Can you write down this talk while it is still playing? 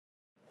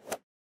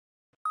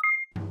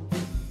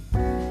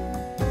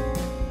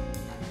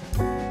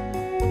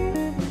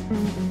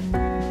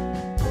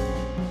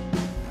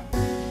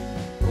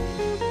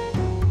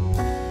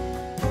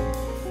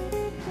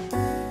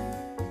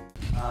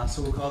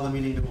call the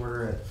meeting to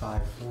order at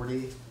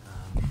 5:40.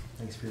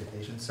 Thanks for your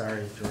patience.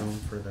 Sorry, Jerome,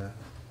 for the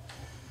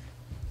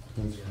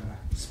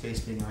space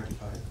being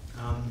occupied.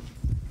 Are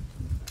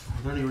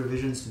there any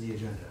revisions to the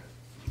agenda?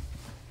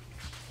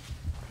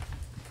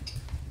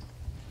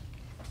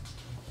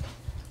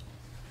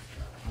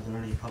 Are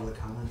there any public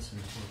comments or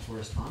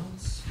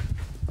correspondence?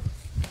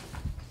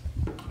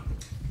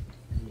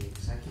 Any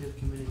executive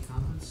committee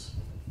comments?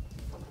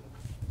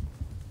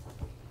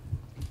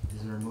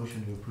 Is there a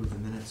motion to approve the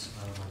minutes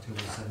of October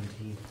 17th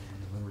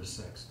and November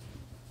 6th?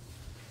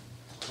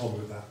 I'll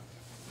move that.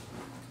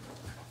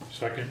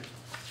 Second.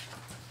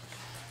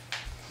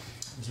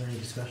 Is there any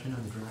discussion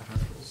on the draft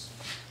articles?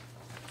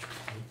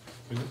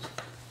 Minutes?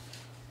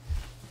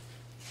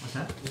 What's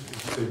that?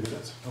 2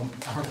 minutes.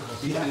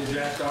 Articles. Yeah, the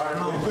draft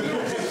article.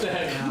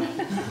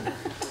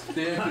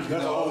 That's a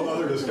whole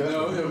other discussion.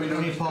 No, we Let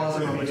don't me pause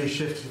and let me just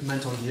shift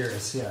mental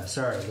gears. Yeah,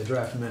 sorry, the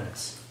draft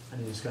minutes.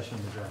 Any discussion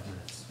on the draft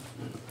minutes?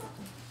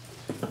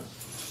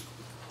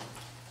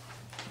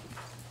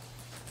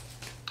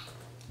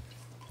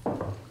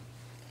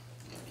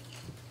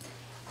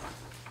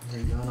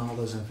 Hearing none, all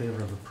those in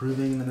favor of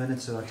approving the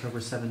minutes of October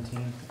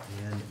 17th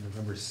and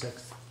November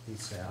 6th,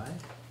 please say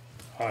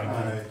aye.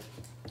 Aye.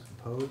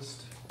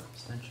 Opposed?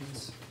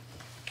 Abstentions?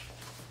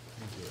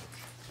 Thank you.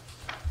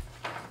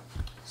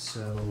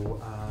 So,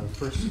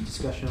 first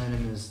discussion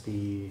item is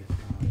the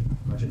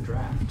budget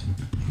draft,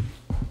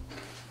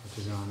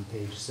 which is on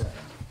page 7.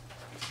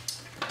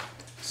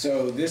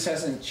 So this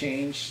hasn't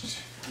changed.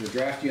 The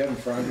draft you have in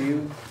front of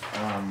you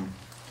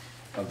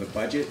of the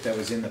budget that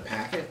was in the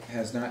packet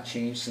has not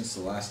changed since the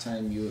last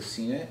time you have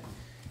seen it.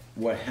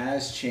 What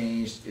has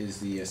changed is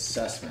the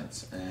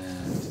assessments,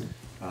 and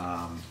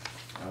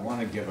I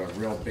want to give a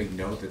real big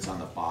note that's on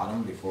the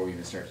bottom before we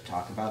even start to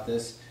talk about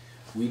this.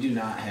 We do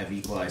not have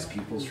equalized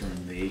pupils from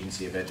the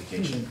Agency of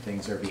Education.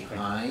 Things are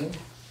behind.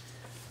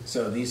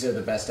 So these are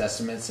the best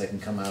estimates that can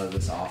come out of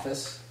this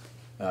office.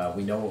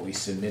 We know what we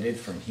submitted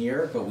from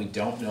here, but we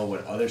don't know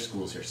what other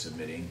schools are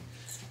submitting.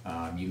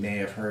 You may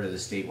have heard of the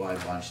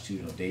statewide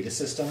longitudinal data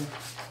system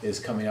is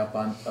coming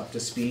up to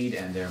speed,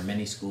 and there are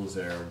many schools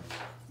that are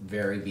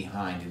very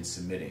behind in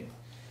submitting.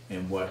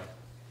 And what,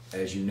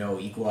 as you know,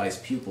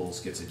 equalized pupils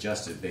gets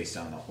adjusted based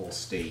on the whole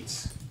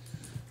state's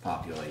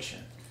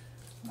population.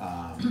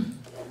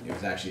 It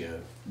was actually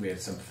we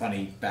had some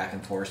funny back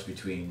and forth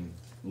between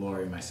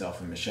Lori, myself,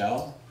 and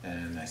Michelle,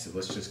 and I said,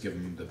 let's just give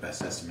them the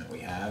best estimate we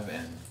have.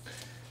 And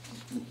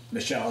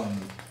Michelle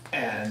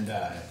and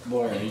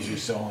Lori are usually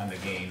so on the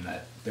game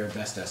that their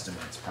best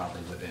estimate's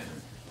probably within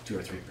 2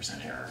 or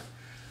 3% error.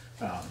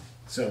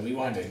 So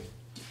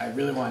I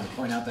really wanted to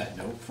point out that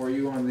note for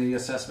you on the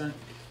assessment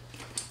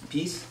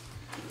piece.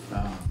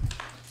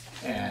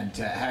 And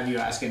to have you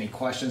ask any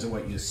questions of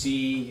what you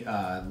see.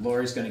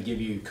 Lori's going to give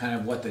you kind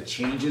of what the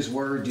changes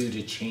were due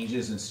to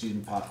changes in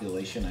student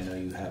population. I know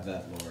you have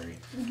that, Lori.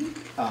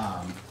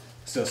 Mm-hmm.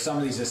 So some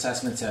of these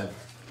assessments have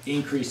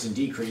increased and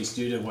decreased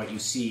due to what you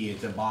see at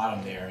the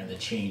bottom there and the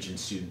change in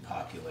student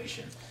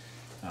population.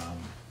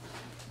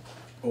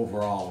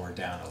 Overall, we're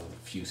down a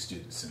few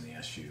students in the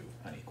SU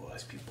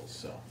unequalized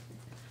pupils.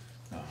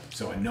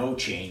 So a no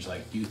change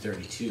like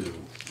U32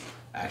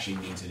 actually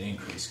means an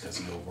increase because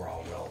the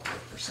overall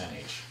relative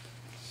percentage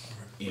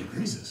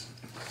increases.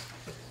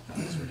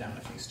 Because we're down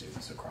a few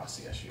students across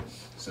the SU.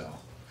 So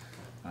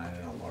I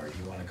don't know, Laura,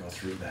 you want to go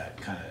through that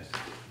kind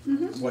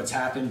of what's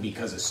happened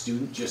because a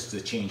just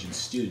the change in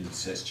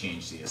students has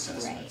changed the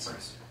assessments.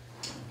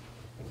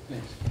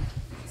 Right.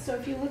 So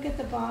if you look at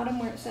the bottom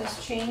where it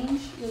says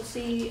change, you'll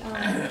see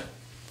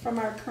from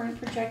our current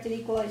projected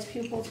equalized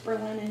pupils,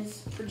 Berlin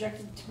is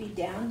projected to be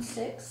down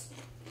 6.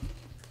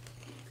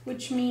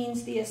 Which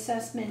means the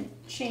assessment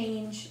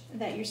change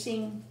that you're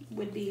seeing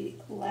would be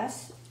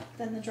less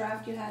than the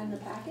draft you had in the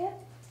packet.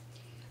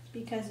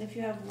 Because if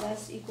you have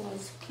less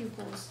equalized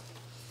pupils,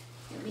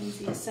 it means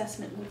the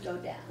assessment would go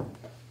down.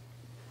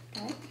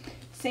 Okay?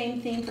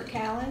 Same thing for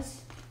Calais,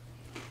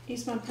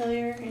 East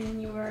Montpelier,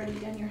 and you've already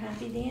done your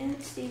happy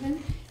dance,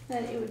 Stephen,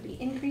 that it would be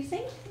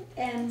increasing.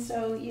 And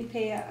so you'd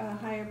pay a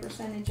higher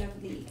percentage of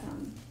the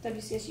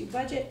WCSU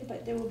budget,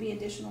 but there will be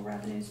additional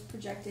revenues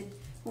projected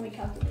when we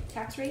calculate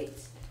tax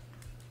rates.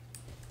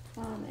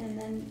 And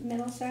then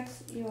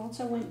Middlesex, you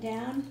also went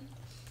down,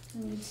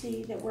 and you'd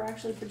see that we're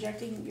actually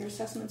projecting your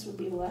assessments would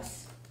be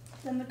less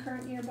than the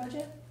current year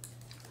budget.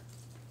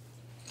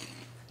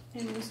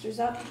 And Worcester's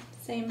up,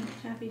 same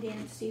happy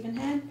dance Stephen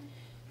had.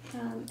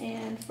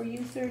 And for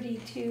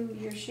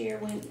U32, your share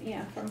went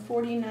from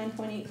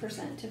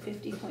 49.8% to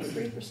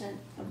 50.3%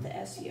 of the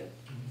SU.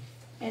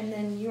 And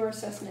then your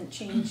assessment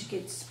change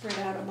gets spread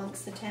out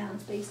amongst the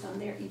towns based on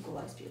their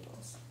equalized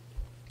pupils.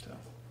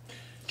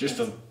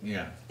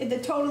 The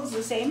total's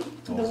the same.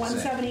 The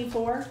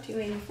 174,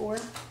 284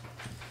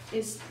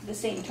 is the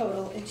same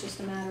total. It's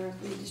just a matter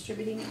of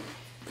redistributing it.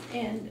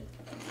 And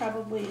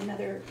probably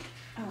another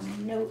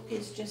note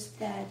is just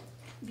that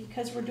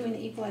because we're doing the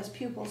equalized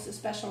pupils, the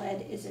special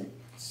ed isn't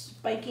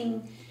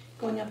spiking,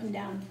 going up and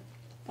down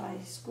by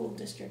school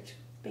district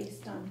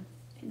based on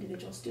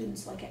individual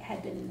students like it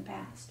had been in the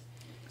past.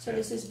 So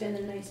this has been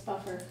a nice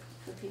buffer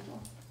for people.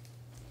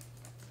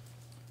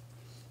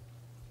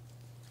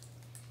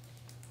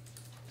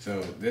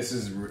 So this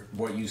is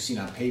what you've seen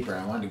on paper.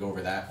 I wanted to go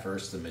over that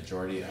first. The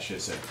majority, I should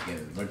have said,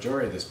 again, the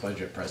majority of this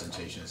budget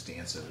presentation is to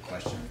answer the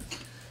question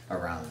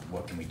around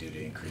what can we do to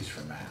increase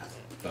for math.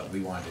 But we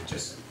wanted to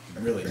just,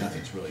 really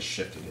nothing's really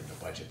shifted in the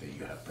budget that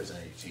you have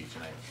presented to you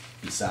tonight,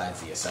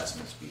 besides the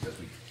assessments, because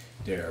we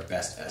did our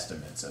best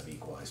estimates of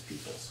equalized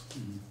pupils.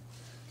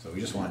 So we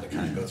just wanted to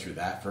kind of go through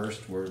that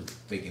first. We're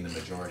thinking the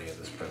majority of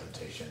this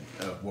presentation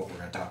of what we're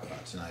going to talk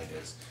about tonight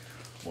is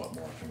what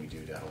more can we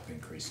do to help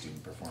increase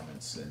student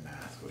performance in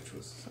math, which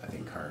was, I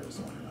think Carter was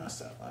the one who asked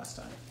that last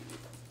time.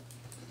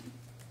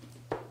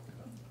 Are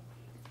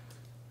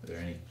there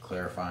any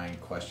clarifying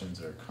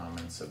questions or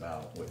comments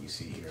about what you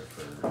see here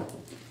for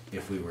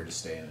if we were to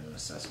stay in an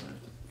assessment?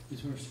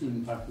 Is our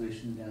student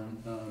population down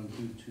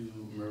due to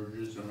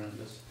mergers around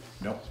us?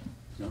 Nope.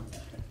 No?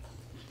 Okay.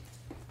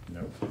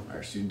 Nope.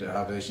 Our student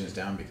population is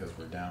down because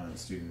we're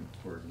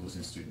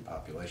losing student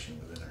population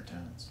within our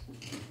towns.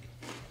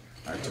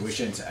 Our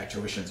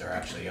tuitions are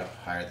actually up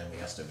higher than we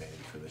estimated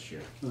for this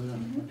year, Oh, yeah.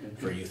 Okay.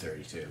 for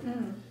U32.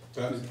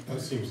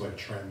 That seems like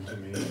trend to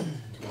me,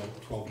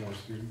 12 more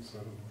students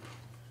out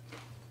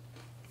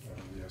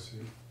of the SU.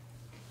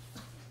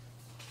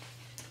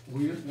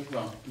 Well,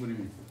 what do you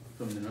mean?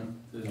 From the number?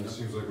 It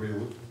seems like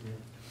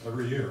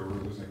every year we're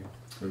losing.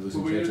 We're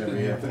losing kids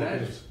every year.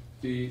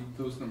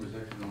 Those numbers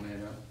actually don't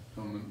add up.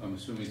 So I'm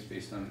assuming it's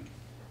based on,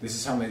 This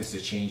is how many this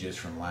changes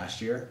from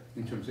last year.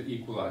 in terms of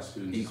equalized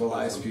students.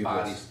 Equalized also pupils.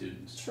 Body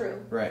students.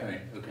 True. Right.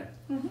 Right, okay.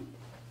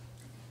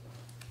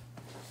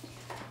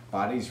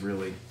 Bodies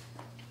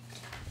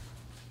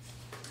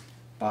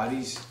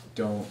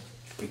don't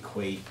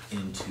equate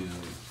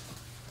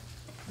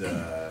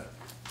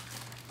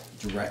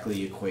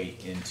directly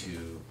equate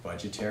into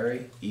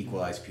budgetary.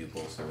 Equalized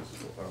pupils are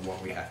what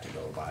we have to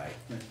go by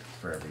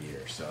for every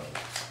year. So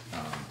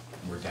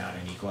we're down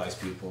in equalized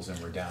pupils and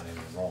we're down in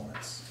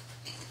enrollments.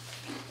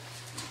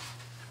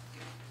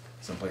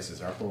 Some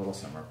places are up a little,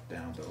 some are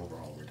down, but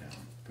overall we're down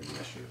for the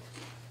SU.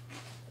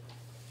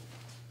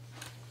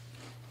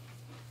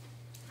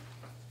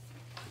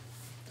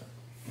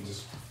 And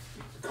just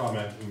a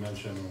comment you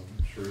mentioned,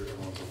 I'm sure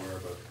everyone's aware,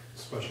 but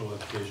special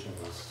education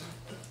is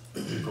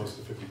pretty close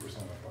to 50% of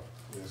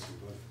the SU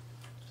budget.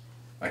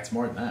 It's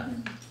more than that.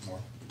 More.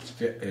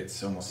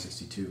 It's almost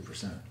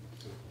 62%.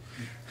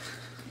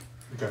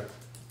 Okay.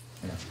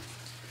 Yeah.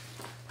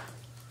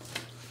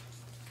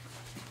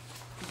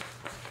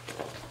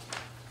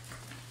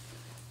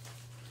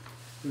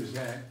 Who's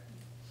that?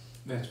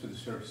 That's for the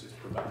services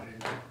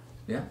provided.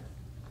 Yeah.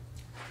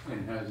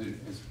 And how's it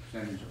as a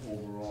percentage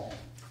overall?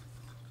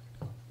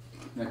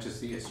 Not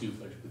just the SU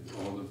budget, but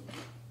all the,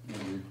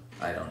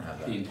 I don't have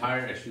that. the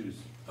entire SU's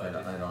I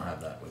budget. don't have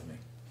that with me.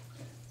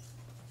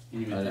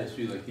 Even the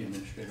SU, like the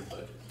administrative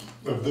budget.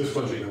 Of this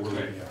budget that we're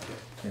looking at.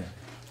 Yeah.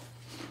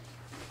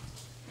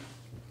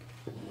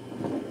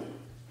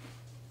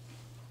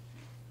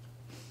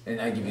 And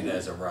I give you that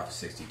as a rough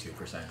 62%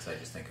 because I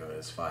just think of it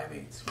as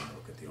 5/8 when I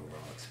look at the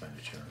overall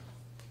expenditure.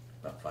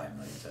 About $5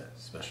 million is at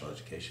special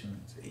education.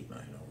 It's $8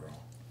 million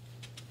overall.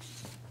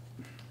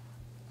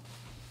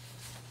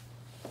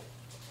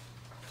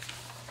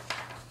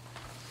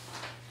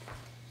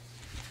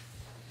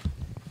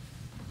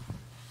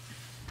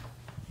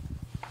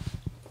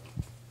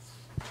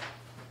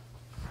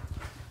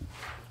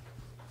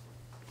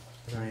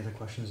 Are there any other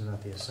questions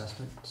about the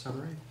assessment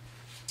summary?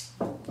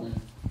 Okay.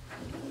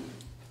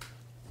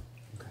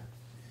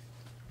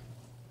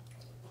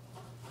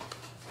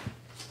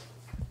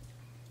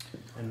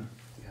 And,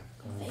 yeah,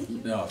 go ahead, Thank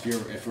you. No,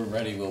 if we're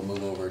ready, we'll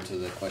move over to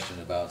the question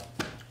about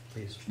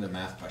please. the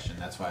math question.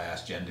 That's why I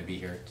asked Jen to be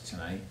here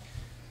tonight,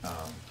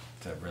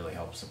 to really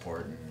help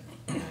support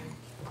and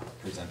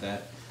present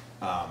that.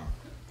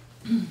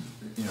 You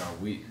know,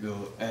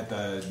 at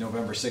the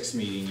November 6th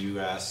meeting, you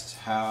asked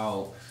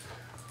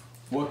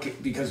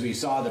because we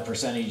saw the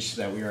percentage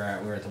that we were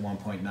at the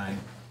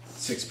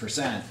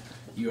 1.96%,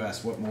 you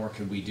asked what more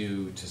could we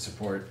do to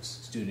support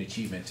student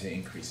achievement to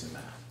increase in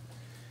math.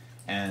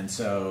 And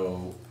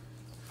so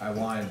I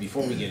wanted,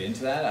 before we get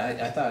into that, I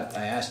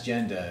asked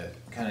Jen to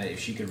kind of, if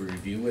she could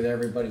review with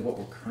everybody what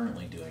we're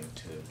currently doing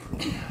to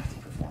improve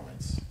math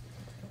performance.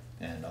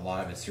 And a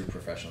lot of it's through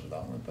professional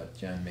development, but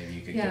Jen, maybe you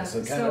could give us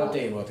a kind of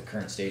update what the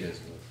current state is.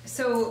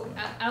 So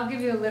I'll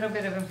give you a little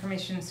bit of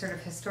information sort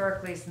of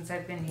historically since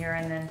I've been here,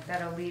 and then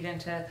that'll lead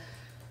into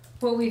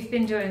what we've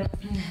been doing.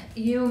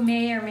 You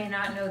may or may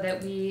not know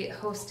that we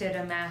hosted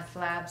a math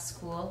lab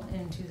school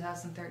in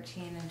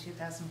 2013 and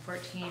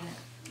 2014.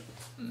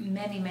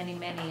 Many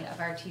of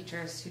our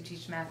teachers who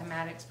teach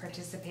mathematics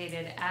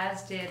participated,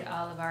 as did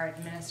all of our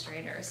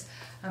administrators.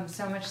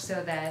 So much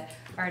so that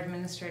our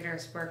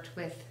administrators worked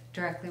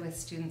directly with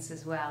students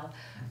as well.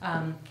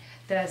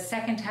 The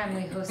second time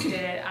we hosted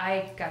it,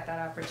 I got that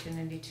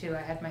opportunity too.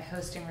 I had my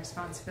hosting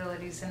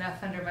responsibilities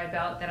enough under my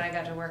belt that I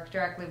got to work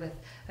directly with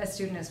a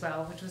student as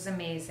well, which was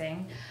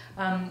amazing.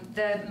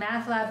 The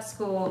Math Lab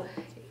School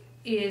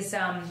is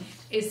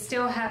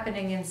still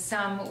happening in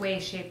some way,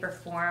 shape, or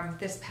form.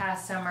 This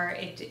past summer,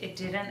 it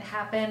didn't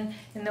happen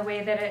in the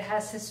way that it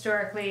has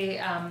historically,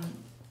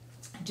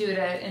 due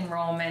to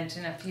enrollment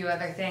and a few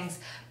other things,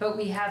 but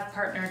we have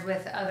partnered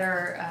with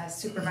other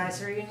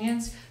supervisory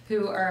unions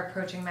who are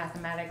approaching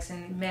mathematics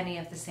in many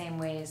of the same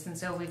ways. And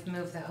so we've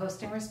moved the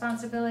hosting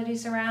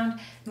responsibilities around,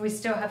 and we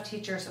still have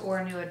teachers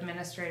or new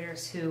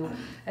administrators who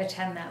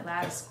attend that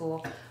lab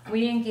school.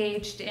 We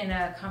engaged in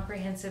a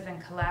comprehensive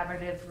and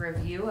collaborative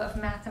review of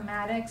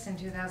mathematics in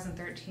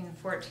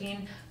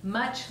 2013-14,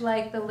 much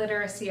like the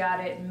literacy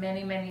audit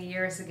many, many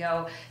years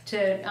ago,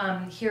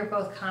 to hear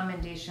both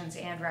commendations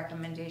and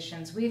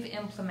recommendations. We've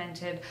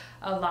implemented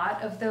a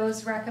lot of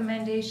those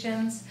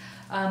recommendations.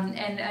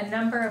 And a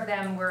number of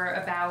them were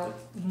about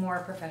more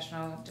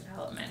professional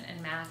development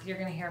in math. You're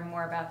going to hear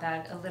more about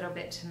that a little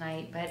bit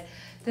tonight. But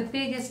the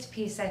biggest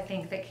piece, I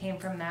think, that came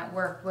from that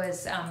work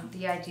was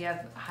the idea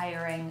of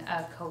hiring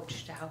a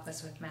coach to help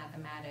us with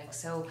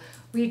mathematics. So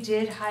we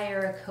did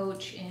hire a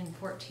coach in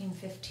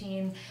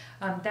 14-15.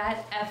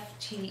 That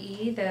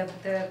FTE,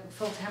 the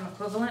full-time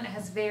equivalent,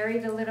 has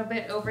varied a little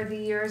bit over the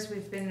years.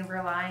 We've been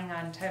relying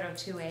on Title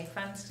IIA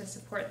funds to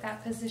support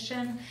that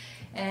position.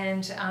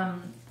 And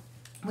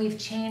we've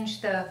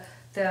changed the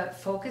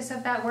focus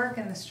of that work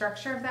and the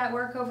structure of that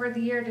work over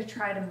the year to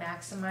try to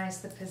maximize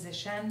the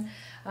position.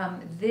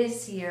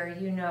 This year,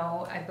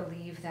 I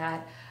believe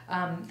that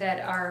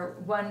our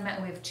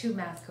we have two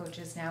math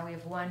coaches now. We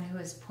have one who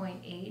is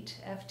 0.8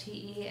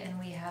 FTE and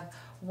we have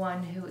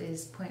one who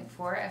is 0.4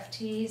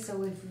 FTE. So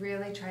we've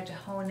really tried to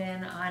hone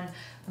in on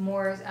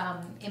more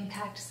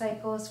impact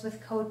cycles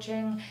with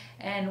coaching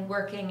and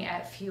working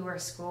at fewer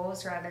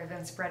schools rather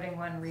than spreading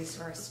one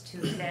resource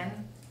too thin.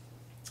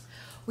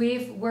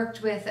 We've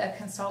worked with a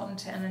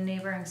consultant and a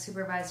neighboring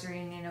supervisory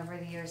union over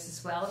the years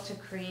as well to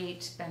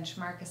create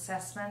benchmark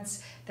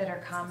assessments that are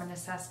common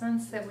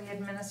assessments that we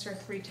administer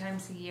 3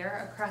 times a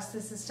year across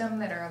the system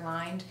that are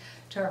aligned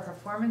to our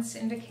performance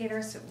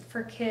indicators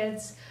for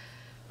kids.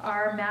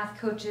 Our math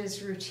coaches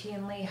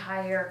routinely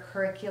hire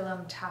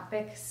curriculum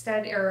topic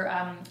study or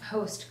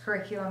host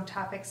curriculum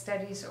topic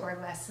studies or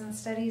lesson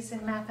studies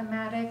in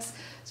mathematics.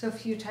 So a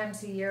few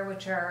times a year,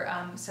 which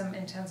are some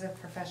intensive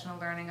professional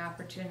learning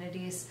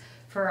opportunities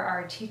for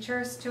our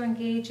teachers to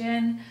engage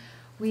in.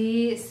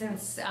 We,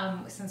 since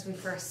we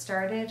first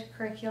started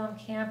Curriculum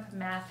Camp,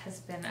 math has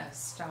been a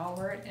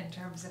stalwart in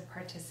terms of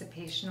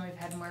participation. We've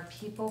had more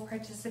people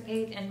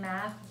participate in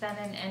math than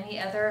in any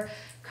other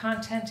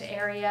content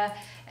area,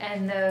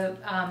 and the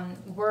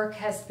work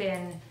has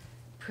been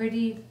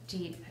pretty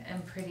deep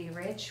and pretty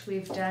rich.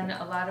 We've done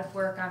a lot of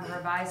work on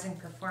revising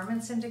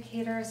performance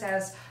indicators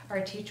as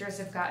our teachers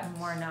have gotten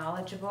more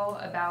knowledgeable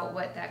about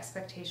what the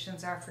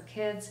expectations are for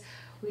kids.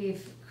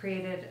 We've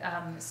created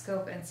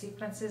scope and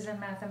sequences in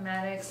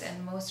mathematics,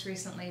 and most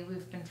recently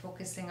we've been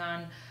focusing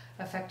on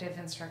effective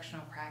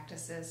instructional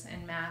practices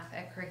in math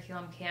at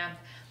Curriculum Camp.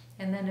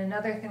 And then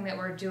another thing that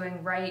we're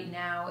doing right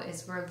now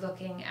is we're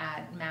looking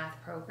at math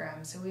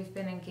programs. So we've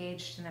been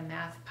engaged in a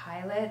math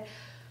pilot.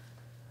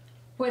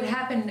 What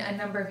happened a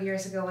number of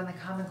years ago when the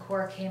Common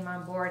Core came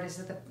on board is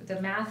that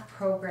the math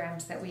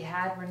programs that we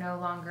had were no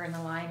longer in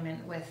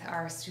alignment with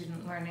our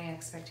student learning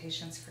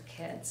expectations for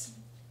kids.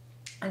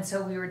 And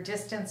so we were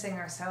distancing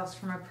ourselves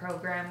from a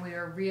program. We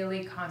were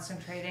really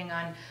concentrating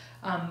on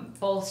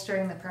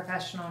bolstering the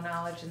professional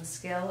knowledge and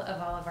skill of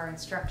all of our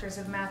instructors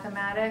of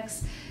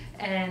mathematics.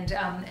 And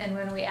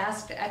when we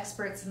asked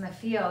experts in the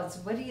fields,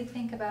 what do you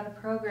think about a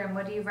program?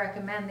 What do you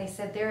recommend? They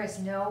said there is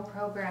no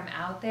program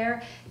out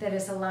there that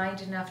is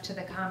aligned enough to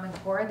the Common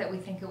Core that we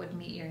think it would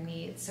meet your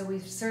needs. So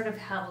we've sort of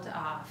held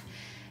off.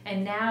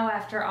 And now,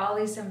 after all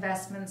these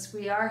investments,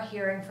 we are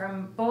hearing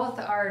from both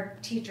our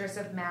teachers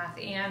of math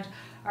and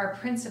our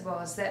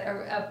principals that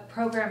a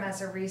program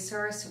as a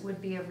resource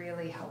would be a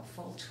really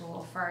helpful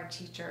tool for our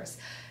teachers,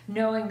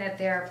 knowing that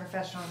their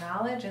professional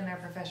knowledge and their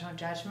professional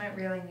judgment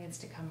really needs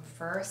to come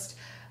first.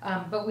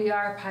 But we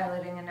are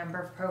piloting a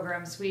number of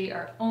programs. We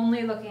are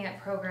only looking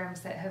at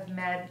programs that have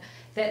met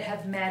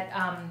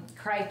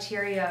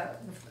criteria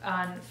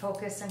on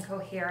focus and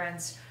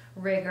coherence,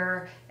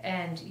 rigor,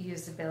 and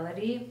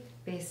usability,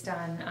 based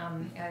on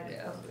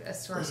a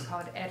source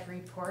called Ed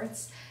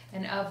Reports.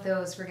 And of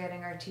those, we're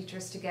getting our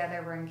teachers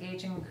together, we're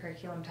engaging in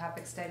curriculum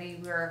topic study,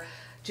 we're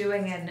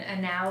doing an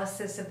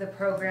analysis of the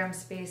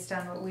programs based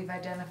on what we've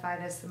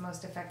identified as the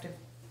most effective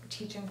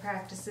teaching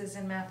practices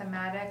in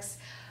mathematics.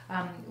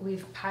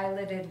 We've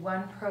piloted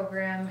one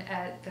program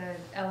at the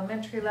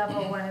elementary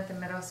level, one at the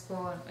middle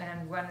school,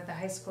 and one at the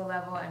high school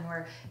level, and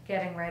we're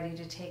getting ready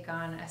to take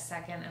on a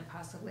second and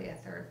possibly a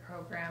third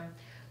program.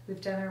 We've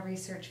done our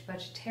research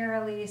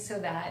budgetarily so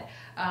that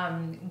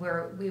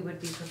we would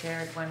be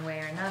prepared one way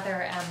or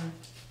another.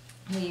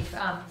 We've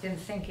been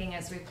thinking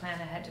as we plan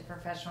ahead to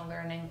professional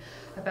learning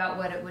about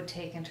what it would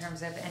take in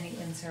terms of any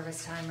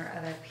in-service time or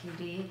other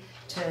PD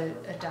to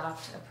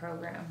adopt a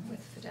program with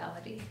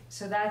fidelity.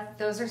 So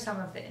those are some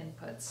of the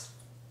inputs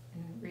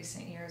in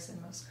recent years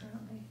and most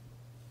currently.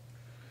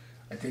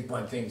 I think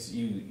one thing,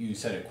 you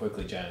said it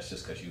quickly, Jen, it's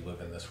just because you live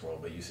in this world,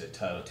 but you said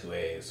Title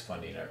IIA is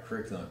funding our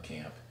curriculum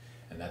camp,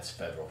 and that's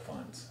federal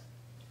funds.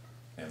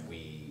 And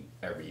we,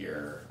 every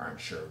year,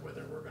 aren't sure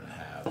whether we're gonna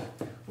have,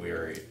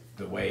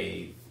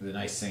 the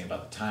nice thing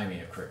about the timing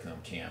of curriculum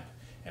camp,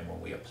 and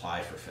when we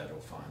apply for federal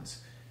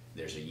funds,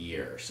 there's a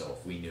year, so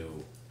if we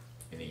knew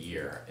in a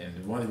year,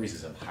 and one of the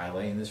reasons I'm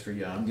highlighting this for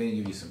you, I'm gonna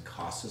give you some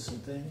costs of some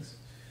things,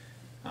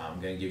 I'm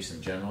gonna give you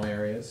some general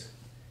areas,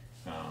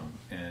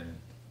 and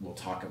we'll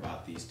talk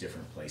about these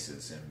different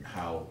places and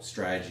how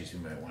strategies we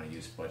might wanna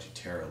use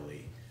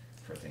budgetarily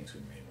for things we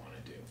may wanna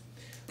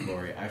do.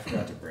 Lori, I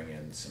forgot to bring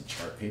in some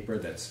chart paper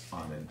that's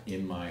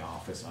in my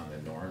office on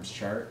the norms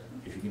chart.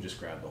 If you can just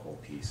grab the whole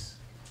piece.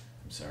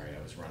 I'm sorry,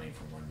 I was running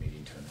from one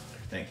meeting to another.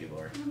 Thank you,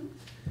 Lori.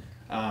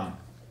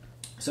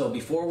 So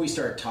before we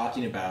start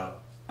talking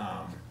about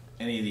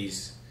any of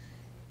these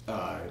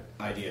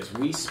ideas,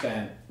 we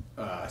spent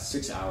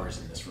 6 hours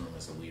in this room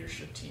as a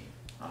leadership team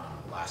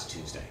last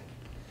Tuesday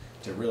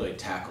to really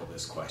tackle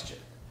this question.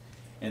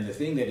 And the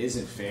thing that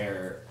isn't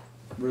fair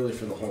really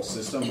for the whole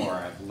system, or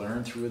I've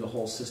learned through the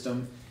whole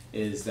system,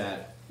 is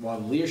that while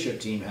the leadership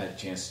team had a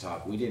chance to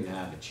talk, we didn't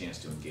have a chance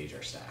to engage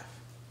our staff.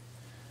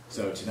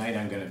 So tonight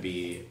I'm going to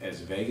be as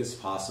vague as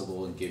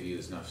possible and give you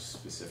enough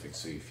specifics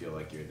so you feel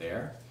like you're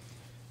there.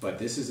 But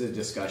this is a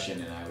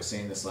discussion, and I was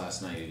saying this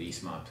last night at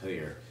East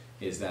Montpelier,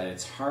 is that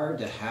it's hard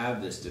to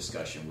have this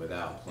discussion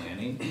without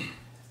planning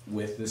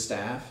with the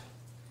staff.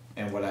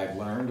 And what I've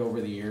learned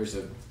over the years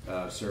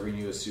of serving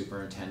you as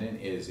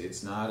superintendent is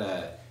it's not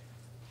a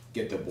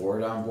get the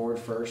board on board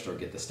first or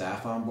get the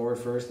staff on board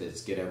first,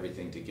 it's get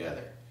everything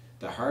together.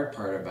 The hard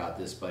part about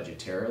this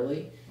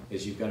budgetarily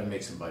is you've got to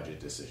make some budget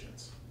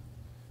decisions.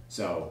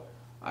 So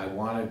I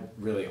want to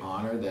really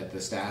honor that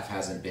the staff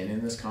hasn't been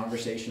in this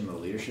conversation, the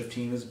leadership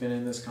team has been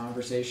in this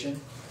conversation.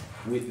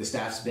 The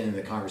staff's been in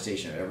the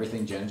conversation of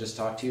everything Jen just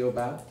talked to you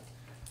about,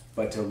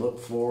 but to look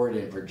forward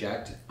and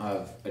project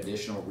of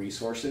additional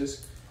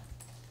resources,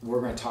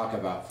 we're going to talk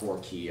about 4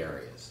 key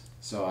areas.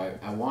 So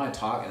I want to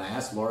talk, and I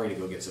asked Lori to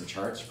go get some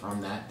charts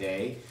from that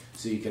day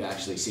so you could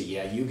actually see,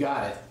 yeah, you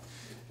got it.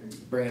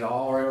 Bring it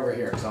all right over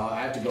here, because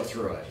I have to go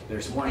through it.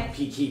 There's one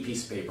key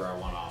piece of paper I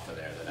want off of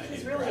there that I didn't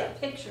It's really grab. a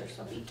picture,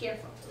 so be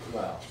careful.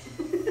 Well,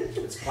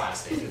 it's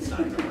plastic, it's not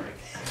going to break.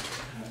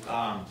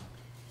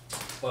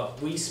 Well,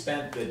 we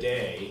spent the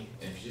day,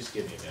 and if you just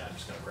give me a minute, I'm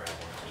just going to grab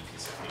one key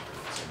piece of paper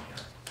that's in here.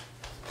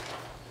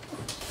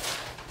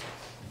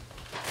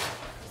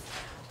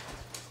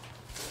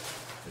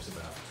 There's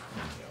about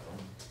 20 of them.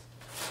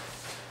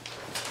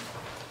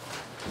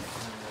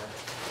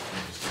 Let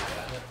me just do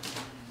that.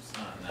 It's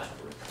not in that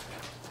group.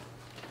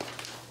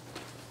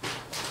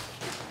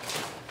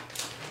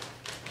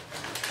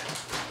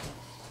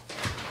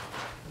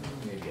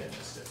 Maybe I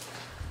missed it.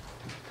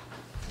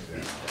 Maybe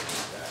I don't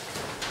have that.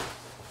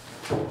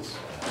 So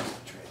I have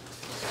to trade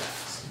these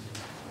fast.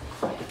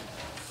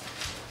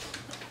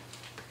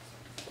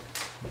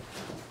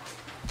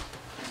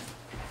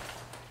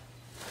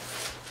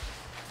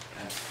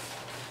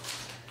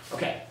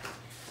 Okay,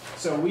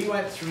 so we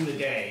went through the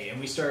day and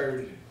we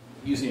started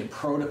using a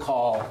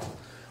protocol.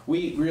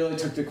 We really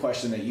took the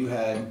question that you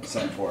had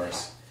set for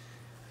us.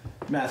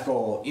 Math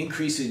goal, to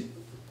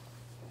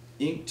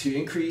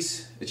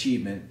increase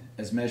achievement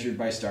as measured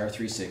by STAR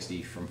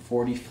 360 from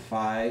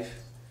 45%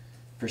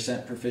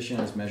 proficient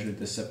as measured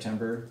this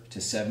September to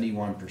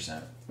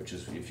 71%, which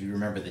is, if you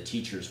remember, the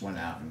teachers went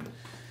out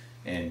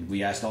and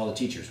we asked all the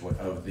teachers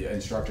of the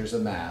instructors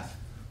of math,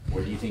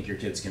 where do you think your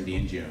kids can be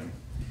in June?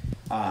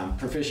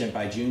 Proficient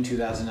by June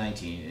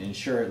 2019, and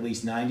ensure at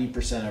least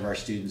 90% of our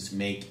students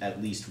make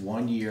at least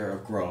 1 year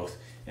of growth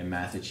in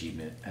math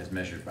achievement as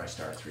measured by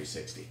STAR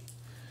 360.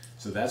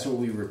 So that's what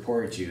we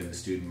reported to you in the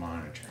student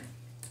monitoring.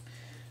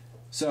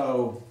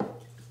 So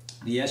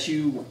the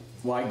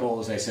SU-wide goal,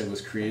 as I said, was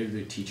created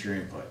through teacher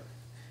input.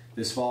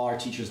 This fall, our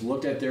teachers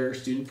looked at their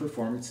student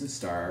performance in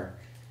STAR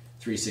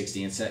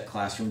 360 and set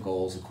classroom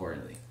goals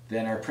accordingly.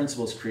 Then our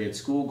principals created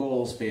school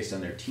goals based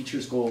on their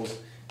teachers' goals,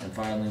 and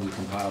finally we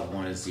compiled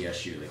one as the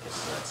SU that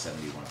gets to that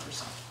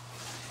 71%.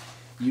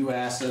 You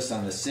asked us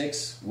on the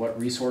 6th, what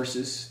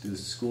resources do the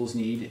schools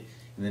need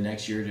in the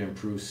next year to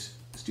improve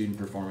student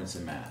performance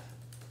in math?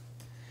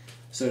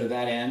 So to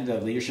that end, the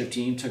leadership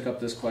team took up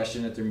this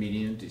question at their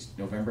meeting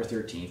November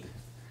 13th.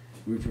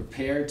 We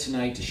prepared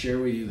tonight to share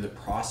with you the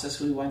process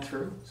we went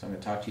through. So I'm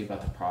going to talk to you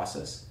about the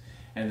process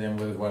and then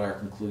with what our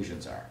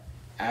conclusions are.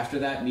 After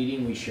that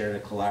meeting, we shared a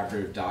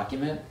collaborative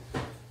document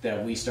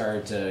that we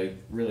started to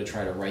really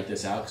try to write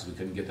this out because we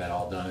couldn't get that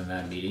all done in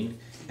that meeting.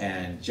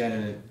 And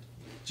Jen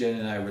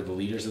and I were the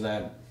leaders of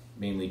that,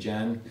 mainly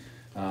Jen,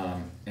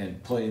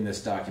 and putting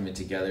this document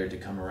together to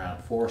come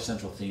around 4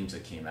 central themes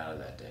that came out of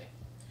that day.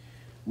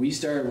 We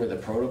started with a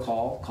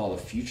protocol called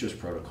a Futures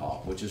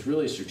Protocol, which is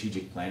really a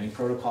strategic planning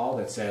protocol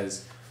that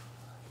says,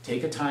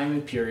 take a time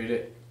and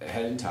period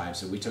ahead in time.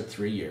 So we took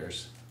 3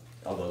 years,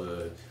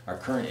 although our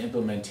current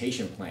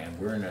implementation plan,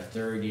 we're in a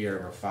 3rd year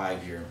of a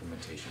 5-year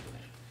implementation plan.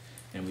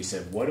 And we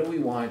said, what do we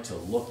want it to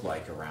look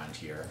like around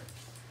here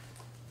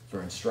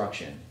for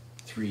instruction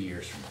 3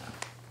 years from now.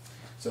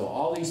 So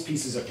all these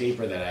pieces of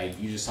paper that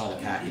you just saw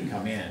the packet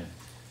come in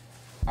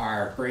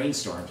are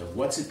brainstorms of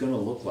what's it going to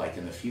look like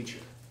in the future.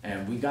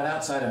 And we got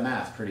outside of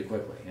math pretty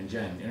quickly. And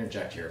Jen,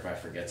 interject here if I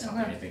forget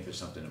something, Okay. you think there's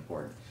something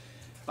important.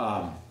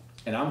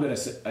 And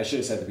I should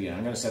have said at the beginning,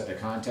 I'm going to set the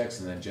context,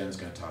 and then Jen's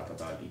going to talk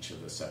about each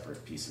of the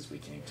separate pieces we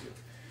came to.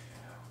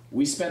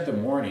 We spent the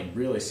morning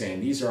really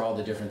saying, these are all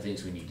the different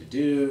things we need to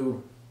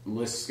do. The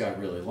lists got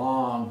really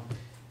long.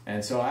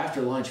 And so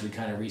after lunch, we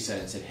kind of reset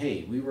and said,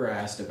 hey, we were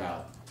asked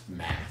about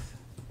math.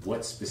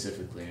 What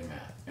specifically in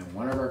math? And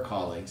one of our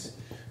colleagues,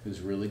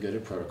 who's really good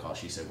at protocol,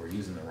 she said, we're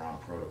using the wrong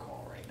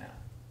protocol right now.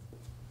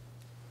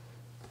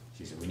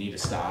 She said, we need to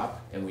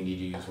stop, and we need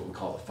to use what we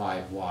call the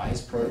 5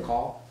 whys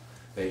protocol.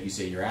 That you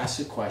say, you're asked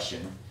a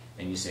question,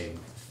 and you say,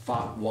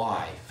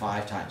 why,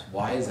 5 times.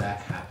 Why is that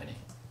happening?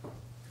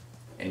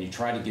 And you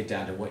try to get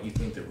down to what you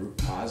think the root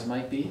cause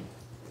might be.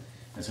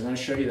 And so I'm going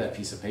to show you that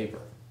piece of paper.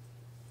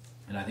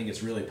 And I think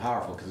it's really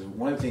powerful, because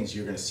one of the things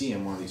you're going to see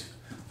in one of these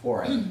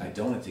 4, I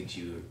don't think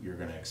you're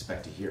going to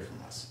expect to hear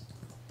from us.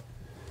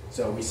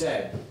 So we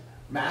said,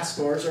 math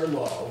scores are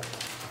low.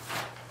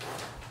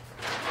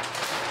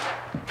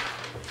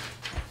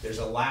 There's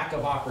a lack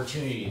of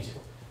opportunity.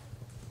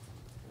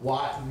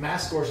 Why?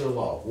 Math scores are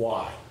low.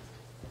 Why?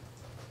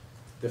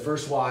 The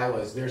first why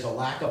was there's a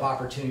lack of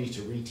opportunity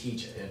to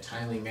reteach in a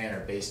timely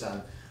manner based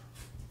on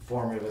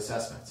formative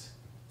assessments.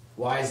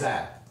 Why is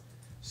that?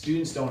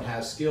 Students don't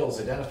have skills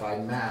identified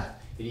in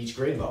math at each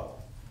grade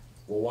level.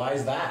 Well, why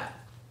is that?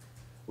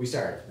 We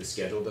started, the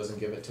schedule doesn't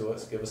give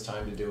us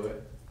time to do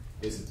it.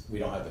 We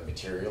don't have the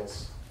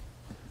materials.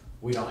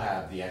 We don't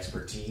have the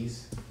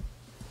expertise.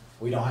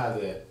 We don't have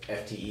the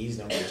FTEs,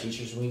 number of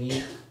teachers we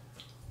need.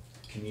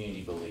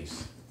 Community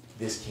beliefs.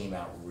 This came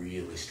out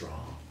really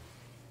strong.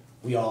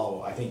 We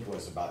all, I think it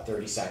was about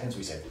 30 seconds,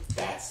 we said,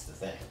 that's the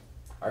thing.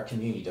 Our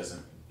community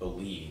doesn't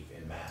believe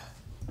in math.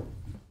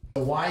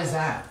 So why is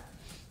that?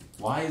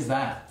 Why is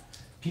that?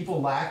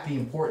 People lack the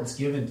importance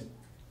given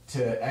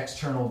to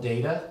external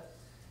data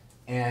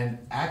and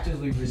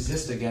actively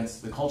resist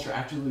against, the culture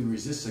actively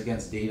resists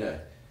against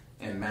data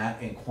and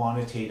math and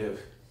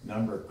quantitative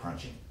number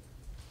crunching.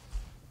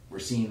 We're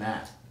seeing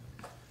that.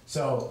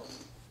 So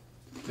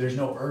there's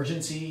no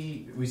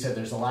urgency. We said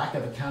there's a lack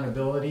of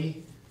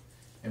accountability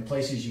in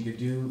places you could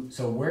do.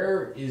 So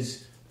where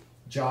is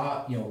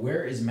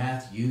where is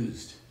math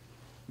used?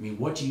 I mean,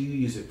 what do you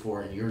use it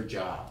for in your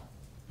job?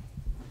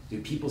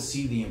 Do people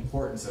see the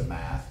importance of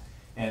math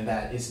and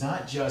that it's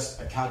not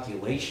just a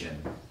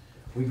calculation?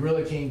 We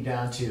really came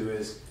down to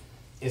is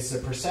it's the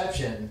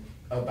perception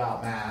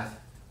about math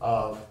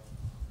of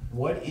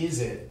what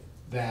is it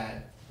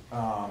that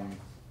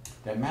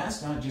that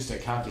math's not just a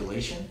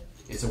calculation.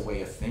 It's a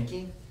way of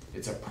thinking.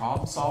 It's a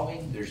problem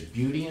solving. There's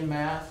beauty in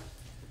math.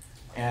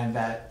 And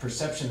that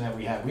perception that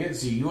we have,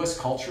 it's a U.S.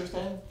 culture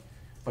thing,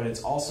 but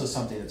it's also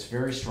something that's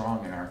very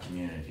strong in our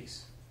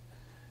communities.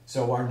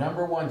 So our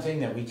number one thing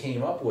that we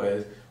came up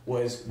with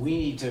was we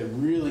need to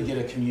really get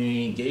a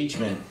community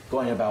engagement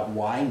going about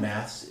why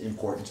math's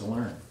important to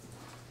learn.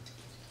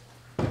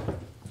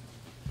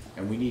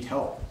 And we need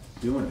help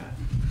doing that.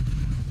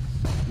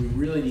 We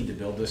really need to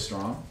build this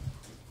strong.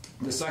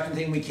 The second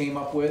thing we came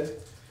up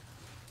with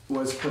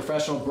was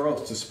professional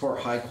growth to support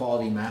high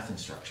quality math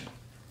instruction.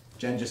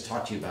 Jen just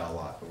talked to you about a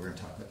lot,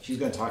 but she's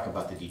going to talk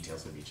about the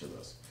details of each of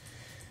those.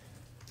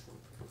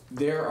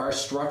 There are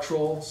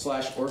structural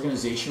 /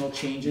 organizational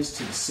changes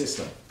to the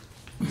system.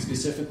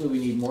 Specifically, we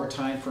need more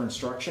time for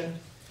instruction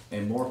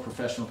and more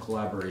professional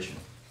collaboration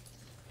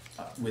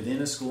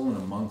within a school and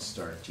amongst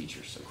our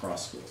teachers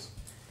across schools.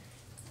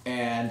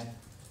 And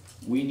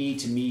we need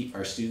to meet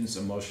our students'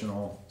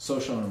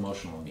 social and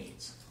emotional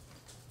needs.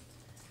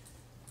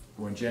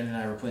 When Jen and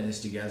I were putting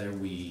this together,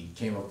 we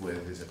came up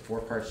with, is it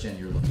 4 parts, Jen?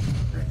 You're looking at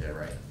it right there,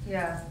 right?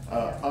 Yeah.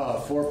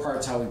 4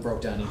 parts, how we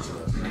broke down each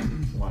of those.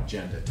 I want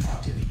Jen to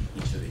talk to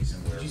each of these.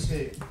 And where Did you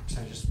say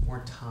just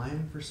more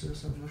time for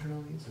social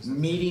emotional needs? Or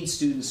something? meeting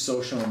students'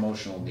 social and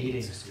emotional needs.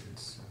 Meeting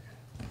students. Okay.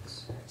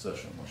 Thanks.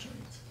 Social and emotional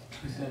needs.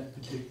 Is that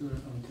particular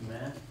to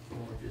math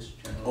or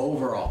just general?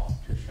 Overall.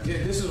 Just general?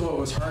 Yeah, this is what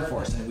was hard for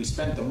us, and we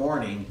spent the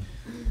morning,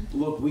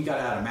 we got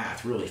out of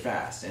math really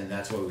fast, and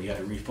that's why we had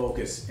to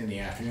refocus in the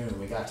afternoon.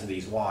 We got to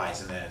these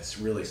whys, and then it's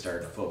really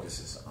started to focus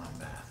us on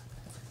math.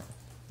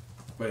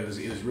 But it was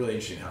really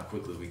interesting how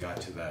quickly we got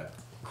to that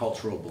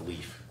cultural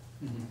belief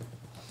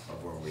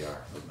of where we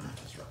are with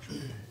math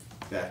instruction.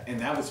 That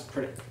was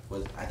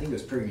I think it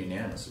was pretty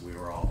unanimous that we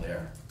were all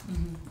there.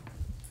 Mm-hmm.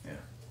 Yeah.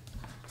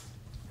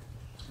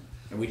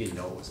 And we didn't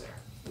know it was there.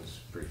 It was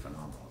pretty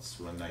phenomenal. It's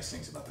one of the nice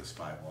things about those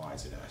 5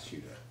 whys. It asks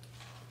you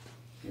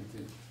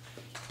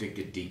to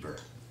get deeper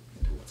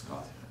into what's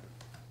causing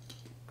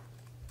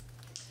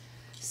it.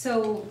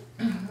 So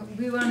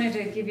we wanted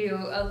to give you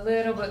a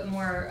little bit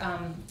more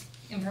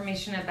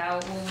information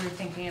about what we're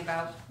thinking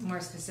about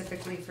more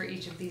specifically for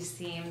each of these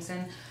themes.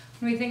 And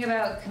when we think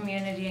about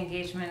community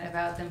engagement,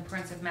 about the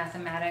importance of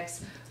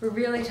mathematics, we're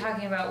really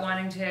talking about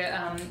wanting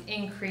to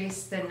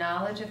increase the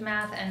knowledge of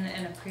math and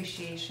an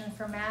appreciation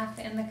for math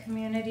in the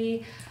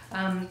community,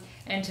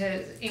 and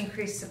to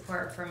increase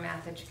support for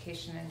math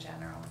education in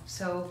general.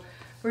 So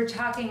we're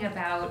talking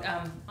about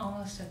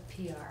almost a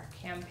PR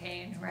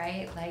campaign,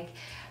 right? Like,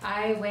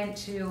 I went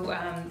to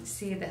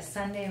see the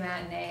Sunday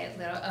matinee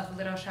of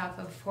Little Shop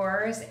of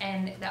Horrors,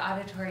 and the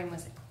auditorium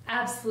was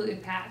absolutely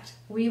packed.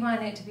 We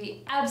want it to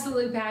be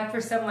absolutely packed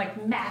for some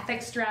like math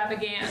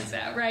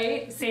extravaganza,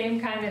 right? Same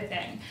kind of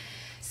thing.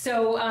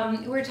 So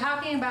we're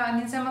talking about, I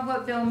mean, some of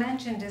what Bill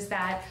mentioned is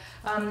that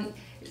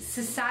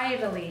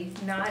societally,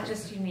 not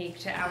just unique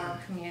to our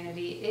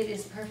community, it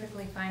is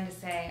perfectly fine to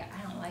say,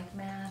 I don't like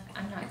math,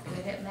 I'm not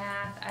good at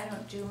math, I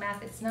don't do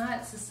math. It's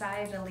not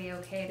societally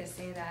okay to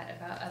say that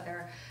about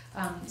other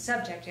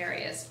subject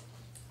areas.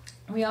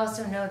 We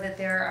also know that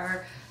there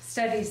are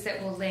studies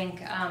that will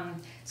link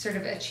sort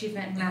of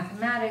achievement in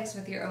mathematics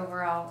with your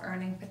overall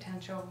earning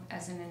potential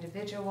as an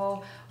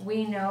individual.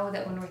 We know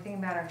that when we're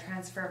thinking about our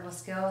transferable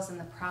skills and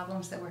the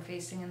problems that we're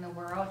facing in the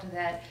world,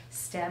 that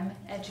STEM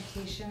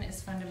education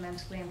is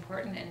fundamentally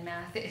important, and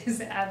math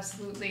is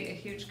absolutely a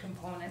huge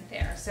component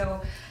there. So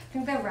I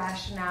think the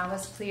rationale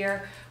is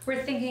clear.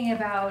 We're thinking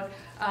about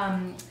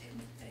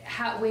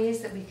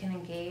ways that we can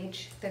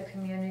engage the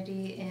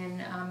community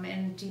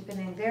in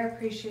deepening their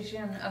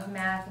appreciation of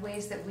math,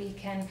 ways that we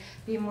can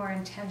be more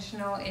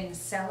intentional in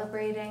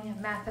celebrating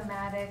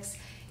mathematics,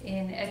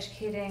 in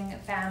educating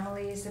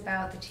families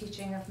about the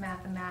teaching of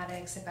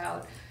mathematics,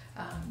 about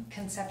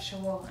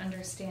conceptual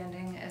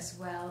understanding as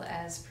well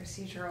as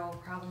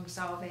procedural problem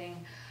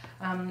solving.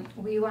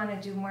 We want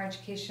to do more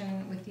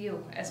education with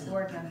you as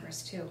board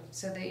members too,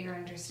 so that you're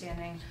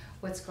understanding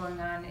what's going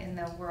on in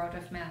the world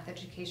of math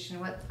education.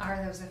 What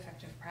are those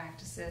effective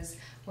practices?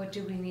 What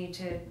do we need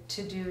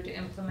to do to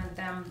implement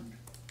them?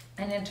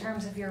 And in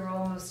terms of your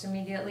role most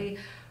immediately,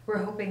 we're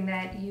hoping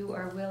that you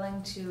are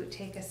willing to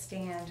take a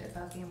stand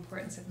about the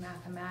importance of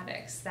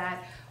mathematics,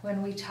 that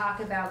when we talk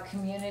about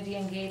community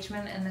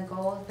engagement and the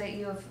goal that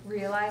you have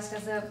realized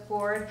as a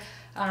board,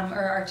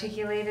 or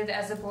articulated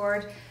as a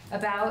board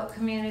about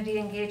community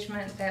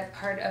engagement, that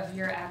part of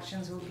your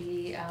actions will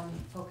be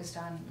focused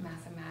on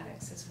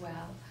mathematics as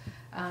well.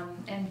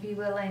 And be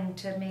willing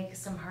to make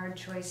some hard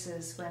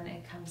choices when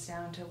it comes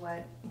down to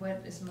what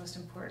is most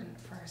important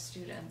for our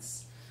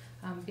students.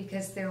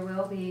 Because there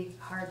will be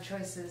hard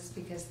choices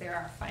because there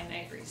are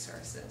finite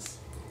resources,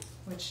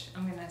 which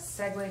I'm going to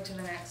segue to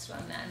the next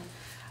one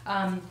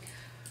then.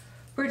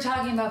 We're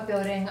talking about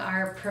building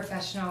our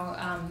professional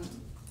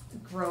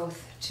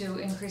growth to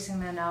increasing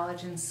the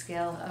knowledge and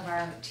skill of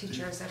our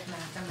teachers of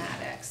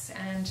mathematics.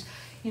 And,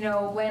 you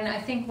know, when I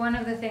think one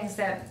of the things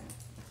that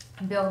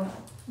Bill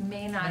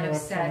may not have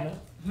said.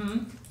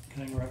 Can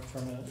I interrupt for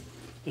a minute?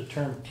 The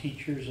term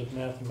teachers of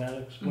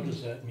mathematics, what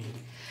does that mean?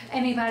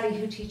 Anybody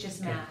who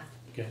teaches math.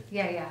 Okay.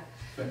 Yeah.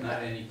 But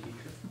not any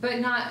teacher. But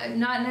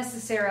not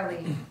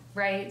necessarily,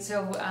 right?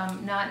 So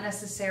not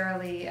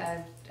necessarily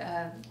a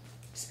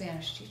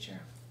Spanish teacher.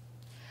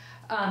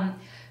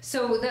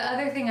 So the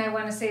other thing I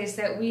want to say is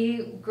that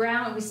we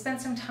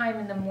spent some time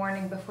in the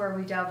morning before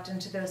we delved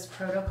into those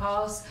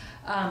protocols,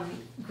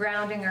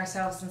 grounding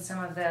ourselves in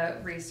some of the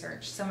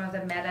research, some of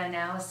the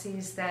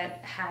meta-analyses that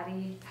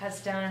Hattie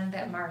has done,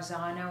 that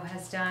Marzano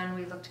has done.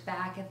 We looked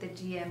back at the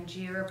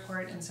DMG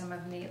report and some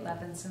of Nate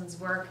Levinson's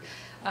work,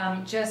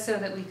 just so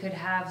that we could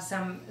have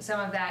some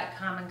of that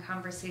common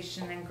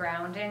conversation and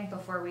grounding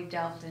before we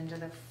delved into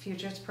the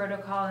Futures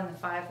Protocol and the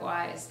 5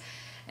 Whys.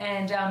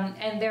 And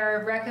there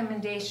are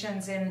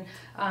recommendations in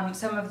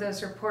some of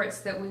those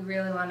reports that we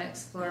really want to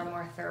explore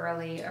more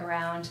thoroughly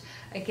around,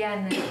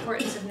 again, the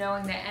importance of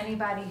knowing that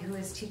anybody who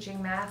is teaching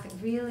math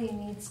really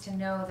needs to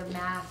know the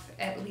math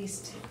at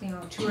least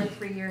 2 or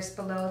 3 years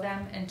below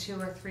them and 2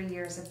 or 3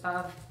 years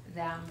above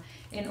them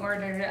in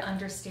order to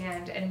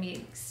understand and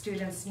meet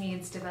students'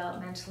 needs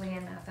developmentally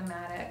in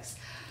mathematics.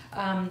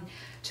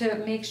 To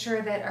make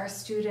sure that our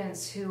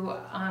students who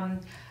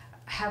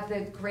have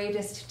the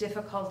greatest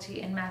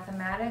difficulty in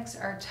mathematics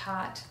are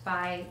taught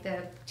by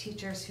the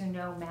teachers who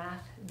know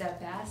math the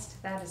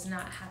best. That is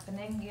not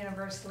happening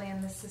universally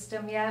in the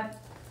system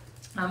yet.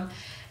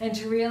 And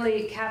to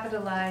really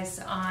capitalize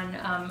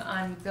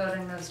on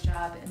building those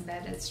job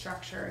embedded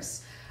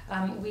structures.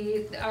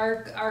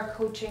 Our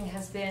coaching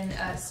has been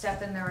a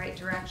step in the right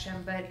direction,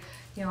 but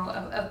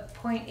a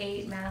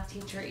 0.8 math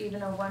teacher,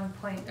 even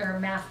a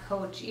math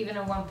coach, even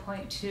a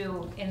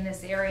 1.2 in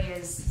this area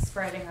is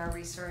spreading our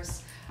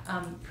resource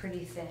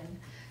pretty thin.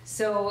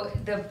 So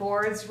the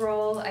board's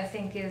role, I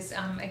think, is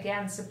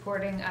again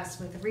supporting us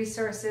with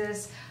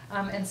resources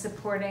and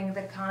supporting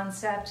the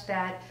concept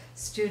that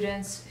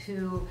students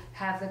who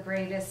have the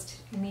greatest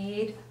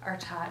need are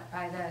taught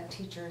by the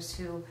teachers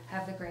who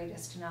have the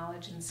greatest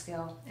knowledge and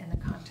skill in the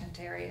content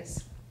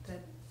areas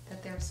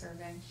that they're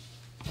serving.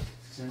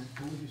 And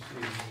what would you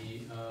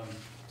say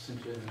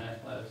since you had the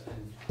math labs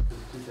in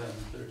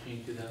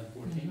 2013,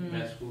 2014,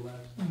 math school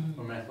labs,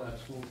 or math lab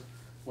schools,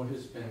 what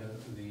has been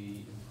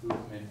the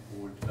improvement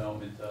or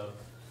development of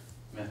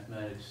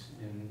mathematics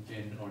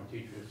in our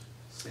teachers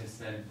since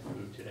then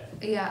through today?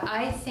 Yeah,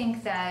 I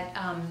think that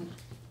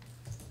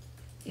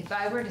if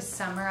I were to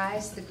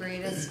summarize the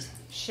greatest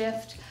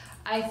shift,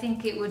 I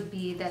think it would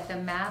be that the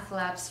Math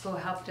Lab School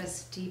helped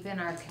us deepen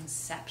our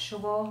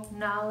conceptual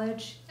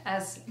knowledge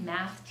as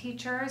math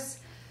teachers,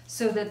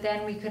 so that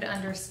then we could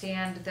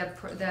understand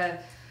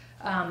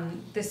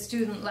the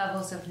student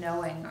levels of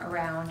knowing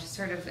around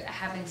sort of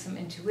having some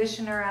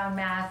intuition around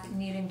math,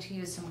 needing to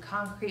use some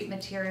concrete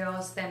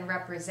materials, then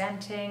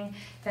representing,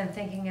 then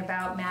thinking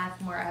about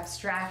math more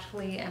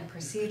abstractly and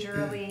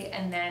procedurally,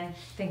 and then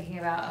thinking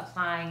about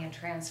applying and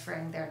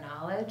transferring their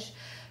knowledge.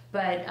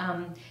 But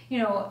you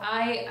know,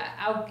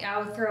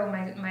 I'll throw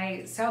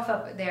myself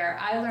up there.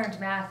 I learned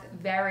math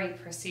very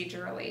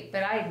procedurally,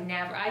 but I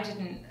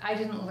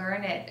didn't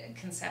learn it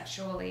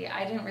conceptually.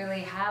 I didn't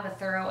really have a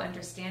thorough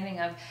understanding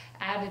of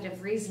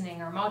additive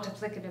reasoning or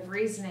multiplicative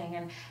reasoning,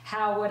 and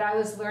how what I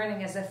was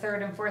learning as a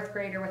 3rd and 4th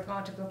grader with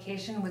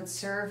multiplication would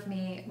serve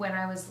me when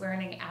I was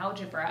learning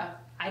algebra.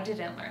 I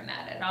didn't learn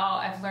that at all.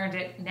 I've learned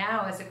it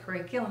now as a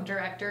curriculum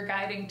director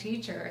guiding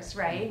teachers,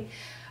 right?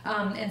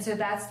 And so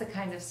that's the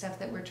kind of stuff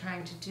that we're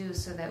trying to do,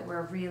 so that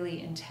we're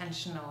really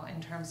intentional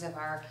in terms of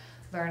our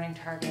learning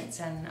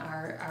targets and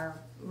our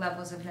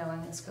levels of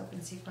knowing and scope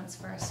and sequence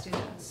for our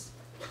students.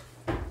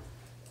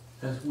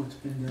 Has what's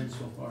been done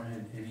so far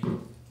had any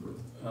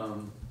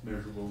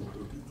measurable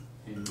improvement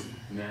in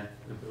math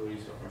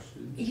abilities of our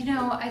students? You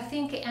know, I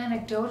think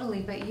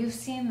anecdotally, but you've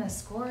seen the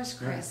scores,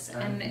 Chris,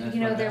 Right, and you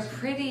know, they're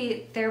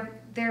pretty, they're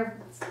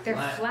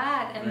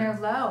flat and they're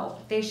low.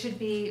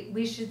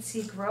 We should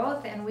see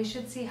growth, and we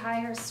should see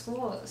higher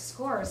scores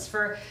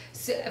for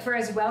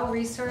as well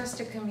resourced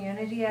a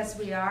community as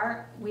we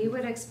are. We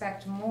would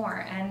expect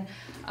more, and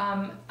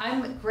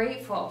I'm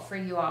grateful for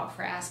you all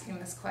for asking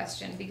this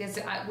question, because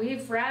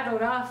we've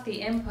rattled off the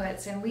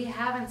inputs and we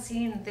haven't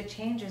seen the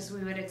changes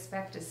we would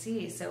expect to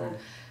see. So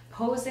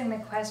posing the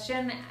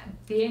question,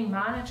 being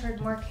monitored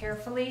more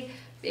carefully,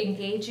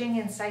 engaging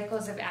in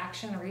cycles of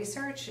action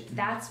research,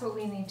 that's what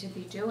we need to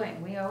be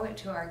doing. We owe it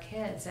to our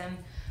kids.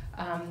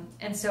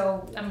 And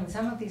so, I mean,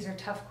 some of these are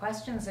tough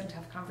questions and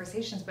tough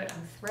conversations, but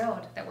I'm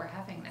thrilled that we're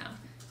having them.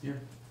 Yeah,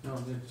 no,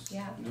 that's,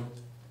 Yeah. no,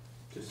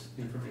 just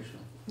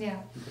informational. Yeah,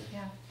 Okay.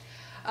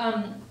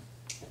 yeah.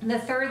 The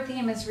third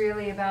theme is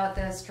really about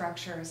the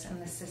structures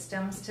and the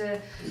systems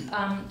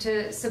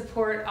to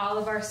support all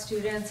of our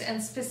students,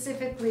 and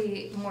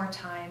specifically more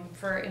time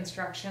for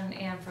instruction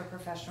and for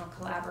professional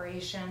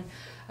collaboration.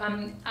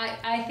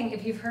 I think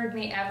if you've heard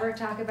me ever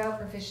talk about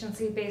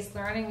proficiency-based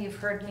learning, you've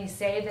heard me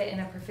say that in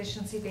a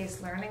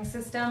proficiency-based learning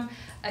system,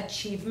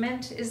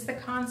 achievement is the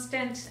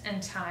constant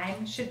and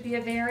time should be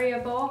a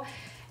variable.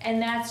 And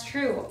that's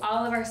true.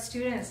 All of our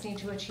students need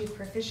to achieve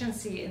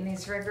proficiency in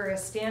these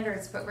rigorous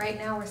standards, but right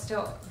now we're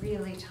still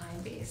really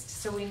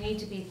time-based. So we need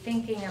to be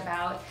thinking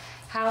about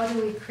how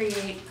do we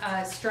create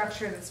a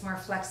structure that's more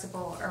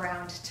flexible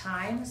around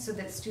time, so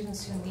that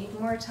students who need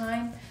more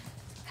time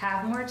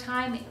have more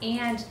time.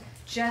 And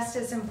just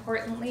as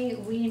importantly,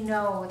 we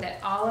know that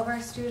all of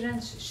our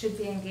students should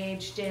be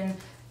engaged in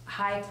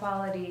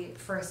high-quality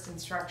first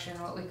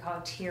instruction, what we call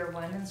Tier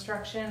 1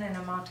 instruction, in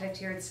a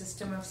multi-tiered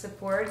system of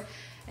support.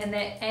 And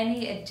that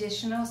any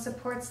additional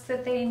supports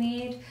that they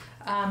need,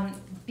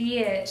 be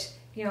it,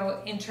 you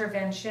know,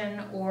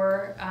 intervention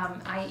or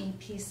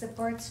IEP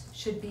supports,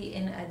 should be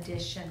in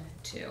addition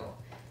to.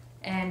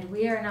 And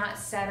we are not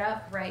set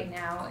up right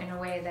now in a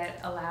way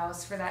that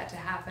allows for that to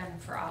happen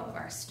for all of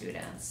our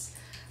students,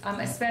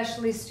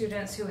 especially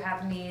students who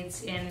have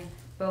needs in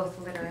both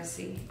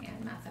literacy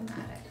and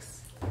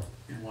mathematics.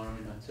 And why are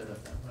we not set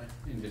up that way?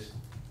 And just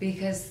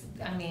Because,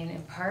 I mean,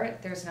 in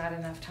part, there's not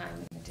enough time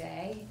in the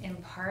day. In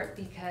part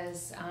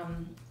because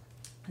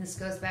this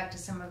goes back to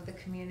some of the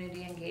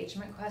community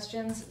engagement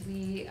questions.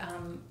 We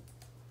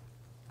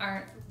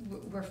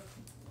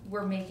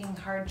we're making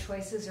hard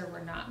choices, or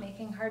we're not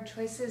making hard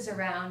choices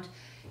around,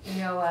 you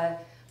know, I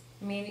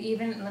mean,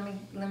 even,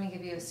 let me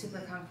give you a super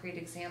concrete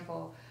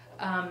example.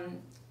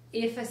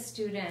 If a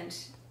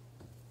student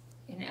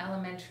in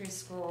elementary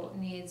school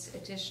needs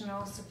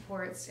additional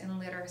supports in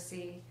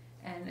literacy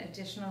and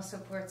additional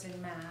supports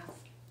in math,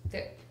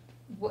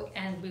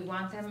 and we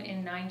want them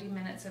in 90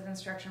 minutes of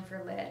instruction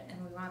for lit, and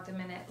we want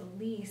them in at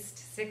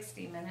least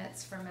 60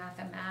 minutes for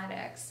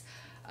mathematics,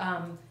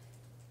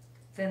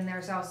 then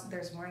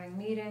there's morning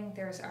meeting,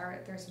 there's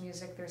art, there's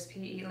music, there's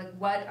PE. Like,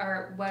 what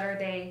are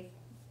they?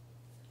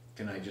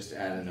 Can I just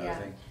add another Yeah.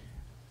 thing?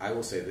 I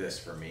will say this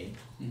for me.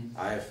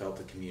 I have felt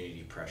the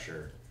community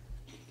pressure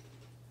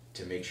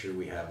to make sure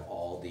we have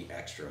all the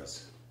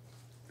extras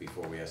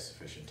before we have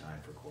sufficient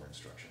time for core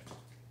instruction.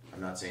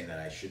 I'm not saying that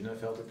I shouldn't have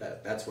felt it,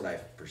 that's what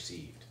I've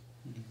perceived.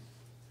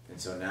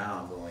 And so now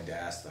I'm willing to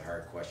ask the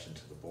hard question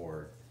to the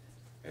board,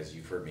 as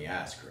you've heard me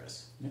ask,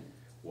 Chris.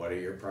 What are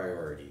your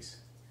priorities?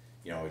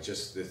 You know,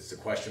 it's the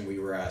question we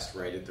were asked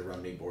right at the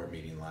Rumney board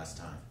meeting last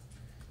time.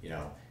 You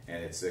know,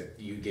 and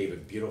you gave a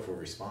beautiful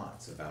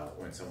response about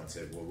when someone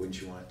said, well, wouldn't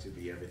you want it to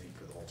be everything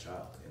for the whole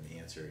child? And the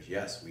answer is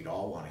yes, we'd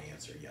all want to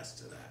answer yes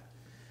to that.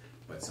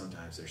 But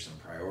sometimes there's some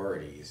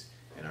priorities,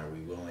 And are we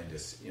willing to,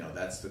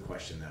 that's the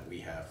question that we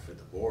have for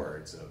the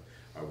boards of,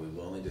 are we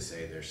willing to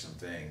say there's some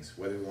things,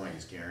 whether we want to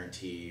use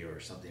guarantee or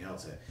something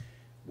else, that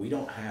we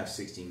don't have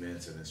 60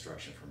 minutes of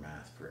instruction for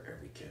math for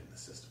every kid in the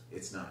system.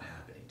 It's not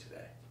happening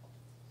today,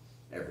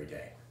 every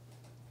day.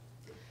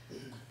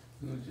 If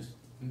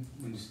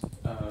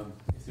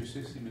there's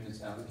 60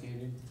 minutes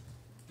allocated,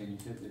 and you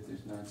said that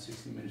there's not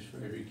 60 minutes for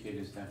every kid,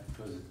 is that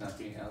because it's not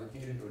being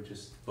allocated, or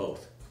just?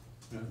 Both.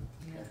 No?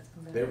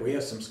 We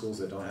have some schools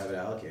that don't have it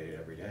allocated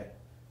every day.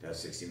 They have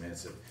 60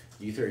 minutes of,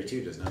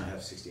 U32 does not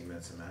have 60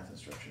 minutes of math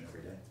instruction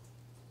every day.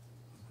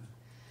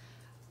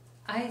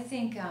 I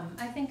think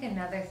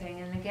another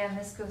thing, and again,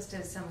 this goes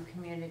to some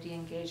community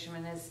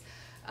engagement, is,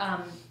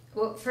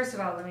 well, first of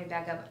all, let me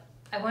back up.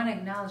 I want to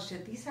acknowledge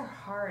that these are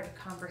hard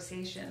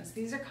conversations.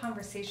 These are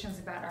conversations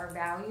about our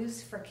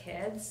values for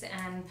kids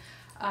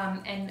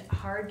and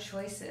hard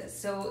choices.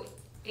 So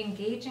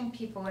engaging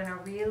people in a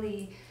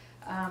really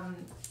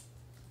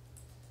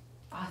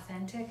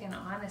authentic and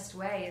honest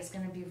way is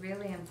going to be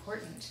really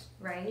important,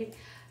 right?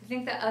 I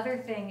think the other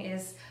thing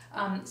is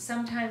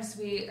sometimes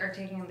we are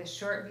taking the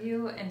short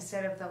view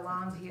instead of the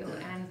long view.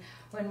 And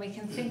when we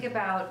can think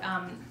about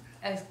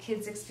a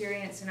kid's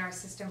experience in our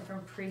system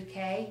from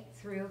pre-K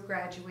through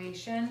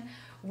graduation,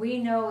 we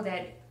know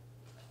that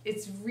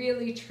it's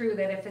really true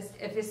that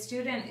if a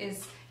student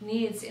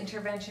needs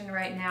intervention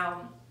right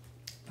now,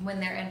 when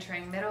they're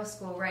entering middle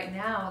school, right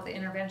now the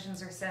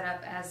interventions are set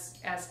up as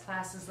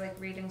classes like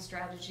reading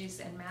strategies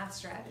and math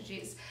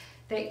strategies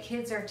that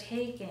kids are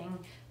taking,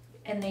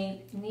 and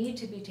they need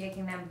to be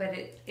taking them, but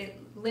it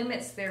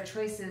limits their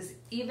choices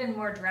even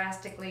more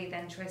drastically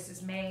than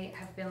choices may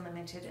have been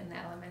limited in the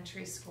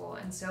elementary school.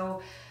 And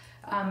so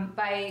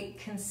by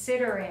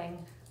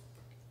considering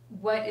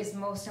what is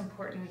most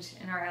important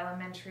in our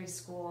elementary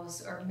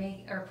schools, or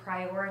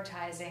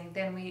prioritizing,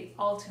 then we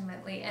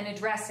ultimately, and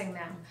addressing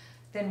them,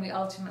 then we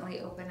ultimately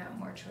open up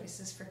more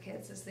choices for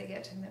kids as they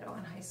get to middle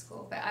and high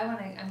school. But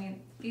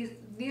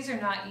these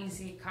are not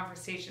easy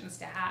conversations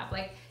to have.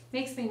 Like, it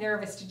makes me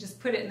nervous to just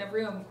put it in the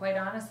room, quite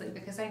honestly,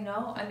 because I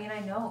know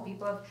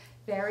people have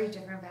very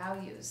different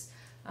values.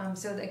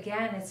 So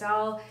again,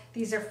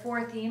 these are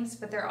 4 themes,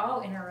 but they're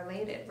all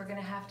interrelated. We're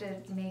gonna have to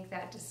make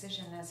that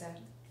decision as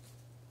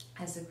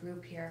a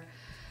group here.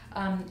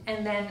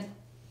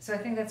 So I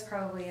think that's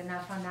probably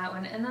enough on that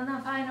one. And then the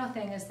final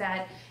thing is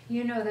that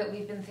that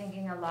we've been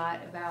thinking a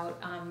lot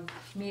about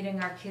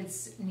meeting our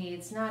kids'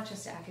 needs, not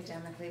just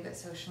academically, but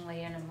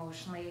socially and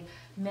emotionally.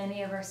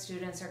 Many of our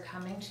students are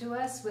coming to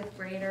us with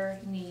greater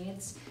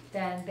needs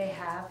than they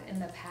have in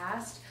the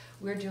past.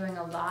 We're doing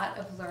a lot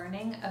of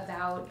learning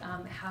about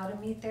how to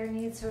meet their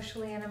needs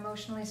socially and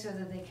emotionally so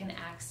that they can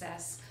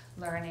access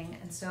learning.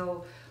 And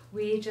so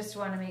we just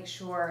want to make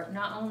sure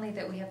not only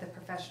that we have the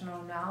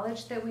professional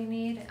knowledge that we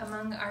need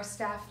among our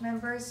staff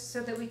members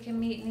so that we can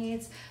meet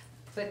needs,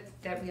 but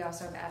that we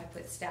also have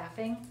adequate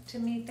staffing to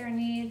meet their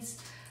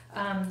needs.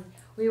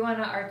 We want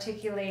to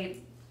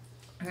articulate,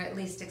 or at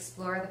least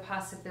explore, the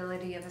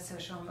possibility of a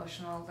social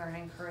emotional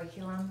learning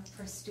curriculum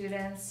for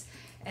students.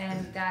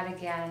 And that,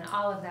 again,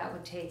 all of that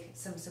would take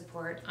some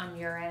support on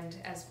your end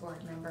as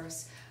board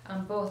members,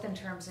 both in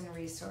terms of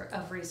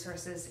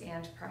resources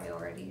and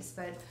priorities.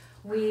 But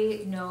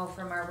we know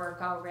from our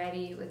work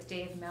already with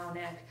Dave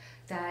Melnick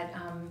that,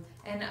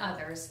 and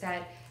others,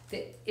 that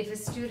if a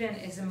student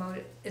is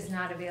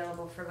not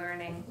available for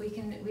learning, we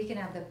can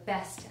have the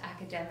best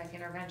academic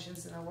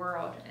interventions in the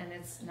world, and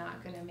it's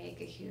not going to make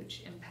a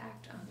huge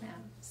impact on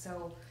them.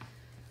 So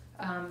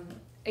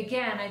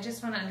again, I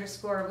just want to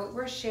underscore what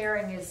we're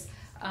sharing is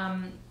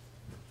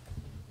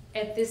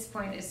at this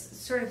point is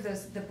sort of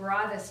the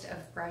broadest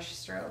of brush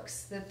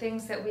strokes, the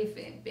things that we've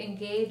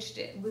engaged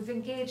in. We've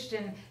engaged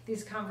in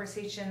these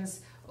conversations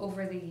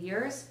over the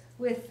years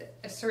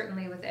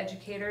certainly with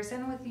educators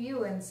and with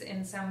you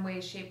in some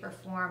way, shape, or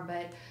form,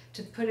 but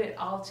to put it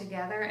all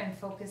together and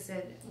focus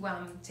it,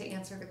 to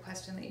answer the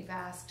question that you've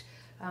asked,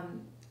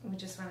 we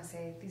just want to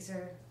say these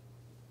are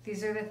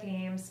the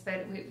themes, but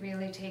it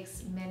really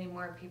takes many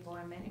more people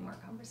and many more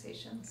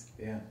conversations.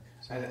 Yeah.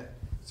 Sorry, I had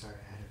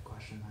a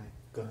question.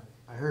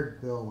 I heard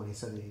Bill when he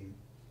said he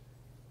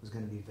was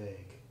going to be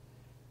vague,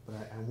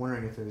 but I'm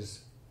wondering if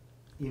there's,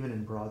 even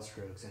in broad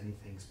strokes,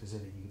 anything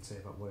specific you could say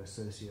about what a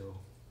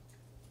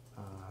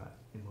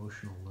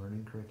socio-emotional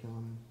learning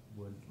curriculum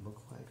would look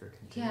like or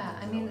continue.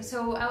 Yeah,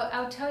 so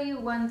I'll tell you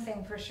one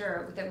thing for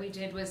sure that we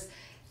did was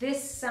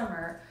this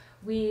summer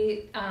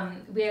we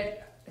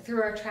had,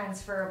 through our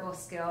transferable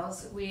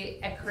skills,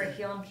 at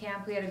curriculum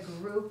camp, we had a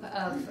group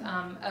of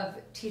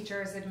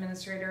teachers,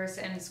 administrators,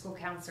 and school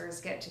counselors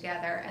get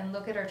together and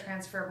look at our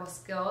transferable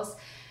skills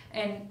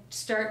and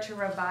start to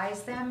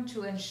revise them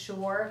to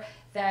ensure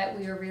that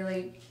we are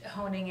really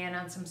honing in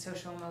on some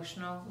social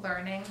emotional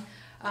learning.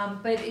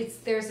 But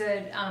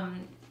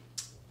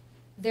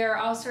there are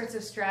all sorts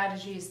of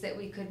strategies that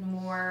we could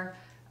more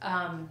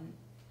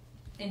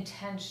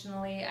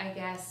intentionally, I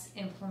guess,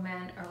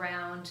 implement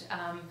around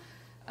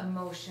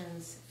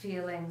emotions,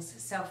 feelings,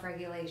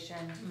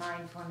 self-regulation,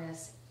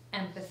 mindfulness,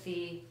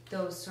 empathy,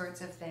 those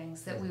sorts of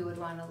things that we would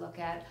want to look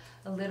at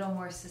a little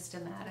more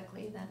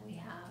systematically than we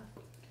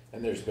have.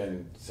 And there's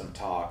been some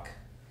talk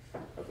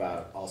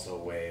about also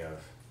a way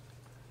of,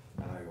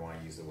 I don't even want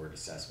to use the word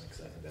assessment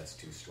because I think that's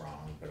too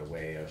strong, but a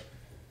way of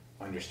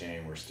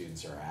understanding where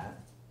students are at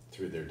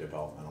through their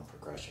developmental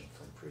progression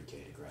from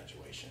pre-K to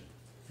graduation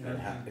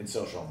and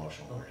social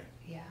emotional learning.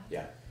 Yeah.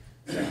 Yeah.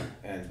 So,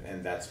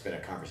 and that's been a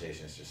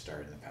conversation that's just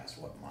started in the past,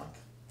 month,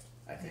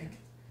 I think.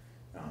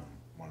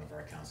 One of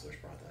our counselors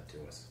brought that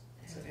to us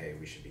and said, hey,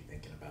 we should be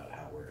thinking about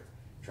how we're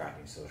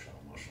tracking social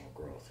emotional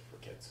growth for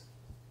kids.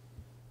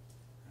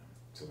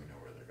 So we know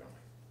where they're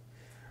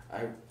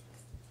going.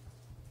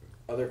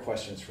 Other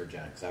questions for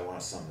Jen, because I want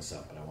to sum this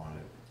up, but I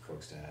wanted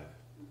folks to have.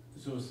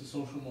 So is the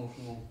social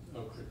emotional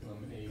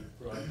curriculum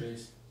a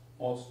broad-based,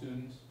 all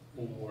students,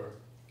 or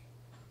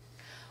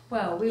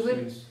Well, we would,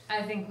 students?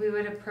 I think we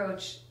would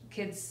approach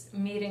kids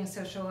meeting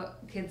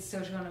kids'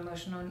 social and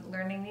emotional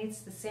learning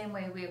needs the same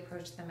way we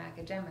approach them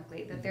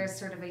academically, that there's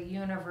sort of a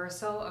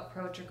universal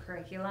approach or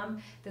curriculum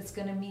that's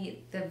going to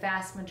meet the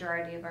vast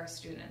majority of our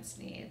students'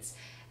 needs.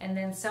 And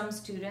then some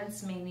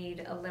students may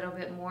need a little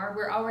bit more.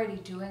 We're already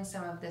doing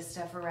some of this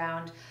stuff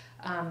around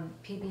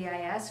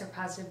PBIS, or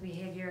positive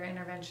behavior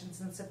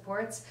interventions and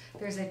supports.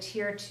 There's a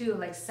tier 2,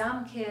 like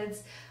some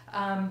kids,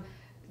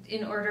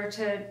 in order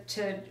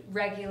to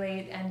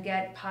regulate and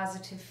get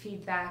positive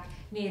feedback,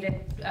 need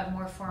a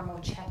more formal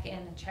check-in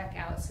and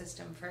check-out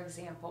system, for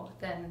example,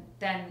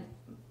 than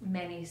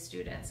many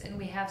students. And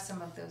we have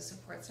some of those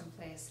supports in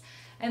place.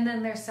 And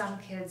then there's some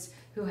kids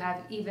who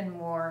have even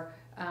more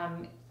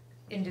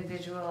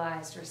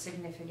individualized or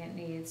significant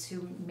needs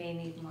who may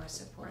need more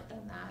support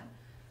than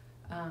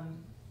that.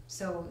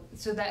 So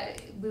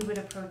that we would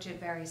approach it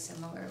very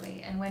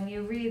similarly. And when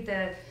you read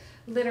the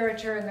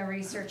literature and the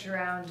research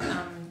around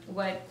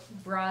what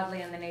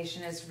broadly in the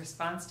nation is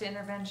response to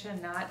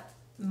intervention, not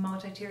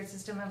multi-tiered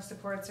system of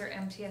supports or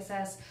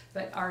MTSS,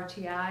 but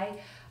RTI,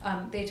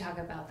 they talk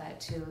about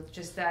that too.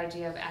 Just the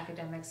idea of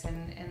academics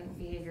and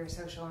behavior,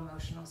 social,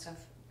 emotional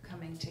stuff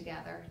coming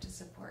together to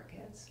support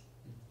kids.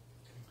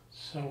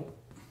 So,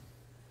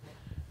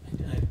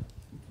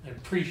 I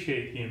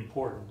appreciate the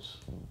importance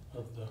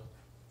of the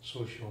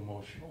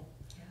social-emotional,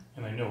 Yeah.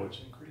 and I know it's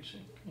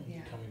increasing and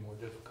Yeah. becoming more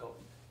difficult.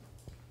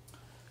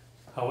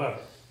 However,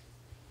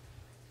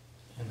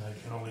 and I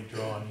can only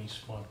draw on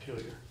East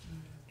Montpelier,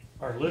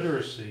 our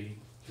literacy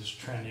is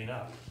trending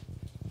up.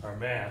 Our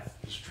math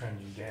is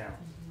trending down.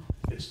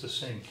 It's the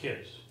same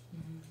kids.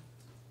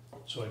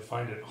 So I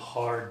find it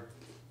hard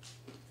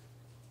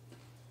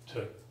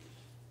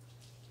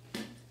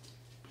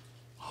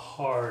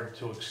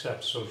to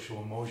accept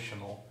social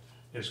emotional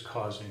is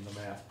causing the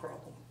math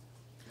problem.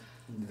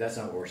 That's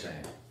not what we're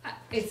saying.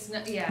 It's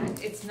not, yeah,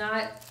 it's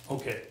not.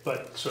 Okay,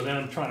 but so then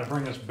I'm trying to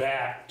bring us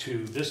back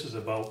to, this is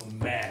about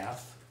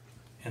math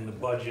and the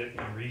budget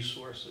and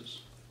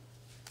resources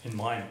in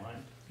my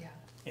mind. Yeah.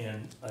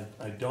 And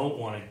I don't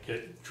want to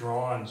get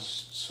drawn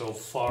so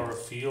far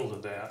afield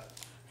of that.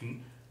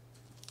 And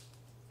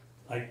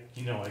I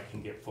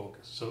can get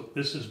focused. So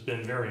this has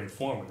been very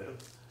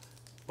informative,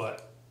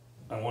 but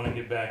I want to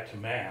get back to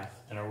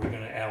math, and are we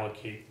going to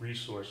allocate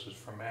resources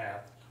for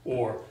math?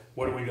 Or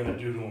what are we going to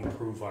do to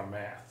improve our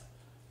math?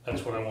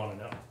 That's what I want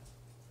to know.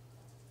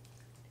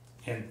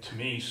 And to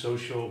me,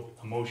 social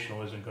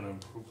emotional isn't going to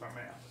improve our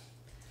math.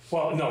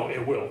 Well, no,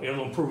 it will.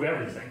 It'll improve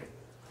everything.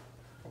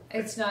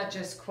 It's not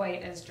just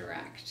quite as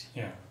direct.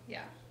 Yeah,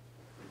 Yeah.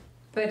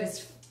 But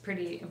it's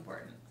pretty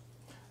important.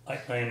 I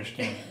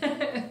understand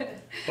that.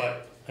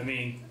 But, I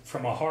mean,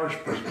 from a harsh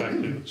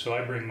perspective, so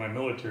I bring my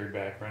military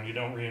background, you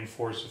don't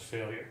reinforce a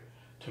failure.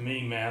 To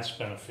me, math's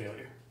been a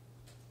failure.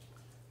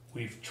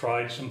 We've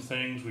tried some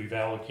things, we've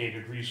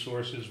allocated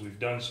resources, we've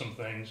done some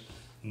things,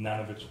 none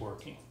of it's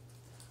working.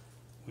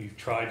 We've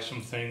tried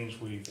some things,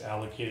 we've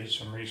allocated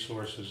some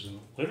resources in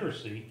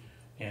literacy,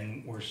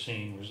 and we're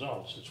seeing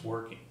results, it's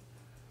working.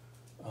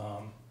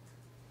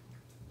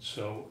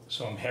 So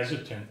I'm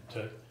hesitant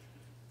to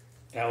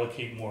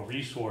allocate more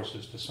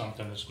resources to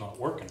something that's not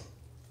working.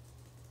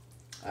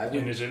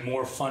 And is it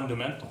more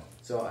fundamental?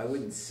 So I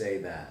wouldn't say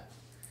that,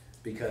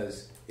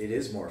 because it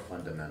is more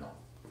fundamental.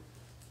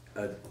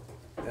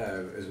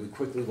 As we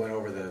quickly went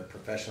over the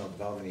professional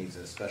development needs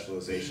and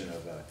specialization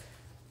of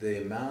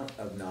the amount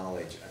of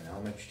knowledge an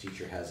elementary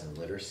teacher has in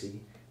literacy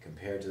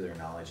compared to their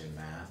knowledge in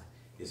math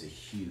is a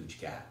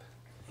huge gap.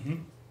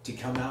 Mm-hmm. To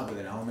come out with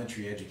an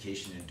elementary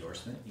education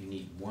endorsement, you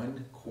need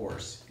one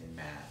course in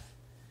math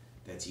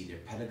that's either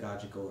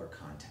pedagogical or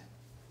content.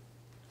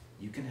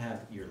 You can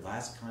have, your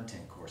last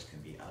content course can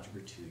be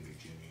Algebra 2 your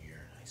junior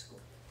year in high school.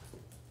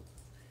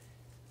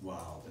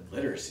 While in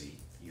literacy,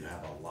 you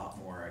have a lot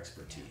more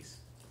expertise.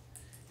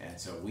 And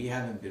so we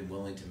haven't been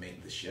willing to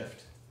make the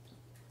shift,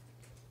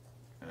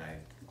 and I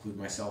include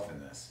myself in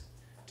this,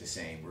 to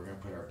saying we're going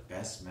to put our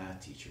best math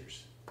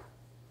teachers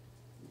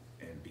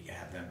and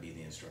have them be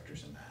the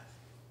instructors in math.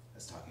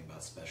 That's talking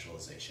about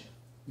specialization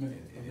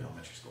in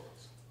elementary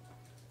schools.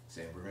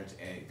 Saying we're going to,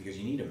 because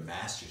you need a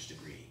master's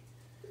degree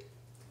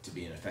to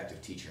be an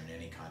effective teacher in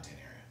any content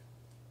area.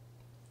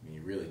 And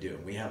you really do.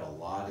 And we have a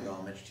lot of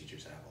elementary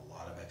teachers that have a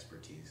lot of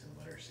expertise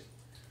in literacy.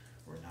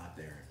 We're not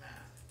there in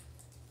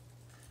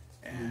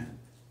math. And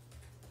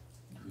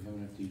Do we have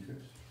enough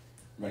teachers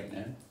right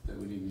now that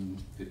would even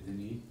fit the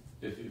need?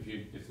 If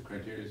the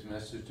criteria is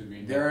master's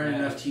degree. there aren't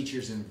enough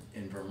teachers in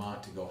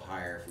Vermont to go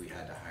hire if we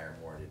had to hire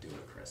more to do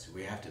it, Chris.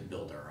 We have to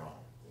build our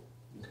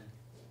own. Okay.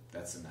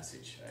 That's the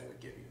message I would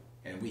give you.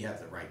 And we have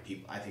the right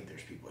people. I think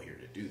there's people here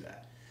to do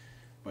that.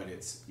 But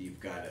it's you've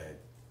got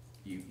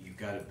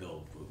to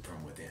build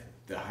from within.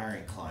 The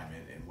hiring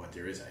climate and what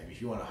there is. I mean,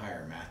 if you want to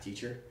hire a math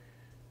teacher,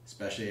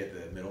 especially at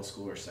the middle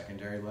school or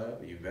secondary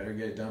level, you better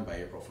get it done by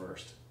April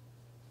 1st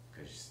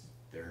because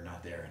they're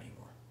not there anymore.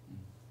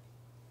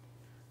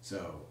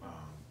 So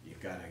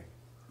you've got to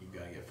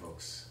get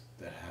folks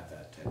that have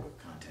that type of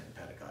content and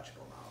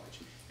pedagogical knowledge.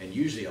 And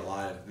usually a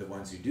lot of the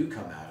ones who do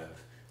come out of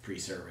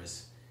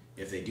pre-service,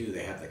 if they do,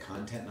 they have the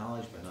content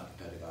knowledge but not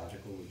the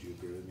pedagogical. Would you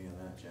agree with me on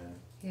that, Jen?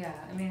 Yeah,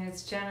 I mean,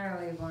 it's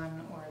generally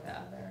one or the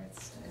other.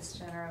 It's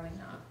generally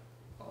not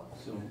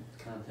both. So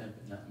content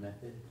but not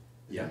method?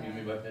 Yeah. You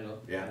mean by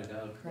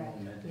pedagogical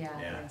Correct. method?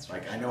 Yeah. Yeah.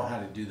 Like I know how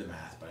to do the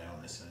math, but I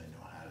don't necessarily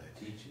know how to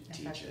Teach it.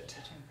 teach Effective it.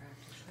 teaching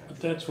practice. But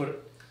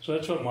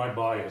that's what my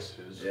bias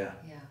is. Yeah.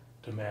 Yeah.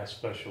 To math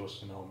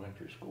specialists in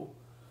elementary school.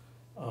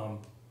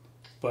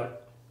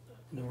 But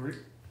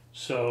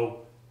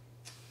so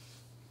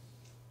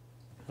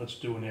let's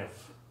do an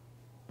if.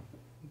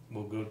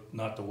 We'll go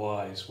not the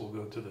whys. We'll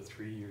go to the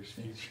 3 years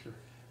future.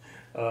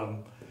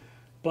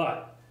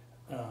 But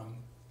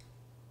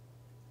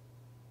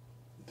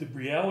the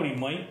reality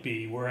might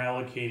be we're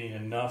allocating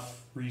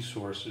enough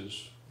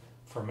resources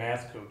for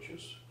math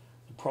coaches.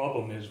 The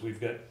problem is we've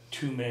got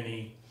too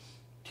many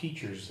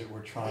teachers that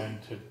we're trying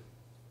to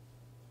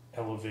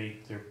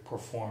elevate their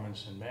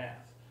performance in math.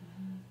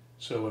 Mm-hmm.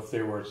 So if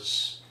there were,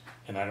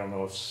 and I don't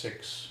know if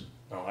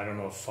I don't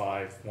know if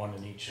 5, 1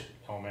 in each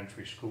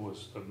elementary school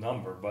is the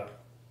number, but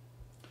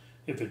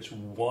if it's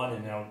 1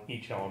 in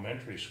each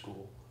elementary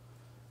school,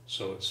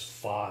 so it's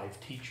 5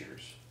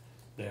 teachers,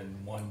 then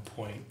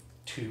 1.2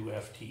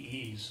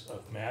 FTEs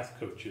of math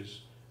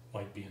coaches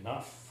might be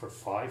enough for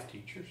 5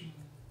 teachers.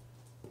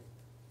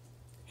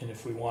 And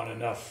if we want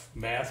enough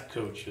math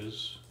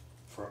coaches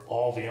for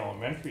all the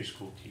elementary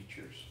school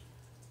teachers,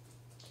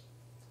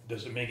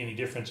 does it make any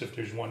difference if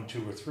there's 1,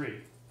 2, or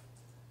 3?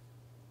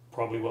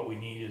 Probably what we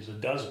need is a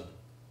dozen.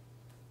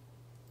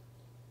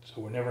 So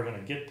we're never going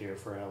to get there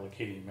for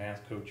allocating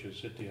math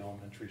coaches at the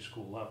elementary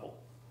school level.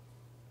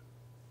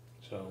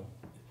 So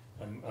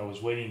I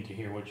was waiting to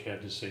hear what you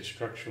had to say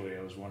structurally.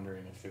 I was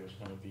wondering if there was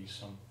going to be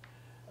some...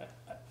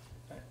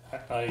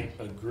 I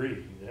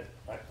agree that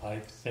I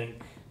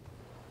think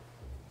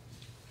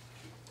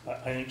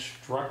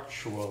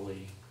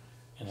structurally,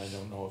 and I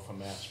don't know if a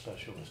math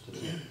specialist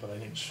is it, but I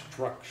think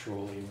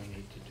structurally we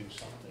need to do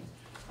something.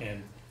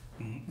 And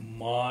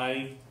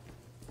my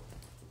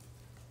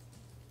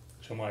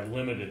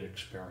limited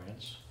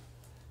experience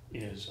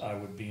is I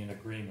would be in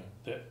agreement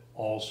that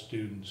all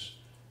students,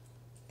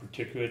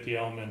 particularly at the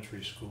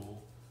elementary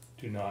school,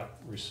 do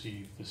not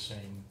receive the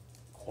same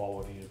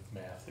quality of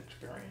math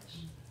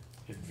experience.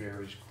 It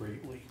varies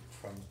greatly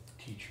from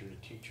teacher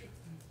to teacher.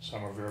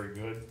 Some are very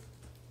good,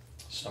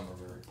 some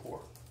are very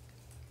poor.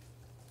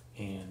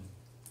 And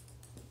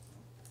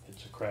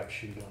it's a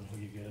crapshoot on who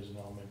you get as an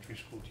elementary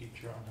school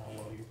teacher on how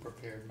well you're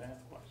prepared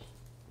math-wise.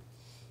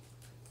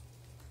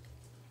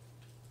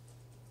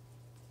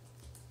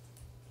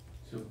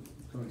 So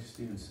going to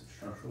Stephen's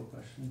structural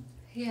question,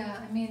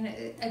 Yeah, I mean,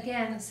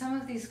 again, some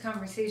of these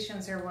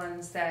conversations are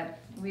ones that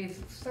we've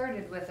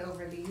flirted with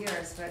over the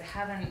years, but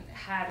haven't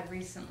had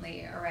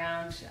recently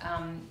around,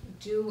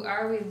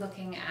 are we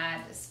looking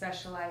at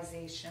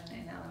specialization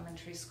in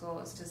elementary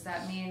schools? Does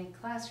that mean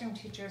classroom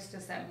teachers?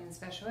 Does that mean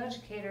special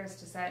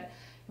educators?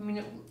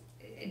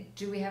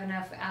 Do we have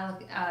enough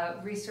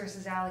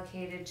resources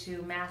allocated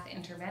to math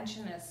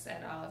interventionists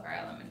at all of our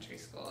elementary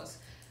schools?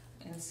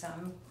 In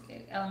some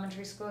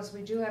elementary schools,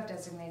 we do have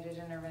designated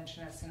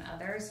interventionists. In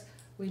others,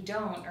 we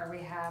don't, or we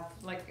have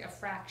like a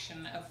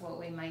fraction of what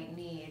we might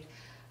need.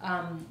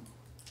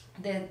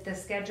 The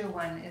schedule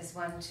one is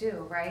one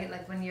too, right?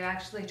 Like when you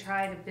actually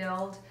try to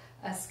build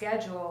a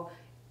schedule,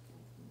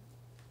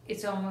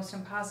 it's almost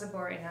impossible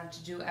right now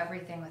to do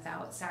everything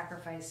without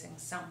sacrificing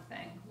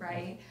something,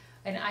 right?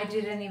 And I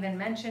didn't even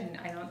mention,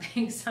 I don't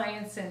think,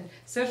 science and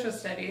social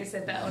studies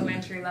at the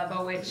elementary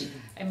level, which,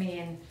 I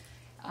mean,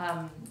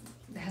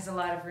 has a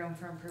lot of room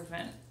for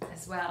improvement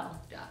as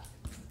well.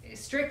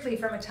 Strictly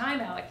from a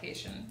time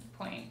allocation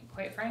point,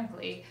 quite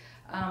frankly,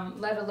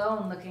 let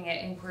alone looking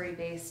at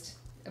inquiry-based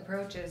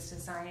approaches to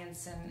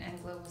science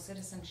and global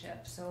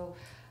citizenship. So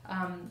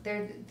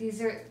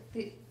these are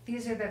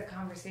the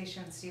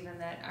conversations, Stephen,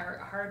 that are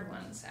hard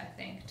ones, I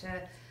think,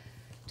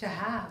 to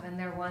have, and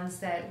they're ones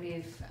that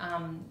we've,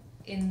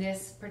 in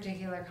this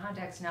particular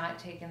context, not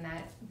taken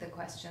the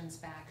questions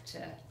back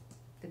to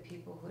the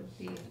people who would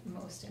be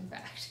most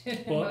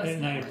impacted. Well,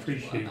 and I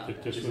appreciate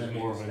that this was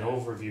more of an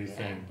overview Yeah.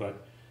 thing,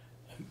 but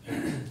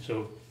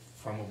so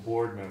from a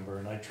board member,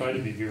 and I try to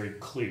be very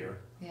clear.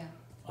 Yeah.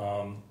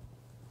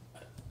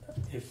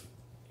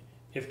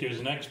 if there's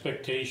an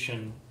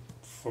expectation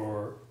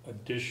for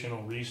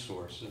additional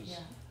resources, Yeah.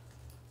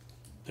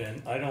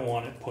 then I don't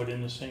want it put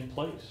in the same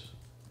place.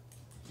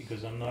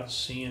 Because I'm not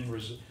seeing,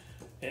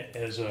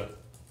 as a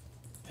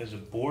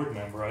board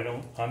member,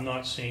 I'm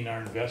not seeing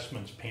our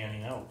investments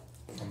panning out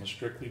from a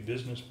strictly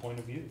business point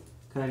of view.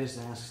 Could I just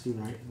ask,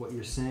 Stephen, what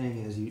you're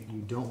saying is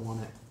you don't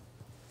want it,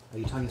 are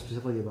you talking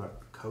specifically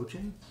about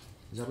coaching?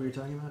 Is that what you're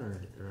talking about,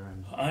 or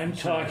I'm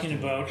talking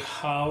about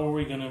how are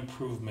we gonna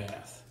improve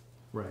math?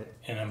 Right.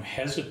 And I'm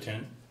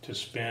hesitant to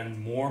spend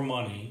more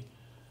money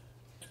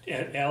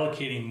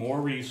allocating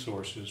more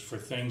resources for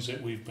things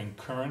that we've been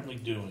currently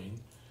doing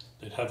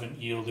that haven't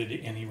yielded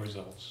any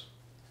results.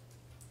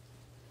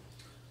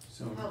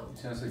 So it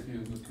sounds like you're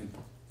looking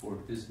for a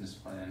business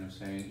plan of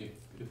saying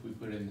if we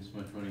put in this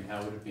much money,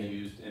 how would it be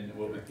used and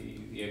what would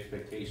be the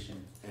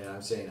expectation? And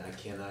I'm saying I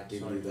cannot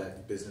give you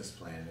that business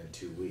plan in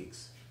 2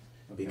 weeks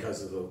Okay.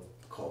 because of the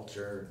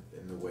culture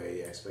and the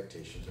way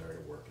expectations are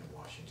to work in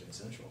Washington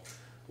Central.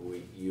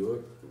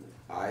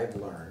 I've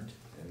learned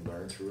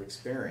through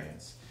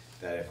experience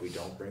that if we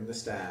don't bring the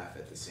staff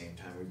at the same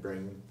time we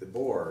bring the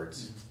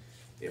boards,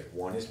 if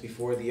one is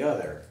before the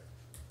other,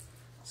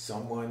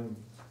 someone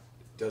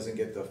doesn't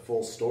get the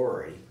full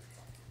story,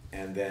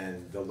 and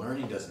then the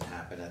learning doesn't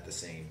happen at the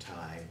same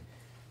time,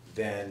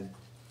 then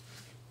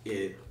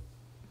it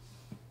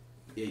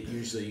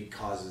usually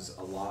causes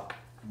a lot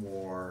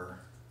more,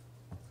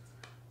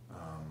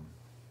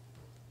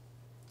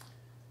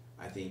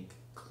 I think,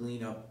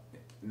 I'm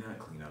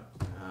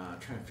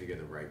trying to figure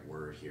the right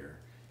word here.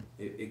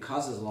 It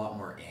causes a lot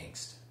more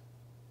angst.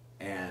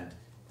 And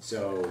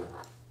so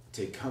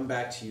to come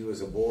back to you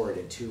as a board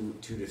in 2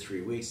 to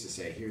 3 weeks to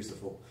say, here's the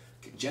full,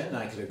 Jen and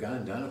I could have gone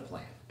and done a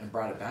plan and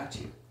brought it back to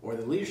you. Or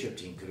the leadership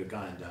team could have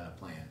gone and done a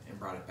plan and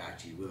brought it back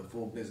to you with a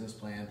full business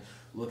plan,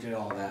 looked at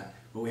all that,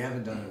 but we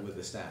haven't done it with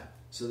the staff.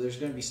 So there's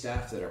going to be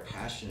staff that are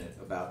passionate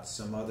about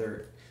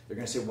they're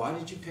going to say, why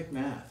did you pick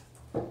math?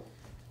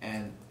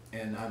 And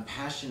I'm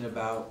passionate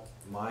about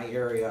my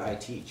area I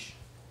teach.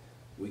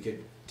 We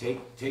could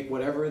take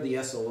whatever of the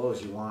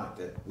SLOs you want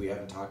that we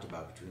haven't talked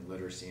about between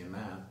literacy and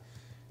math.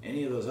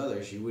 Any of those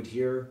others, you would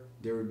hear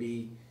there would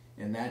be,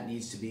 and that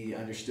needs to be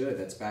understood.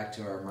 That's back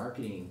to our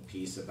marketing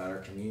piece about our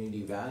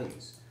community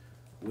values.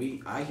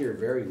 I hear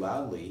very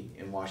loudly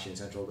in Washington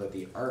Central that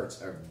the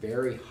arts are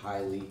very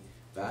highly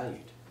valued.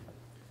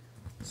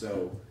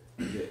 So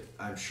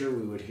I'm sure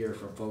we would hear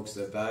from folks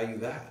that value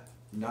that.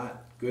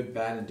 Not good,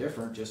 bad, and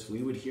different, just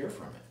we would hear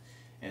from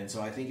it. And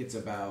so I think it's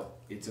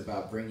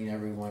about bringing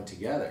everyone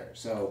together.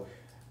 So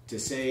to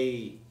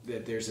say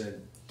that there's a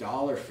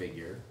dollar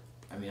figure,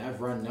 I mean,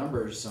 I've run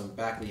numbers, some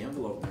back of the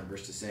envelope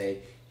numbers to say,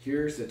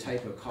 here's the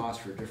type of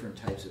cost for different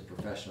types of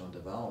professional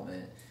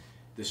development.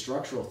 The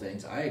structural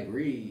things, I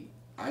agree,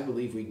 I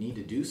believe we need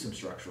to do some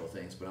structural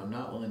things, but I'm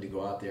not willing to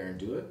go out there and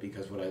do it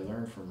because what I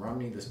learned from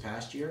Rumney this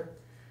past year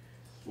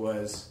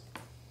was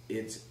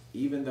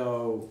even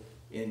though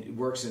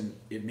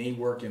it may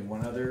work in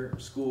one other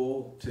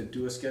school to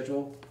do a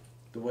schedule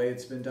the way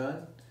it's been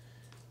done,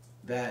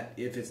 that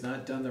if it's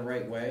not done the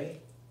right way,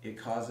 it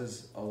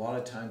causes a lot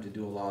of time to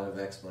do a lot of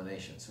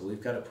explanation. So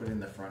we've got to put in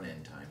the front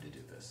end time to do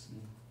this.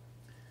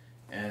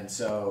 And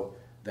so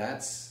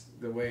that's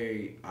the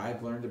way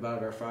I've learned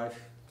about our 5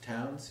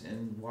 towns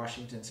in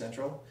Washington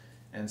Central.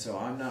 And so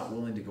I'm not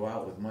willing to go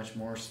out with much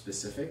more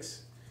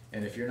specifics.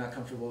 And if you're not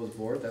comfortable as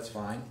board, that's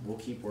fine. We'll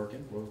keep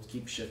working. We'll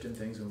keep shifting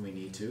things when we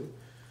need to.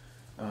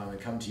 And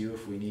come to you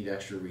if we need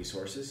extra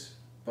resources.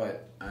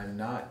 But I'm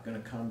not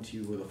going to come to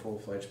you with a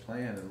full-fledged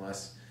plan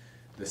unless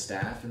the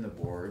staff and the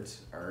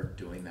boards are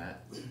doing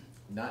that,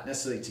 not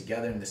necessarily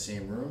together in the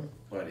same room,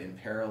 but in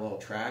parallel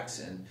tracks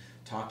and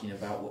talking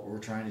about what we're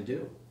trying to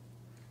do.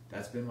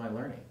 That's been my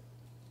learning.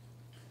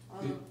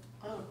 I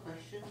have a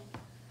question.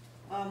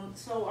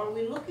 So are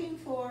we looking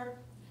for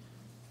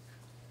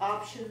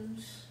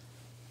options?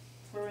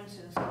 For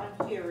instance,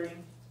 I'm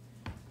hearing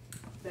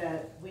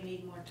that we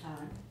need more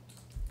time,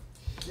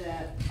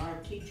 that our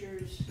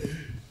teachers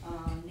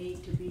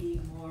need to be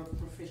more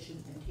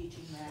proficient in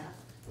teaching math.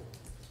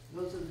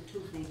 Those are the 2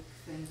 big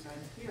things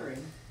I'm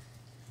hearing.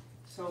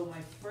 So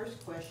my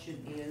first question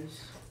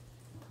is,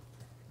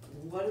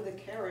 what are the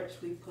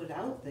carrots we put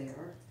out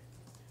there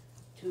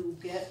to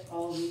get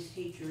all these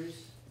teachers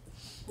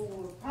who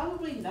are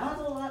probably not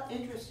a lot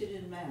interested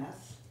in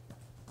math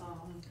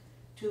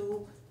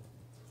to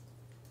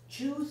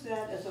choose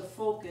that as a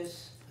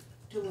focus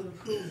to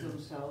improve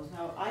themselves?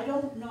 Now, I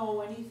don't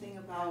know anything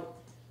about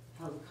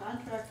how the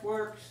contract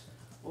works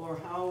or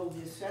how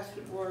the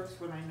assessment works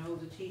when I know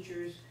the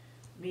teachers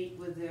meet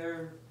with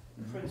their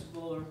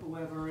principal or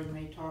whoever and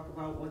they talk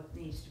about what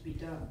needs to be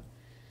done.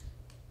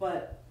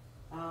 But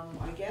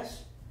I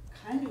guess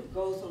kind of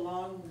goes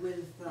along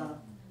with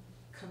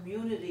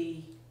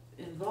community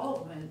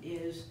involvement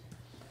is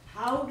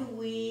how do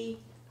we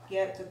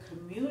get the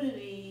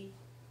community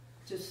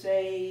to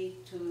say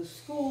to the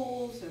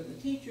schools and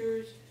the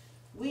teachers,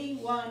 we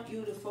want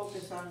you to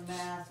focus on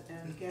math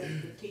and get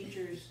the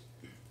teachers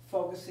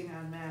focusing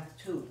on math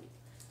too.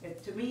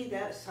 To me,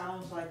 that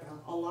sounds like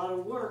a lot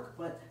of work,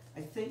 but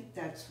I think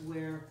that's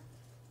where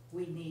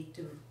we need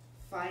to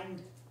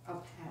find a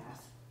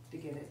path to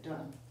get it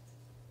done.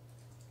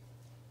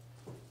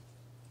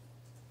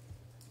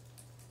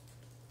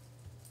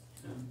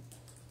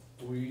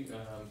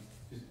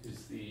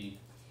 Is the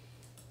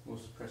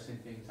most pressing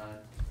thing time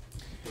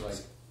for like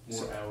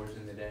more hours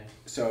in the day?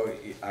 So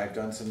I've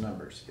done some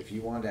numbers. If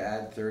you wanted to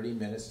add 30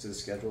 minutes to the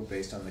schedule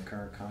based on the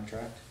current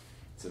contract,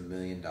 it's $1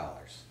 million.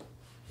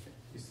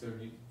 Is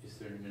 30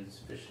 minutes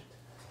sufficient?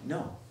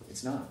 No,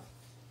 it's not.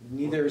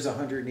 Neither is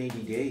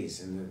 180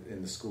 days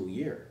in the school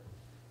year.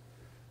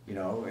 You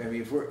know, I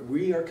mean, if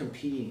we are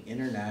competing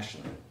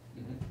internationally.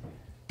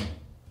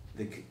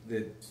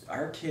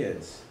 Our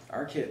kids,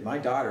 my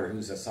daughter,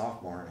 who's a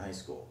sophomore in high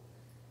school,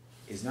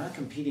 is not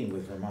competing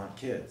with Vermont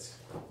kids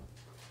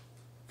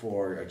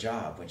for a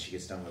job when she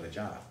gets done with a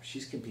job.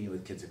 She's competing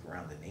with kids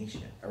around the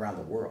nation, around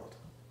the world.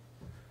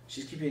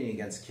 She's competing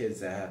against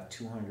kids that have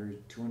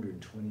 200,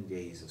 220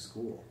 days of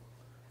school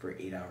for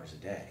 8 hours a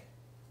day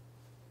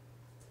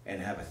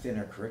and have a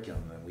thinner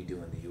curriculum than we do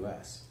in the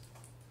US.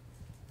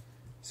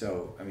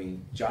 So, I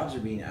mean, jobs are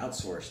being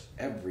outsourced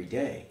every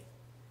day.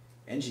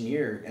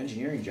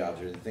 Engineering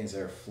jobs are the things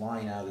that are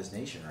flying out of this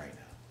nation right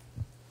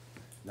now.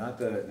 Not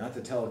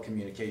the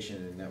telecommunication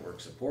and network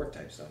support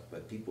type stuff,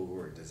 but people who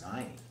are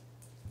designing.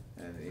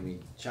 And I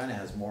mean, China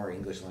has more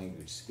English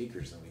language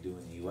speakers than we do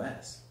in the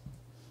US.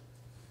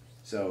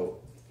 So,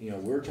 you know,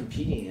 we're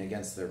competing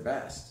against their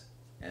best,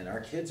 and our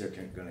kids are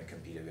going to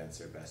compete against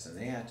their best, and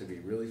they have to be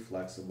really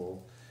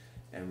flexible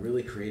and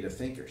really creative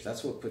thinkers.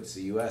 That's what puts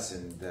the US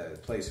in the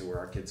place where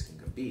our kids can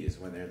compete, is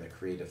when they're in the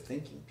creative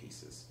thinking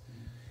pieces.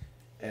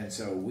 And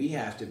so we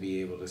have to be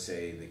able to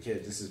say, the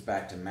kid, this is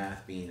back to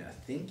math being a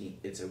thinking,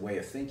 it's a way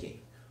of thinking.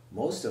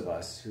 Most of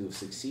us who have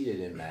succeeded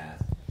in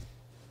math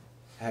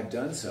have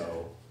done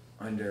so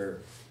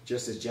under,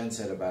 just as Jen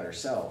said about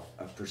herself,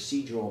 a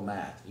procedural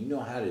math. You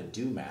know how to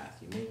do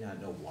math, you may not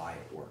know why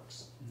it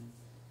works.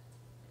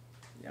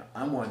 You know,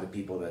 I'm one of the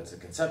people that's a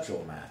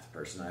conceptual math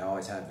person. I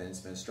always have been. It's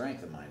been a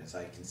strength of mine, is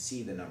I can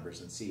see the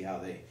numbers and see how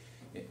they,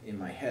 in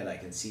my head, I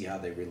can see how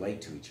they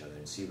relate to each other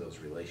and see those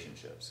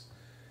relationships.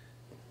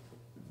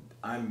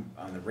 I'm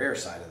on the rare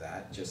side of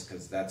that, just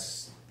because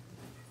that's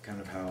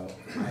kind of how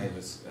I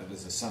was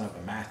a son of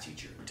a math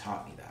teacher who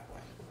taught me that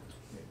way.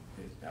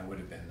 I would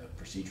have been the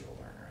procedural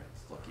learner. I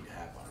was lucky to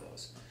have one of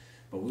those.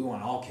 But we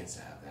want all kids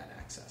to have that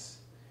access.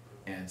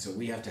 And so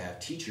we have to have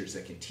teachers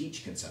that can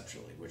teach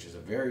conceptually, which is a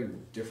very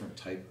different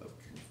type of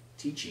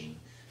teaching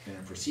than a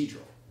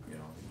procedural. You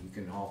know, you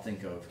can all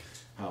think of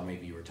how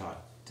maybe you were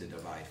taught to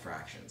divide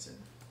fractions, and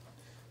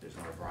there's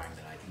one rhyme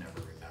that I can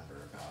never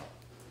remember about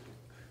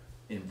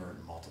invert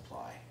and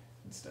multiply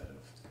instead of,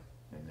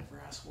 and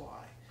never ask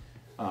why.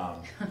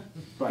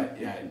 But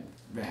yeah,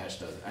 Mahesh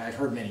does. I've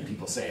heard many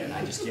people say it.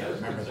 I just can't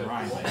remember the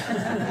rhyme. Like,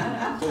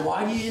 but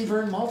why do you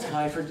invert and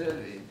multiply for,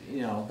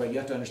 you know? But you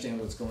have to understand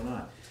what's going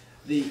on.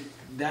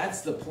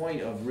 That's the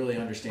point of really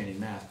understanding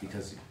math,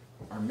 because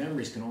our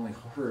memories can only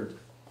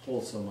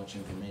hold so much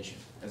information.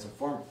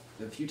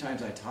 The few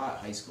times I taught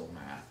high school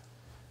math,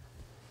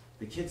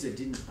 the kids that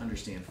didn't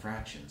understand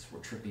fractions were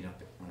tripping up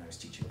when I was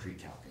teaching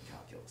pre-calc and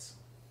calculus.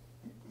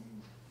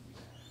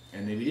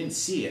 And we didn't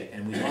see it,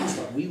 and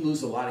we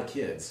lose a lot of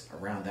kids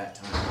around that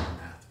time in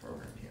the math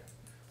program here.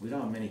 We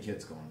don't have many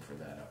kids going for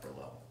that upper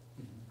level.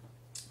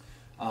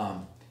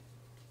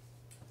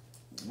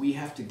 We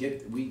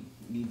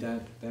need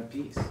that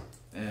piece.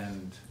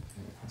 And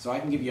so I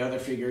can give you other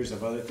figures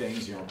of other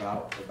things, you know,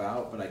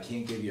 about, but I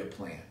can't give you a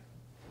plan.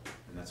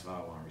 And that's why I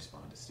want to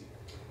respond to Steve.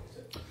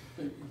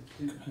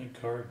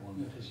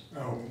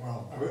 Oh,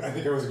 well, I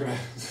think I was going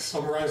to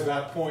summarize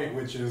that point,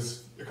 which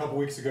is a couple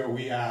weeks ago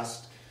we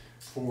asked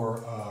for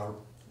a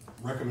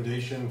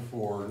recommendation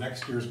for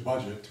next year's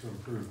budget to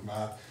improve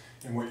math.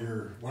 And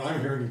what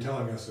I'm hearing you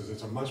telling us is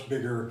it's a much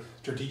bigger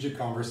strategic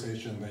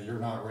conversation that you're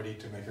not ready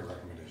to make a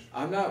recommendation.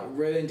 I'm not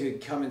ready to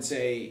come and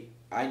say,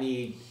 I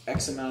need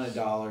X amount of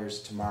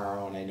dollars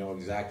tomorrow and I know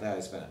exactly how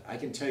to spend it. I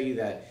can tell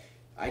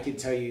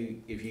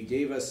you if you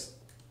gave us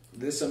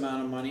this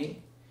amount of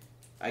money,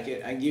 I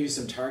can give you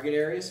some target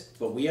areas,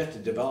 but we have to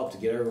develop to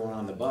get everyone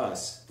on the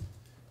bus.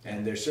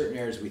 And there's certain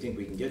areas we think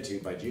we can get to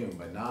by June,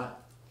 but not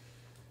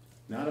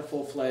a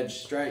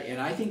full-fledged strategy. And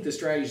I think the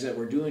strategies that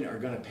we're doing are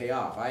going to pay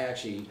off. I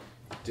actually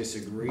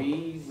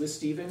disagree with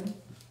Stephen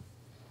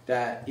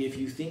that if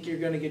you think you're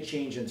going to get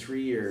change in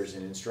 3 years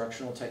in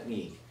instructional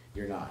technique,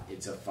 you're not.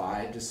 It's a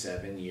 5 to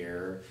 7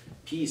 year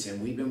piece,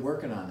 and we've been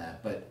working on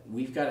that. But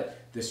we've got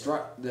the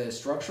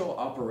structural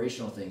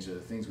operational things are the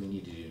things we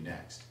need to do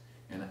next.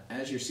 And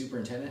as your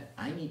superintendent,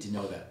 I need to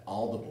know that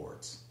all the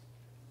boards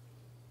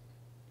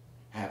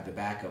have the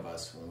back of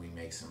us when we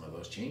make some of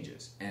those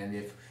changes. And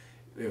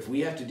if we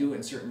have to do it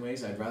in certain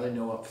ways, I'd rather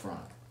know up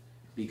front,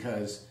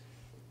 because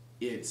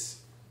I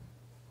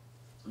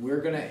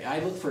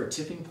look for a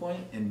tipping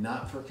point and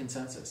not for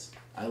consensus.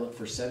 I look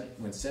for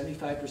when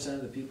 75%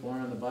 of the people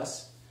aren't on the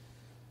bus,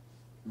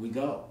 we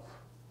go.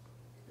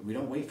 We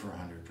don't wait for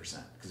 100%,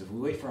 because if we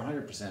wait for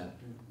 100%,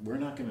 we're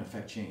not going to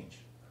affect change.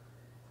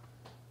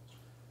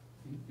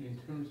 in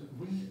terms of,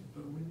 when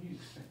do you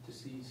expect to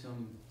see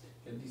some,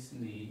 at least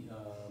in the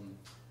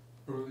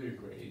earlier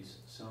grades,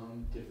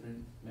 some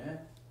different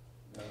math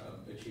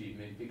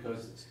achievement?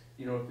 Because,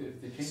 you know,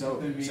 if the change So,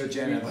 has been made so three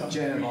Jen, years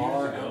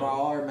have ago-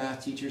 all our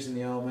math teachers in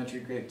the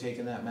elementary grade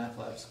taken that math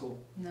lab school?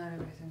 Not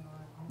every single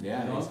one.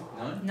 Yeah. No? it's-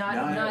 None?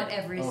 Not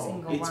every Oh,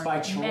 single it's one. by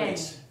Many.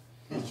 choice.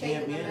 You It's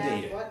can't taken the mandate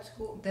math, it. what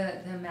school?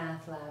 The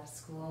math lab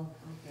school.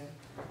 Okay.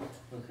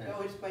 Okay.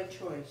 Oh, it's by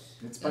choice.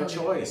 It's by Oh, yeah.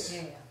 choice.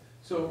 Yeah, yeah.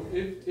 So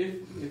if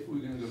we're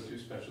gonna go through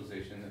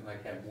specialization, then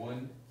like have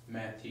one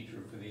math teacher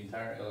for the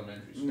entire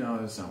elementary school? No,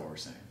 that's not what we're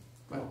saying.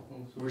 Oh,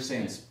 so We're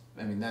saying,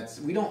 I mean,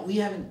 we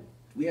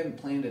haven't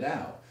planned it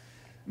out.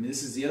 I mean,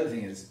 this is the other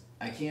thing is,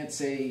 I can't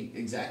say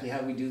exactly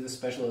how we do the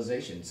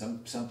specialization.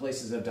 Some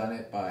places have done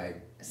it by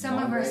Some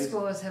of our non-grade.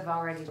 schools have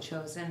already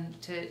chosen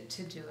to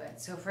do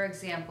it. So for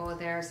example,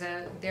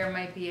 there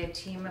might be a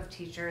team of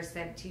teachers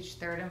that teach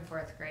 3rd and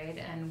 4th grade,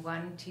 and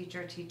one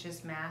teacher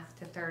teaches math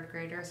to 3rd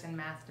graders and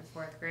math to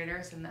 4th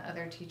graders, and the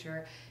other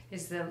teacher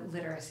is the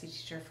literacy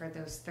teacher for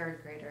those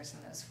 3rd graders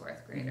and those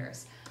 4th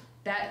graders.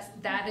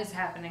 That is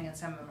happening in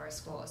some of our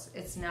schools.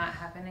 It's not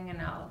happening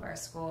in all of our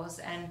schools,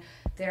 and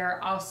there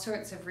are all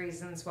sorts of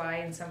reasons why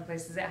in some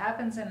places it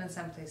happens and in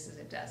some places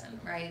it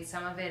doesn't, right?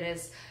 Some of it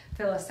is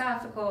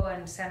philosophical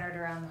and centered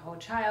around the whole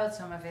child.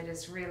 Some of it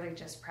is really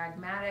just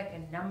pragmatic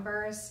and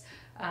numbers.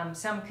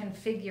 Some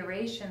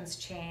configurations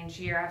change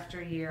year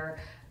after year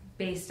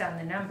based on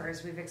the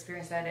numbers. We've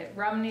experienced that at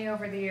Romney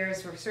over the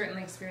years. We're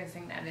certainly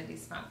experiencing that at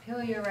East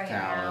Montpelier right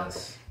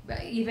Callus. now.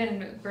 But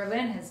even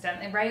Berlin has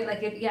done it, right?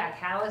 Like,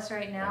 Callus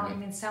right now. I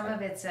mean, some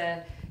of it's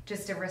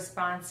just a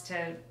response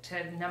to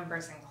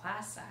numbers and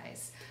class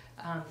size,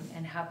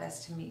 and how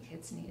best to meet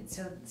kids' needs.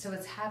 So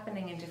it's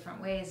happening in different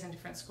ways in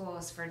different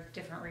schools for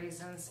different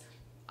reasons,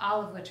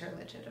 all of which are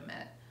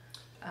legitimate,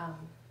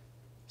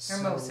 or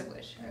most of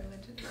which are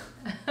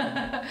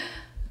legitimate.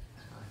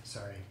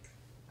 Sorry,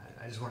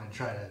 I just want to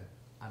try to,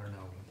 I don't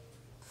know,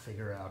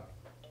 figure out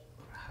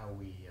how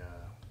we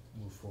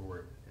move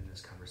forward in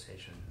this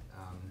conversation.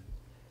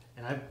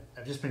 And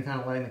I've just been kind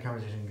of letting the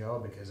conversation go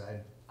because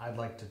I'd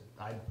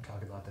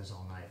talk about this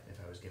all night if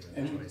I was given the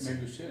And choice.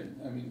 maybe we should,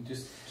 I mean,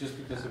 just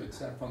because of it's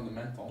that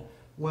fundamental.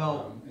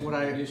 Well,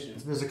 issue.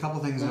 there's a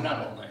couple things. Well,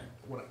 not all night.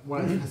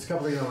 There's a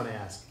couple things I want to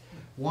ask.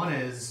 One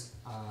is,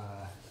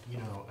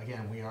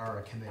 again, we are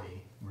a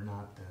committee. We're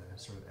not the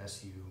sort of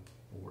SU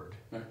board.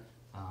 Right.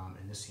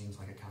 And this seems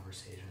like a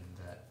conversation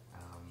that,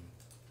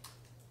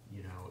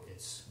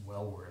 it's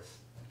well worth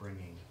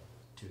bringing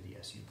to the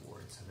SU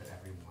board so that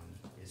everyone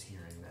is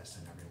hearing this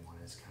and everyone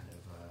is kind of,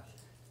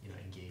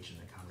 engaged in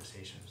the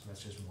conversation. So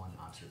that's just one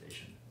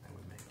observation I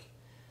would make.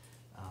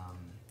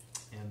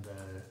 And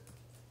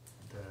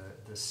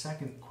the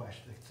second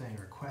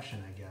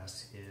question, I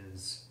guess,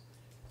 is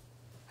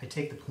I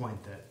take the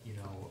point that,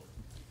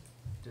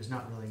 there's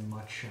not really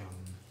much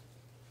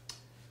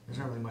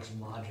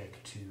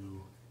logic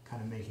to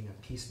kind of making a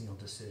piecemeal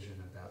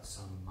decision about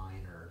some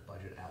minor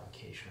budget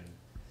allocation,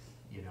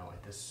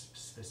 at this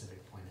specific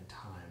point in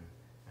time,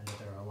 and that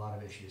there are a lot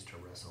of issues to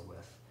wrestle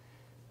with.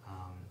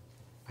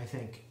 I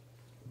think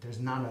there's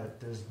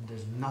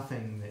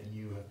nothing that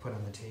you have put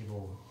on the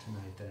table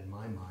tonight that, in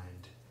my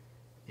mind,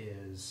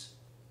 is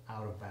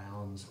out of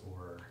bounds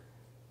or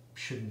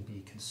shouldn't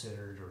be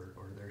considered,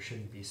 or there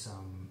shouldn't be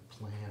some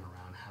plan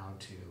around how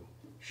to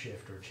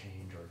shift or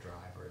change or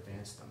drive or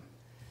advance them.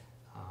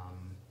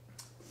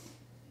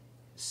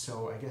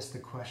 So I guess the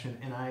question,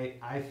 and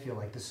I feel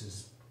like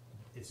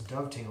it's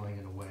dovetailing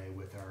in a way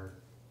with our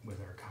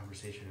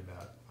conversation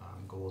about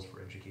goals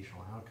for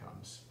educational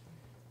outcomes.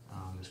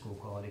 The school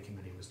quality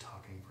committee was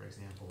talking, for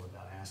example,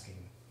 about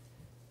asking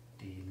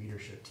the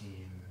leadership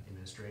team,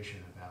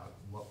 administration, about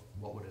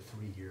what would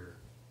a 3-year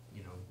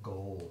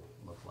goal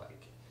look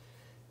like,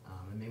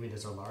 and maybe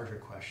there's a larger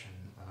question,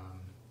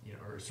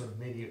 or sort of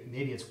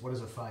maybe it's what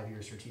does a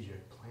 5-year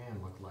strategic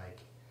plan look like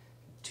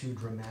to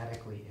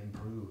dramatically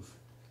improve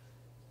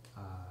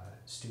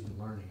student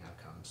learning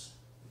outcomes,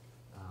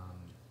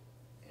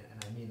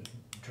 and I mean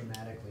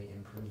dramatically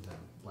improve them,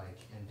 like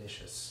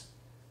ambitious,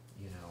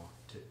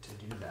 to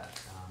do that.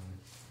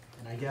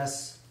 And I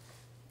guess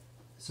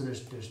so.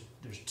 There's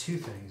two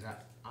things.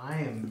 I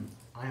am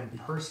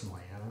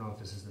personally, I don't know if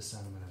this is the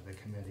sentiment of the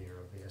committee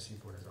or of the SU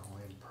board as a whole,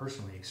 I am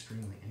personally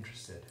extremely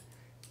interested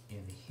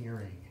in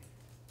hearing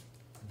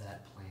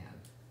that plan.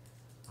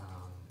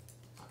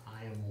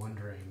 I am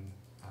wondering,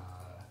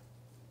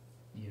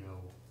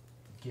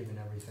 given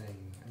everything,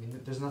 I mean,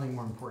 there's nothing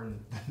more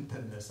important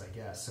than this, I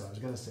guess. So I was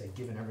going to say,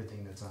 given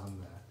everything that's on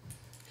the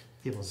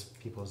people's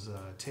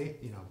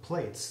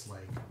plates,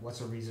 like what's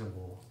a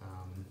reasonable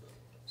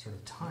sort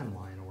of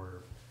timeline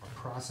or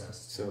process?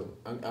 So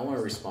I want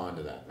to respond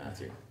to that,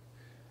 Matthew.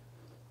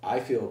 I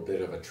feel a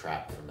bit of a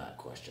trap from that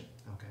question.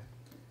 Okay.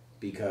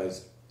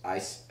 Because I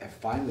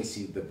finally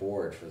see the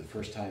board for the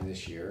first time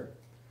this year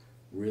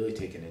really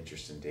take an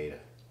interest in data.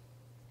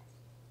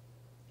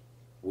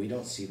 We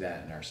don't see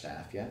that in our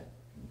staff yet.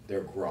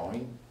 They're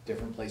growing.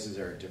 Different places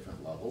are at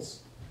different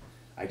levels.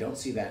 I don't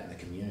see that in the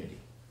community.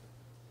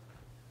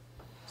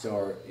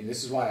 So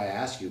this is why I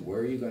ask you, where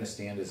are you going to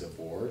stand as a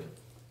board,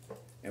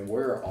 and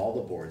where are all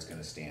the boards going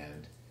to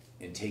stand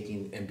in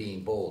taking and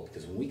being bold?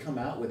 Because when we come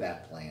out with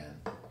that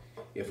plan,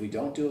 if we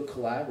don't do it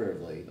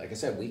collaboratively, like I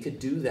said, we could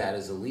do that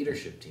as a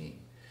leadership team,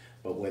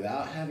 but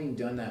without having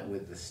done that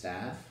with the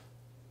staff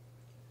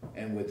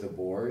and with the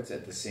boards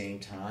at the same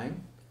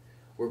time,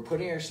 we're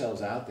putting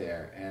ourselves out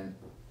there. And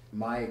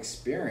my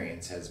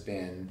experience has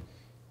been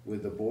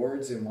with the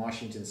boards in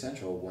Washington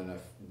Central, when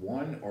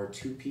one or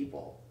two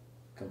people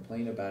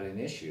complain about an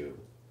issue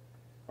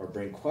or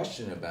bring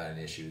question about an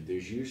issue,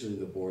 there's usually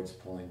the boards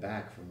pulling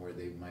back from where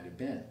they might have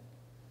been.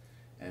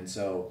 And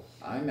so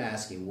I'm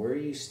asking, where do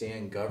you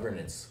stand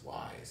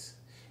governance-wise?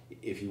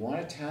 If you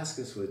want to task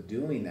us with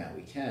doing that,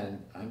 we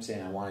can. I'm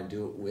saying I want to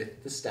do it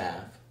with the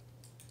staff,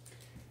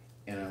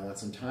 and I want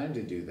some time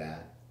to do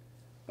that.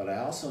 But I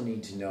also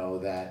need to know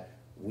that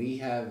we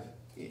have,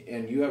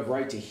 and you have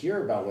right to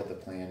hear about what the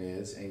plan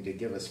is and to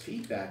give us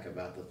feedback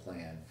about the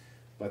plan.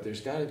 But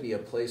there's got to be a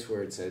place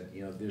where it said,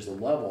 you know, there's a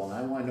level, and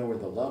I want to know where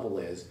the level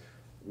is,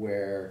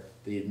 where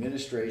the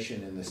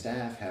administration and the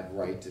staff have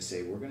right to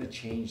say, we're going to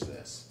change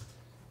this.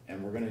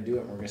 And we're going to do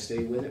it, and we're going to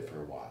stay with it for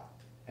a while.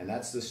 And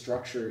that's the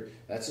structure,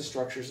 that's the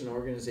structures and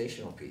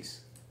organizational piece.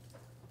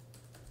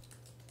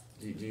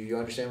 Do you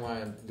understand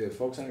why do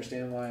folks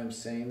understand why I'm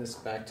saying this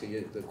back to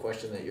you, the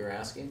question that you're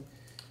asking?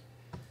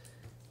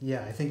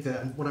 Yeah, I think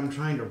that what I'm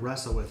trying to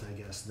wrestle with, I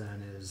guess,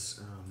 then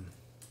is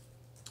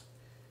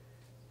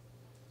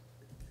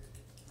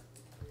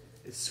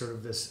it's sort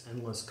of this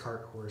endless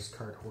cart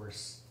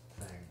horse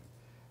thing.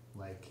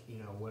 Like, you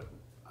know, what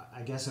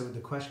I guess the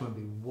question would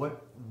be,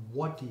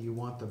 what do you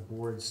want the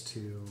boards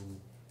to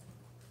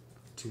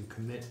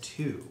commit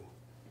to?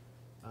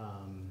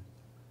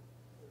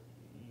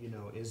 You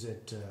know, is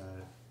it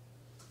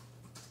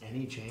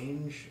any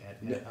change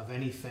of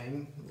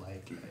anything,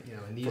 like, you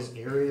know, in these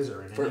areas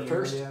or in any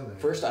area?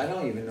 First, I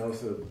don't even know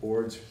if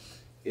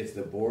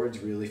the boards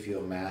really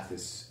feel math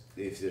is,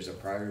 if there's a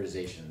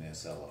prioritization in the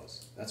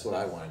SLOs. That's what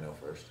I want to know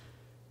first.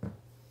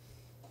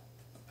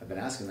 I've been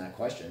asking that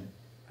question.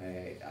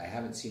 I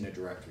haven't seen a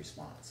direct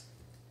response.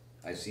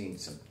 I've seen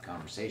some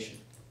conversation,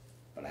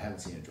 but I haven't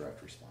seen a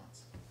direct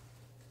response.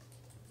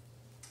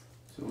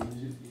 So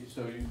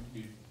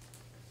you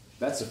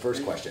That's the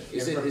first question.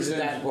 Is it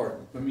that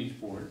important? From each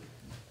board,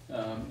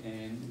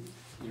 and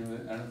you know,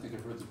 I don't think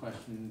I've heard the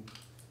question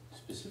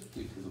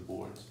specifically to the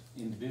boards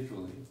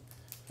individually,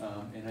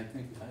 and I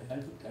think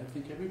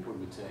every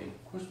board would say,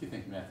 of course we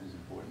think math is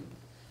important,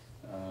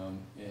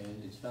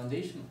 and it's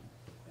foundational.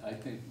 I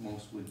think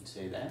most would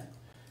say that.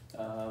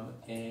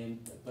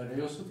 But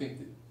I also think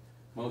that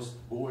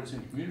most boards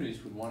and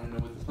communities would want to know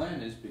what the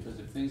plan is, because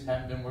if things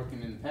haven't been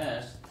working in the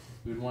past,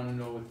 we would want to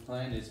know what the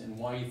plan is and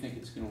why you think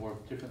it's going to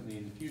work differently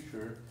in the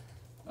future,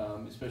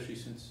 especially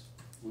since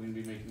we're going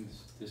to be making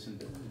this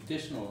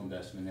additional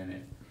investment in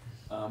it.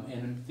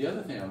 And the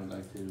other thing I would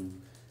like to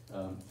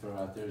throw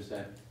out there is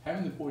that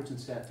having the boards and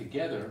staff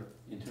together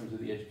in terms of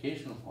the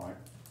educational part,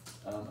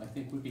 I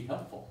think would be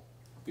helpful,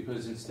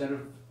 because instead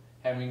of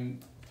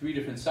having 3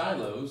 different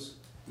silos,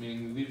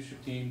 meaning the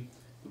leadership team,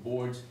 the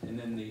boards, and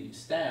then the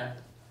staff,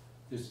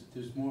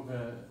 there's more of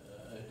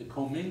a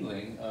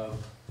commingling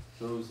of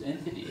those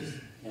entities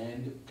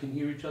and can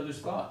hear each other's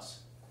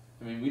thoughts.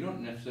 I mean, we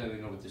don't necessarily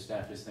know what the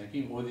staff is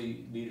thinking or the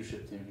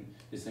leadership team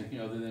is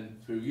thinking, other than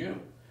through you.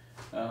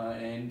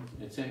 And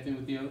it's the same thing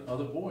with the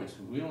other boards.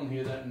 We don't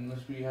hear that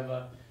unless we have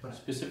a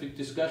specific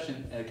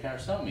discussion at a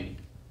carousel meeting.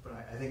 But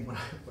I think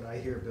what I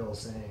hear Bill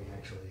saying,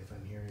 actually, if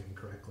I'm hearing him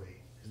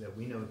correctly, is that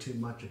we know too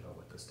much about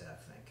what the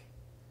staff think.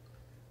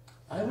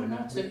 I would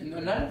not say,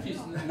 not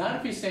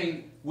if he's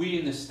saying we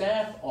and the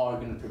staff are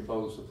going to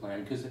propose the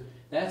plan, because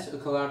that's a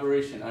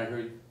collaboration.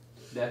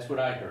 That's what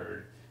I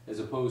heard, as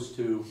opposed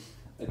to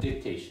a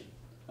dictation,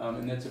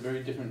 and that's a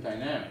very different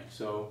dynamic.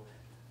 So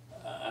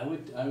I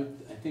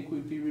think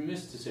we'd be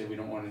remiss to say we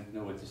don't want to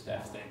know what the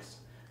staff thinks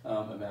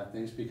about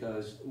things,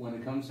 because when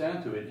it comes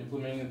down to it,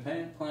 implementing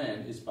the plan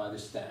is by the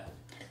staff.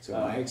 So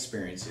my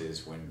experience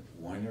is when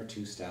 1 or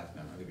 2 staff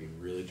members, I'm going to be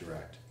really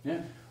direct.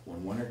 Yeah.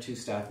 When 1 or 2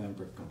 staff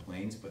member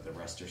complains, but the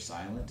rest are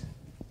silent,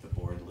 the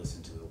board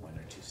listens to the 1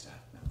 or 2 staff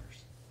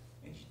members,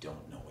 and you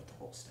don't know what the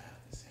whole staff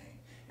is saying,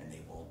 and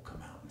they won't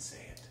come out and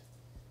say it.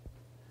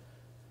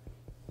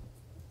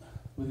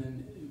 Well,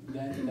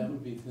 then that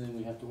would be the thing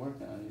we have to work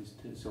on,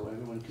 so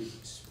everyone could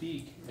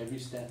speak. Every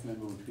staff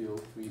member would feel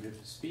free to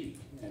speak,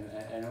 and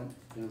I don't.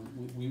 You know,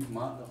 we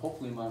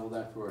hopefully model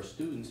that for our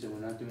students, and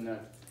we're not doing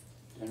that.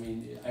 I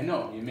mean, I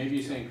know maybe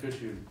you're saying, Chris,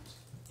 you're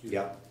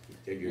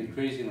in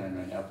crazy land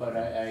right now, but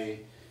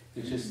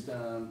it's just.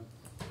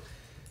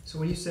 So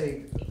when you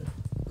say,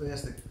 let me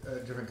ask a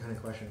different kind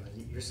of question. Like,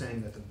 you're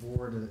saying that the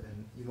board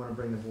and you want to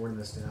bring the board and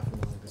the staff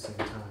along at the same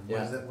time.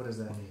 Yeah. What does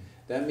that mean?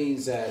 That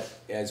means that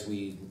as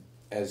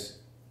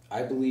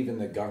I believe in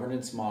the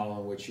governance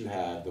model in which you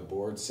have, the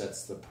board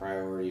sets the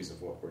priorities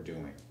of what we're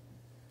doing.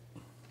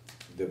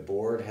 The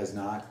board has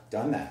not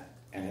done that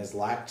and has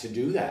lacked to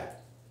do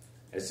that.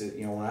 It's,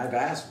 you know, when I've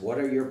asked, what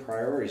are your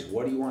priorities?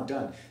 What do you want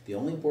done? The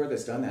only board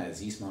that's done that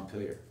is East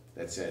Montpelier,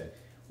 that said,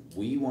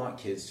 We want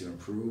kids to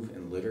improve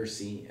in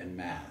literacy and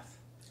math.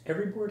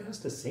 Every board has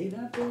to say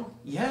that, Bill?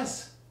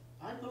 Yes.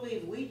 I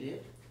believe we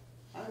did.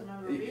 I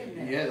remember being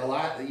there. Yeah, a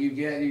lot. You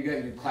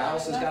get.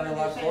 Klaus has gotten a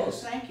lot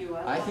close. Thank you.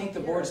 I think the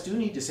boards do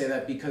need to say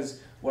that,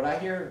 because what I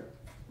hear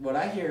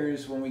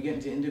is when we get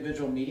into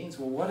individual meetings,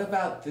 well, what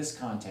about this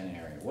content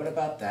area? What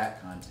about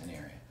that content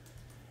area?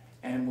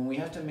 And when we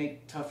have to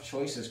make tough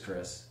choices,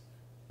 Chris,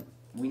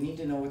 we need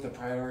to know what the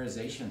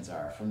prioritizations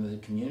are from the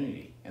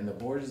community, and the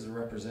board is a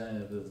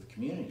representative of the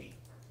community.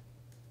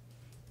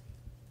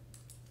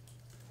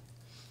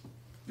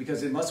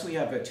 Because unless we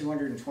have a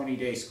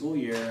 220-day school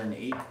year and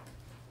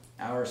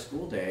 8-hour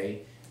school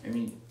day, I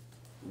mean,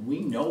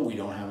 we know we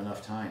don't have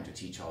enough time to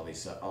teach all the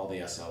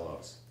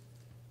SLOs.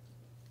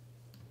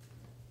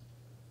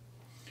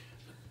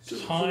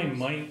 Time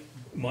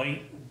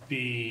might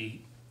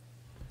be,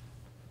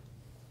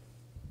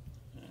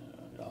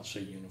 I'll say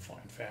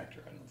unifying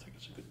factor. I don't think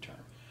it's a good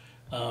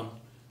term.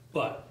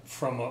 But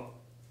from a,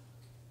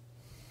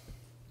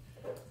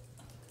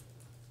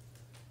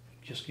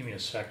 just give me a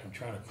second. I'm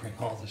trying to bring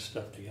all this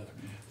stuff together.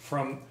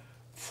 From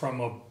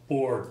a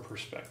board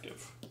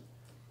perspective,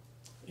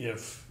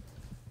 if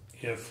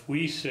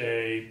we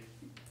say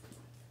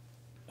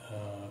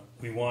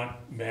we want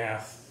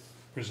math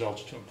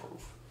results to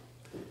improve,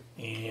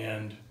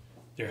 and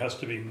there has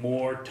to be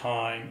more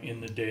time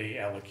in the day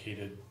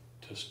allocated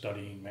to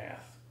studying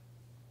math,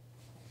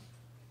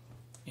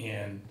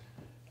 and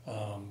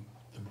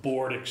the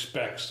board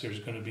expects there's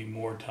going to be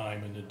more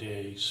time in the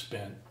day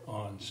spent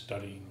on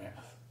studying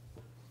math,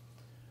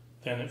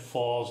 then it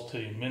falls to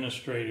the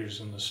administrators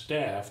and the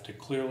staff to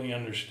clearly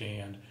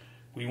understand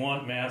we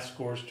want math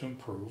scores to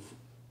improve,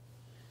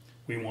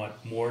 we want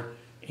more,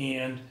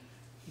 and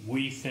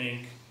we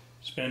think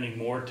spending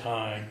more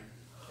time,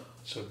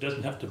 so it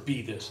doesn't have to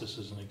be this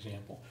is an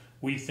example,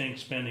 we think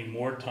spending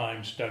more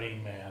time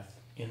studying math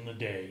in the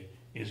day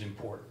is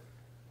important.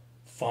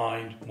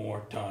 Find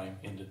more time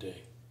in the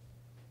day.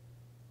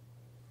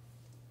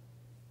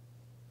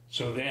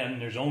 So then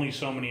there's only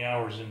so many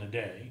hours in the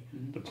day.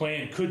 The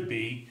plan could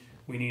be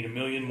we need $1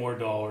 million more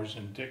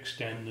and to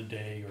extend the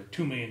day, or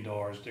 $2 million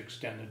to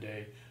extend the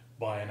day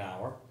by an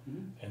hour,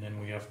 and then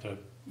we have to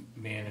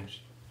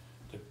manage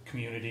the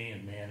community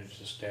and manage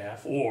the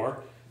staff,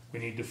 or we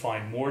need to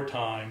find more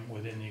time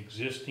within the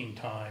existing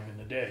time in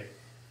the day.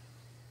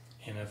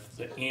 And if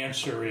the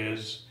answer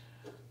is,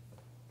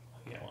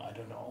 I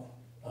don't know,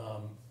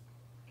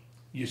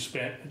 you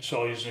spend,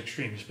 so it's an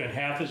extreme, you spend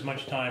half as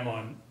much time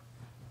on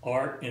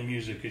art and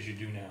music as you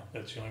do now.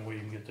 That's the only way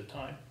you can get the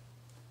time.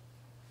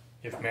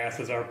 If math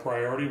is our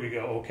priority, we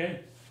go, okay,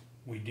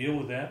 we deal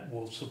with that,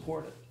 we'll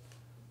support it.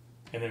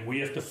 And then we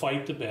have to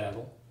fight the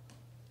battle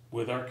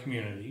with our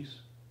communities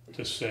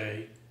to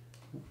say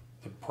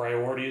the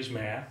priority is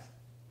math,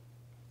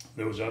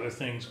 those other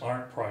things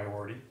aren't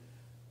priority,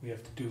 we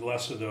have to do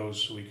less of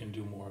those so we can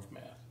do more of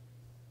math.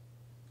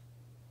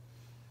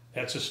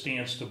 That's a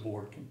stance the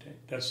board can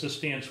take. That's the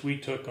stance we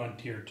took on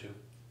Tier 2.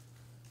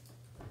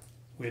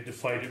 We had to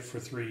fight it for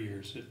 3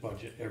 years at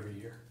budget every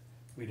year.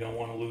 We don't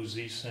want to lose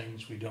these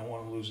things. We don't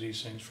want to lose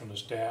these things from the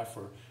staff,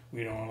 or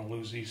we don't want to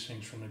lose these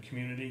things from the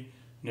community.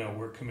 No,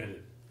 we're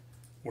committed.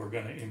 We're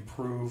going to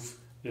improve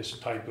this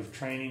type of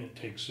training. It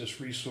takes this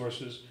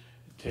resources.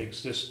 It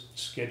takes this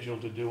schedule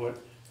to do it.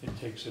 It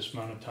takes this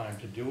amount of time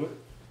to do it.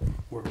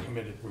 We're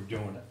committed. We're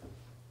doing it.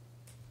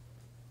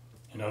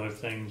 And other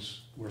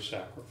things were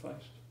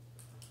sacrificed.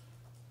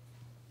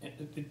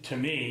 To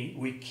me,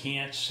 we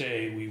can't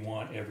say we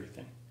want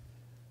everything.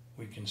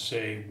 We can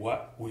say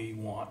what we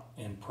want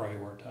and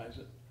prioritize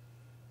it.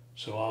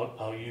 So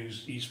I'll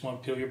use East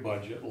Montpelier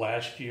budget.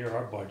 Last year,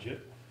 our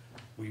budget,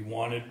 we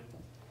wanted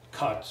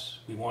cuts.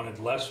 We wanted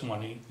less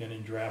money than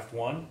in draft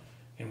 1,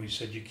 and we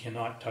said you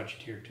cannot touch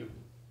Tier 2.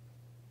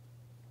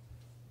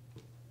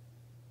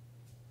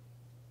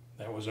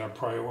 That was our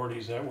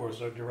priorities. That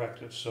was our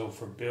directive. So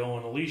for Bill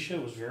and Alicia,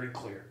 it was very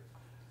clear.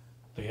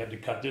 They had to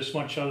cut this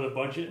much out of the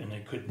budget, and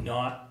they could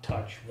not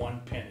touch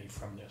 1 penny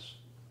from this.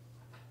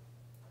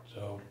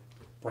 So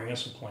bring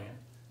us a plan.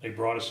 They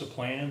brought us a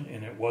plan,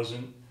 and it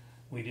wasn't,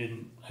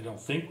 I don't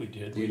think we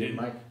did. We didn't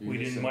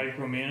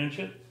micromanage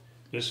it.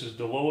 This is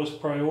the lowest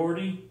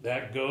priority.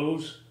 That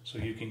goes, so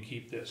you can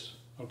keep this.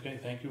 Okay,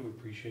 thank you. We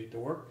appreciate the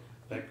work.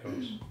 That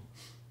goes.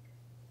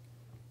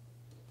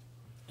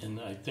 And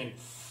I think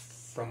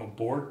from a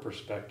board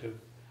perspective,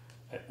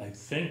 I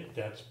think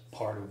that's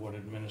part of what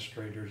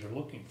administrators are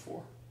looking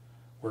for.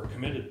 We're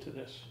committed to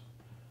this.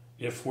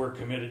 If we're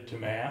committed to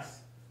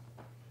math,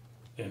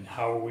 then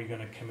how are we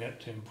going to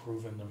commit to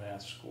improving the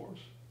math scores?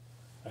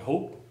 I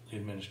hope the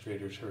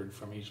administrators heard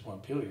from East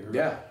Montpelier.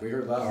 Yeah, we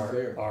heard loud and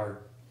clear. Our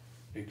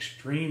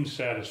extreme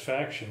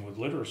satisfaction with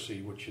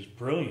literacy, which is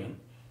brilliant,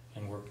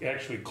 and we're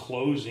actually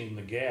closing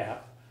the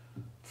gap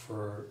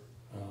for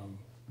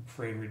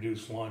free and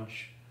reduced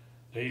lunch.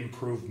 They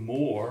improved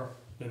more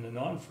than the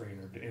non-free.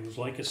 It was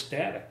like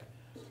ecstatic.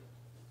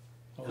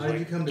 How did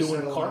you come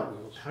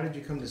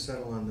to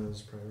settle on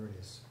those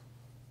priorities?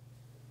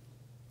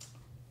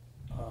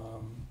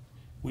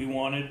 We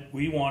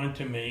wanted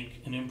to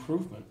make an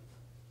improvement.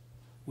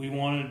 we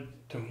wanted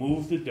to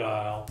move the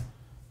dial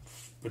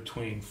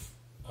between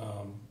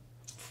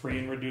free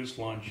and reduced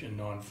lunch and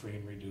non-free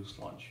and reduced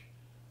lunch.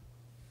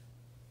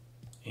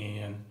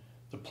 And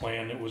the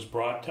plan that was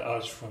brought to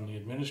us from the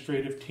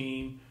administrative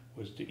team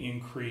was to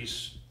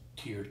increase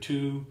tier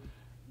 2,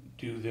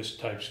 do this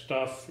type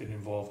stuff. It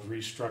involved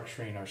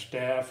restructuring our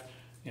staff.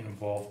 It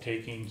involved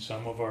taking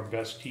some of our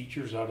best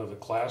teachers out of the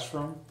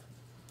classroom,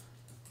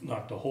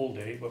 not the whole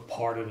day, but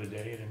part of the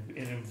day.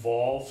 It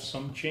involved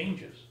some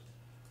changes.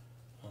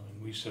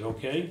 And we said,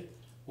 okay,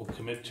 we'll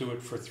commit to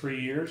it for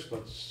 3 years.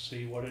 Let's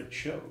see what it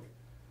showed.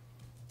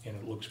 And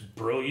it looks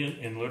brilliant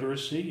in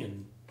literacy,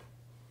 and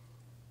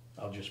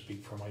I'll just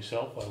speak for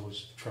myself. I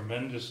was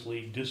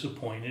tremendously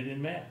disappointed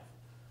in math.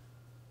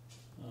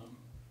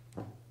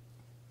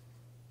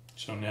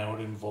 So now it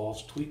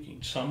involves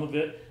tweaking. Some of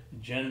it,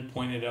 Jen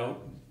pointed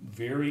out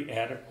very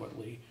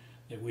adequately,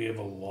 that we have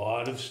a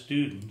lot of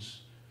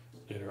students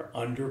that are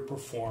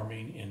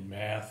underperforming in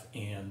math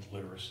and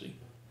literacy.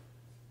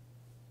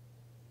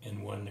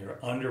 And when they're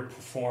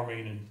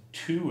underperforming in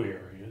 2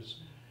 areas,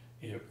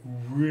 it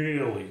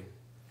really,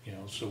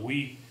 so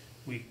we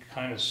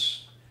kind of,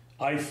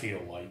 I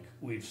feel like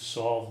we've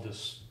solved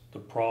the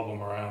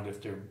problem around if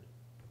they're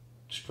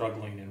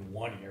struggling in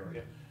 1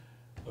 area,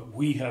 but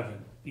we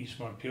haven't, East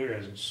Montpelier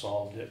hasn't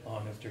solved it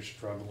on if they're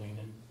struggling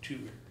in 2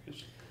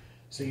 areas.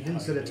 So you didn't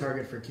set a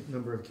target for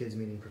number of kids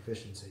meeting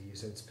proficiency. You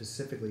said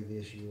specifically the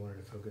issue you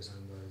wanted to focus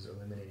on was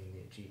eliminating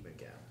the achievement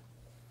gap.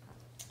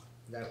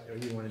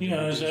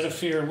 Is that a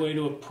fair way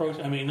to approach?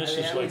 I mean, this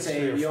is I like would say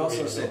 3 or 4 you also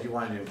years said ago. you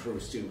wanted to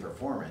improve student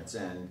performance,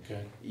 and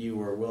Okay. you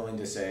were willing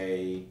to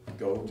say,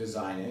 go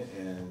design it,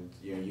 and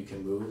you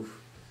can move,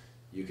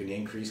 you can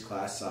increase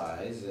class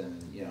size,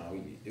 and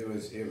it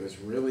was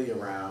really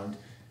around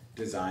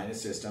design a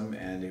system,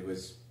 and it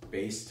was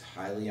based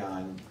highly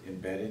on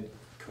embedded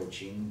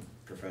coaching,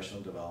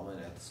 professional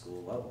development at the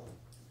school level,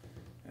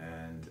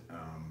 and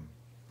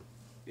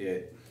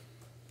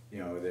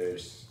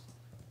there's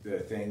the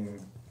thing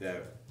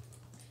that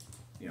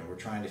we're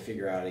trying to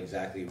figure out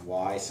exactly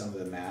why some of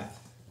the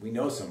math. We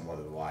know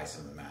why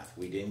some of the math.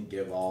 We didn't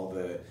give all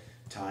the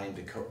time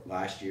to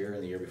last year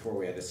and the year before.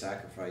 We had to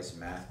sacrifice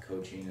math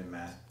coaching and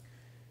math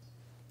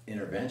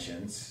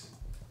interventions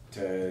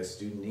to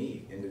student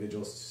need,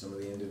 some of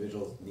the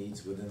individual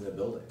needs within the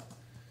building.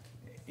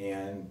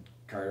 And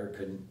Carter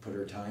couldn't put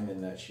her time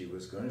in that she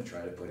was going to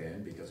try to put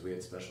in because we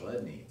had special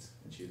ed needs,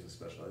 and she was a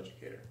special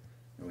educator,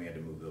 and we had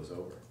to move those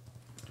over.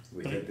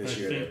 We think this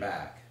year they're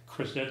back.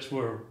 Chris, that's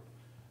where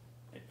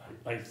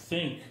I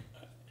think,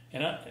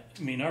 and I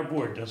mean, our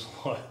board does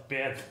a lot of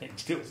bad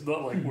things too. It's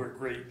not like we're a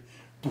great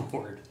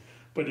board,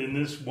 but in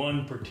this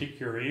one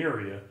particular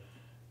area,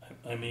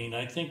 I mean,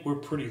 I think we're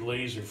pretty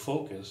laser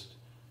focused,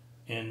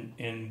 and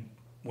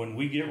when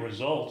we get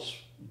results,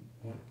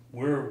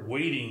 we're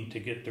waiting to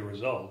get the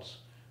results,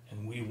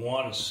 and we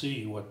want to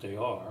see what they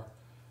are,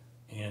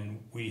 and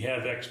we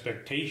have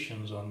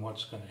expectations on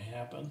what's going to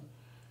happen,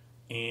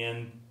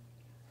 and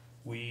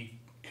we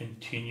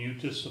continue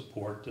to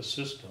support the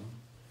system.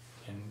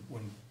 And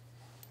when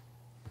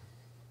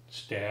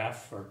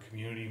staff or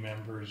community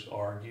members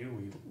argue,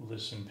 we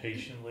listen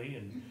patiently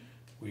and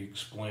we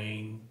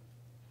explain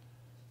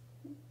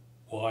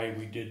why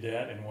we did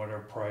that and what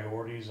our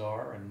priorities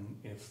are, and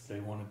if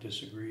they want to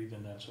disagree,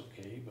 then that's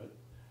okay, but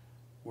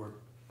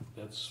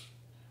that's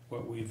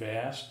what we've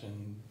asked,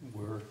 and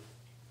we're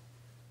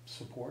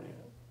supporting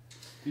it.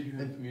 Did you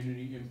have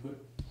community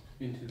input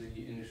into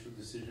the initial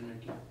decision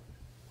making?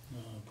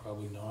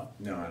 Probably not.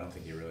 No, I don't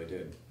think you really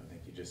did. I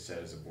think you just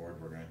said as a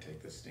board, we're going to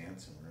take this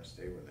stance and we're going to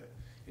stay with it.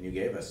 And you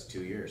gave us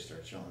 2 years,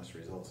 start showing us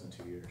results in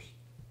 2 years.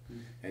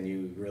 Mm-hmm. And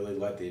you really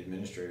let the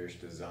administrators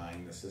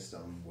design the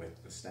system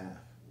with the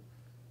staff,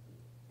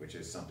 which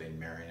is something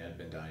Marion had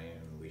been doing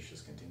and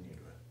Alicia's continued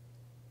with.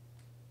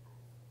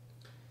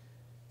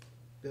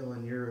 Bill,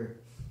 and or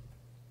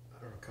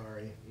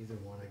Kari, either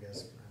one, I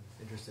guess,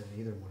 I'm interested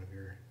in either one of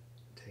your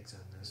takes on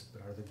this,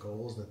 but are the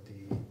goals that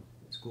the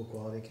School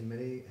Quality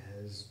Committee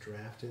has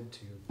drafted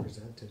to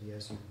present to the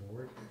SU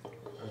board,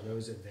 are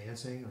those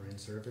advancing or in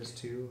service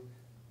to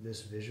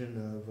this vision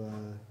of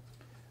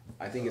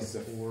I think it's the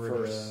board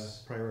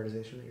first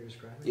prioritization that you're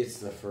describing? It's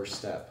the first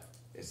step.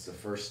 It's the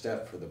first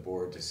step for the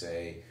board to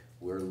say,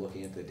 we're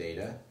looking at the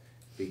data,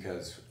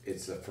 because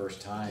it's the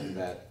first time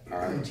that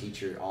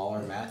all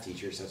our math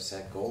teachers have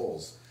set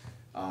goals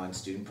on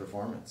student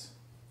performance.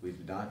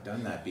 We've not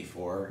done that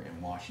before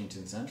in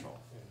Washington Central.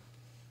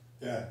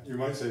 Yeah, you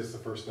might say it's the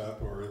first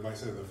step, or you might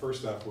say the first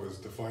step was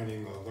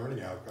defining the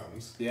learning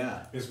outcomes.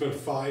 Yeah. It's been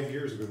 5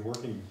 years we've been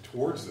working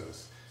towards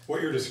this.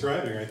 What you're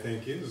describing, I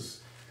think,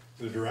 is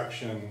the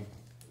direction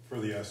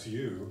for the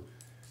SU,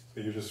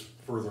 that you're just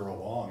further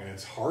along, and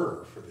it's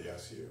harder for the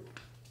SU,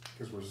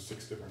 because we're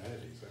 6 different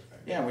entities, I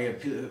think. Yeah,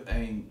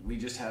 we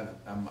just have,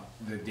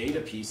 the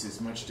data piece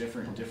is much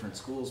different in different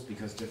schools,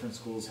 because different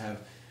schools have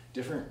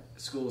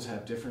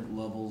different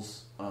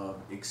levels of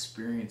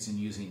experience in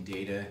using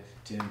data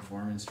to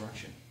inform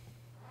instruction.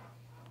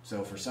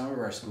 So for some of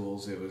our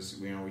schools, it was,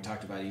 we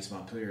talked about East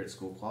Montpelier at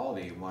school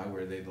quality, and why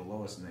were they the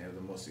lowest? And they have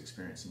the most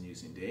experience in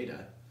using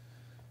data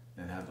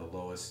and have the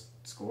lowest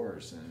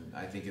scores. And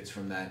I think it's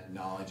from that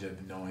knowledge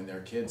of knowing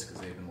their kids, because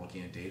they've been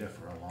looking at data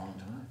for a long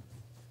time.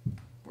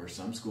 Where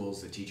some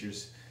schools, the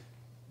teachers,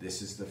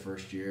 this is the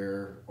first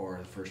year or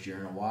the first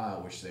year in a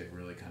while, which they've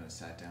really kind of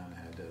sat down and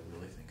had to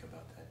really think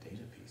about that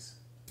data piece.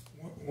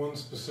 One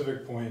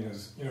specific point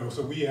is,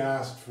 so we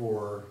asked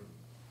for,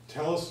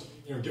 tell us,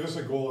 give us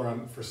a goal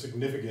for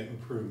significant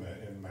improvement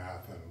in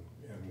math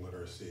and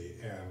literacy.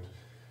 And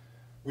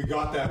we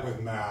got that with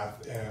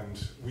math,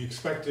 and we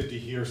expected to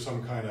hear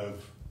some kind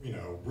of,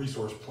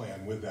 resource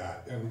plan with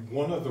that. And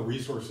one of the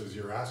resources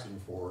you're asking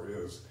for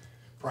is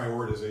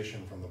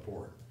prioritization from the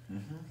board.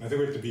 Mm-hmm. And I think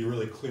we have to be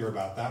really clear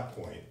about that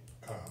point.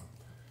 I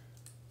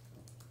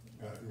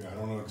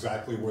don't know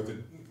exactly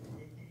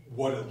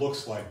what it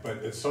looks like,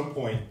 but at some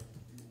point,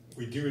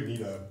 we do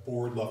need a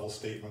board level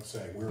statement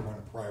saying we're going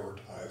to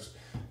prioritize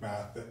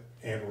math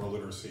and/or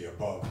literacy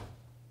above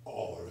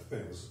all other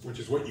things, which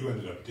is what you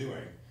ended up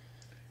doing,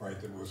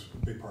 right? That was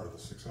a big part of the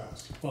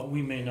success. Well,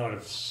 we may not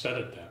have said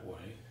it that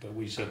way, but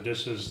we said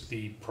this is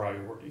the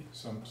priority.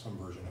 Some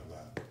version of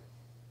that.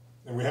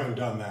 And we haven't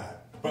done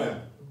that.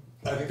 But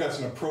I think that's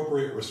an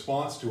appropriate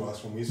response to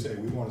us when we say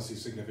we want to see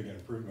significant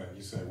improvement.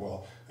 You say,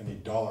 well, I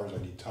need dollars,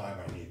 I need time,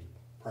 I need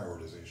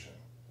prioritization.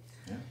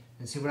 Yeah.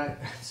 And see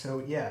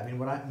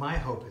my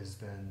hope has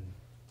been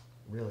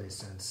really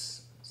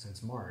since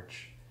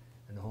March,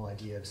 and the whole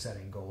idea of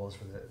setting goals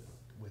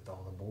with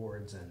all the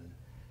boards and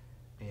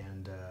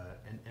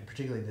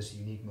particularly this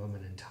unique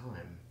moment in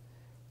time,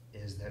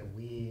 is that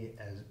we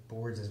as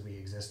boards as we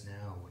exist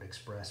now would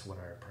express what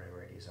our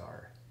priorities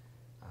are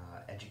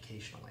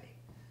educationally,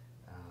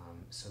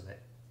 so that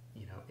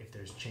if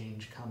there's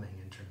change coming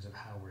in terms of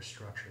how we're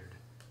structured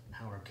and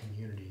how our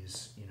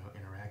communities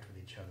interact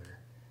with each other,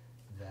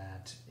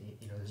 that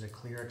there's a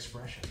clear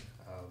expression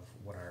of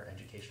what our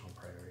educational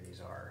priorities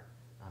are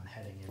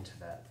heading into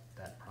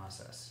that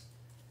process.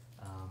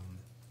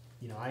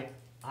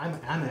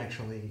 I'm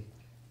actually,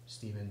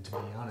 Stephen, to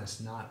be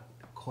honest, not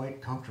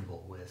quite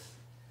comfortable with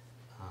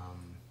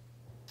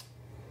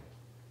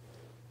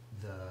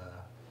the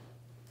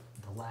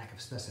lack of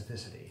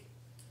specificity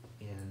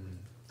in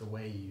the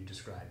way you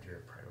described your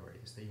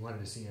priorities. That you wanted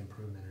to see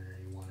improvement, or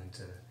you wanted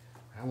to.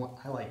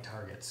 I like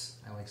targets.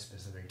 I like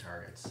specific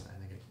targets. I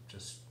think it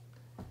just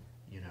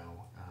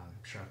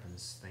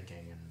sharpens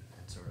thinking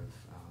and sort of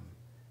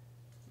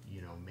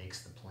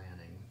makes the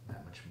planning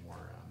that much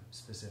more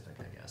specific,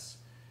 I guess.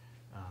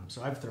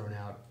 So I've thrown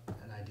out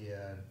an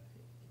idea.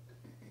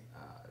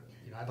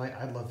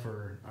 I'd love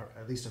for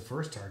at least a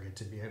first target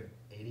to be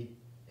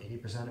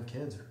 80% of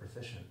kids are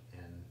proficient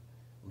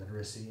in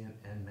literacy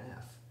and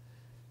math.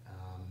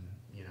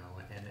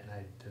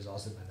 There's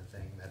also been a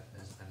thing that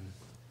has been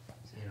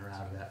in or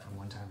out of that from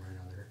one time or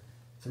another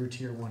through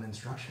tier 1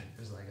 instruction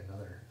is like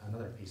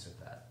another piece of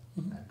that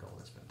goal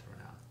that's been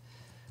thrown out.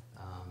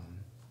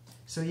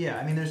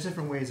 There's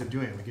different ways of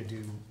doing it. We could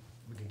do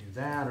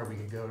that, or we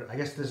could go. I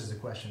guess this is a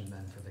question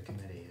then for the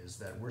committee: is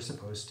that we're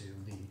supposed to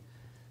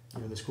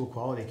the school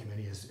quality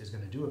committee is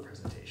going to do a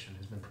presentation.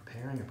 Has been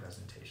preparing a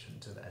presentation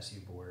to the SU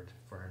board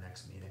for our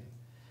next meeting.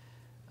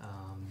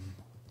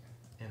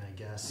 And I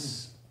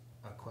guess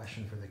a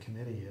question for the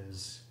committee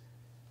is,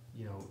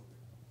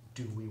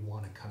 do we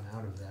want to come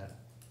out of that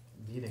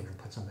meeting or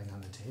put something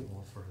on the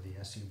table for the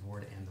SU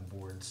board and the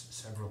boards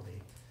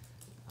severally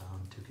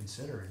to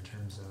consider in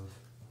terms of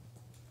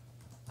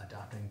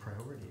adopting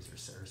priorities or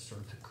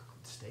sort of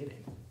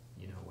stating,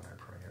 what our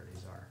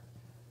priorities are,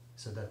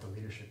 so that the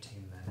leadership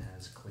team then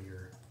has a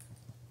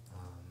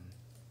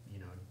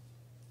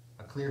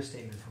clear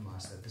statement from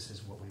us that this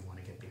is what we want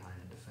to get behind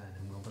and defend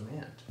and will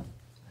demand,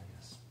 I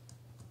guess.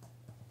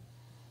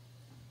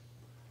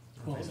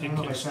 I don't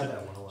know if I said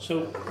that well.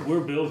 So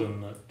we're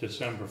building the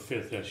December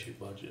 5th SU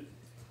budget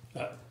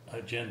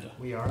agenda.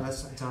 We are.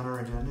 It's on our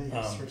agenda,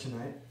 yes, for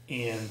tonight.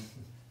 And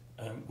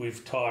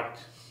we've talked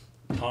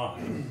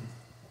time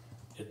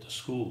at the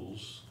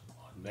schools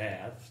on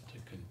math to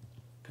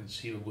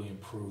conceivably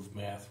improve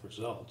math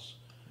results.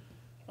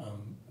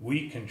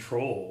 We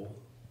control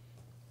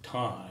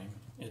time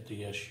at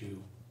the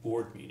SU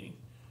board meeting.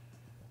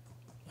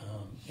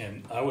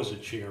 And I was a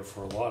chair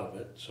for a lot of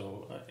it,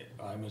 so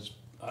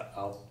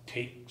I'll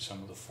take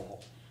some of the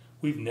fault.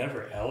 We've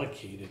never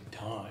allocated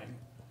time,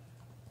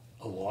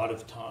 a lot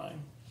of time,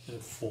 at a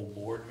full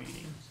board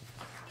meeting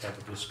to have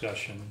a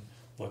discussion,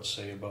 let's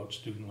say, about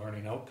student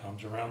learning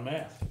outcomes around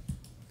math.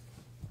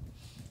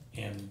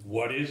 And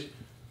what is,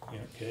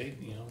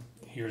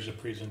 here's a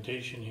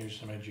presentation, here's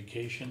some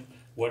education.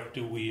 What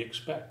do we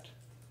expect?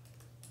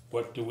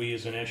 What do we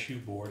as an SU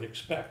board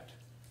expect?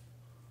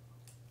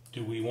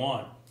 Do we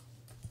want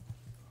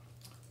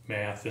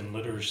math and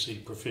literacy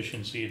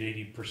proficiency at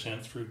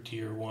 80% through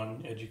tier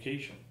 1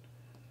 education?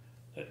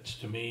 That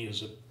to me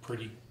is a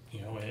pretty,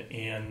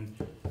 and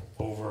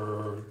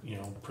over,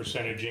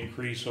 percentage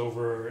increase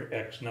over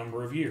X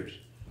number of years.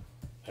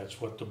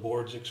 That's what the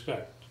boards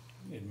expect.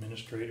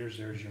 Administrators,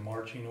 there's your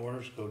marching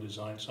orders, go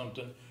design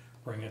something,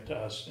 bring it to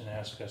us and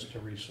ask us to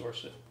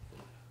resource it,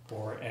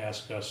 or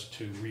ask us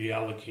to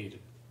reallocate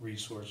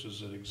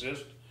resources that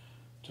exist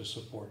to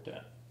support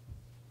that.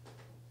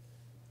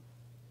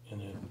 And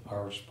then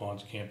our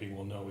response can't be,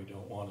 well, no, we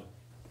don't want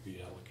to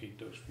reallocate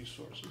those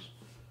resources.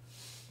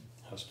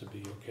 Has to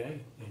be, okay,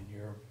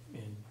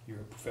 in your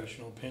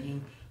professional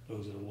opinion,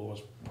 those are the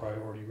lowest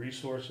priority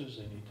resources,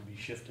 they need to be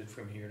shifted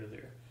from here to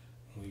there.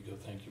 And we go,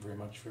 thank you very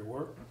much for your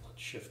work,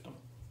 let's shift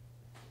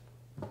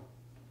them.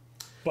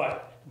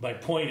 But my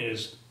point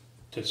is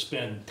to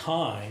spend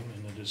time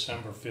in the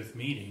December 5th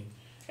meeting,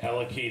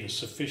 allocate a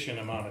sufficient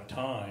amount of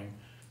time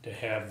to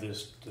have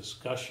this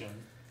discussion.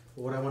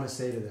 Well, what I want to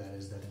say to that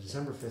is that the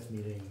December 5th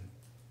meeting,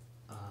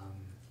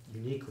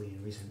 uniquely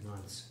in recent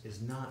months,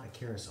 is not a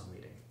carousel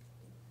meeting.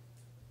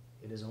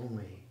 It is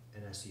only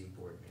an SU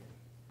board meeting.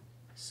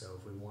 So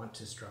if we want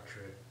to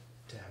structure it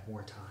to have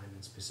more time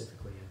and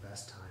specifically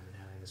invest time in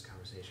having this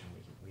conversation,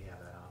 we have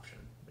that option.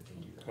 We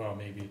can do that. Well,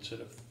 maybe it's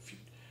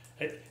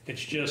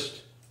it's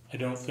just, I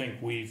don't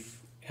think we've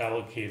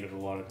allocated a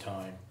lot of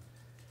time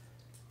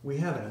We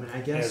haven't. I mean,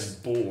 I guess as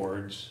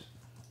boards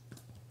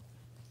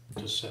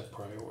to set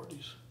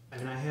priorities. I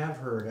mean, I have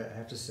heard. I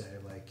have to say,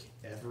 like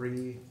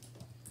every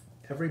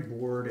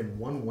board in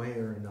one way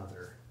or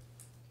another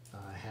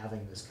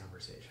having this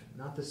conversation.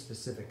 Not this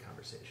specific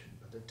conversation,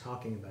 but they're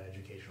talking about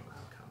educational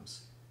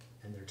outcomes,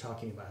 and they're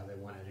talking about how they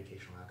want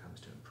educational outcomes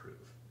to improve,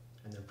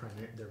 and they're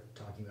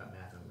talking about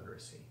math and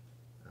literacy.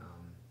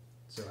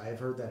 So I've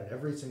heard that at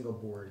every single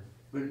board.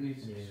 But it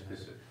needs meeting that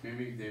specific.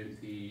 Maybe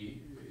the.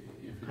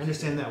 I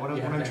understand that. What I'm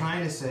Yeah.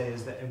 trying to say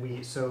is that,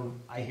 so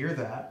I hear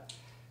that.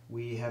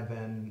 We have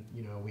been,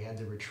 we had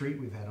the retreat.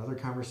 We've had other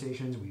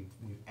conversations.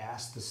 We've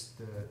asked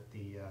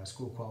the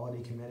school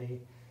quality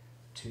committee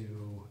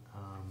to,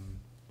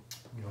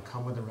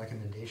 come with a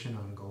recommendation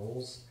on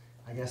goals.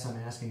 I guess I'm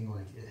asking,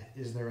 like,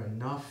 is there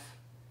enough?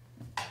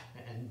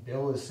 And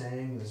Bill is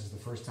saying this is the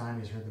first time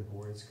he's heard the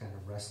boards kind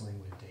of wrestling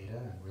with data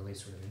and really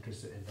sort of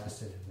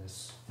invested in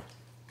this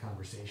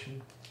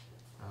conversation.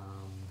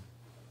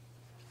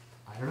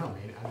 I don't know.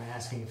 Maybe I'm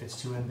asking if it's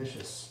too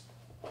ambitious,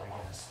 I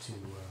guess,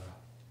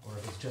 or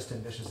if it's just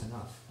ambitious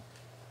enough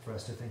for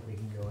us to think we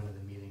can go into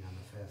the meeting on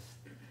the 5th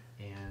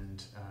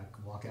and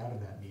walk out of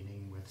that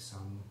meeting with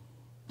some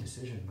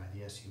decision by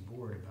the SU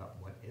board about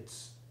what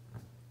its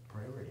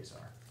priorities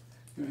are.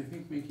 I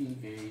think making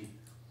a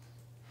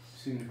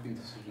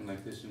significant decision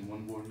like this in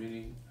one board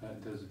meeting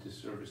does a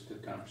disservice to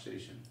the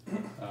conversation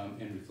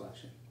and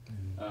reflection.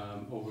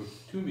 Over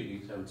 2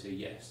 meetings, I would say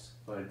yes,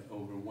 but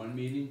over 1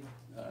 meeting,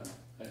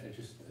 I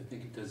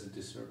think it does a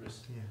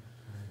disservice. Yeah.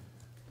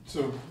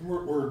 So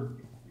we're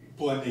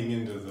blending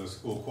into the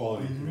school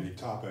quality committee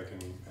topic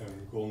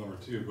and goal number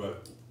 2,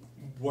 but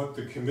what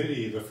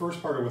the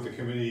first part of what the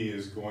committee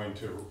is going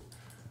to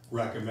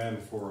recommend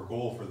for a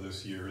goal for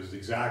this year is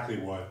exactly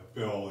what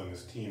Bill and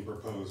his team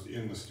proposed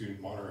in the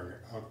student monitoring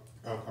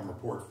outcome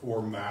report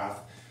for math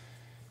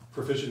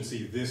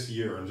proficiency this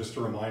year. And just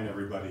to remind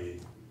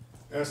everybody,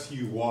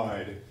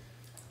 SU-wide,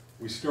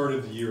 we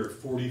started the year at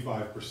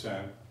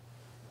 45%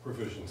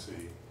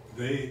 proficiency.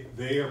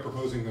 They are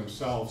proposing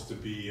themselves to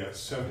be at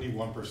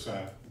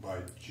 71% by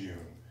June.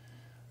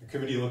 The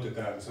committee looked at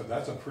that and said,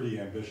 that's a pretty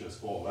ambitious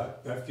goal.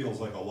 That feels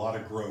like a lot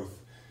of growth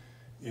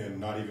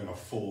in not even a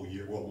full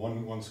year, well,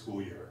 one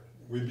school year.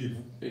 We'd be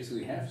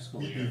basically half a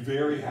school year. We'd be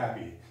very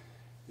happy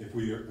if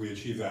we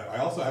achieve that. I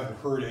also haven't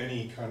heard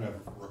any kind of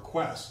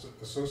request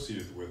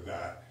associated with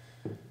that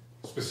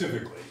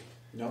specifically.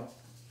 No.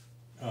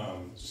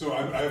 So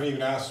I haven't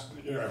even asked,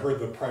 I've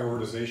heard the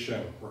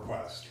prioritization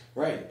request.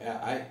 Right.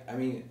 I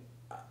mean,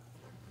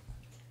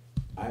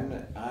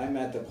 I'm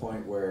at the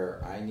point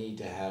where I need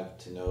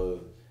to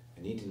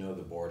know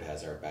the board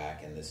has our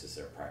back, and this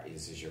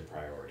is your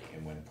priority.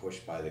 And when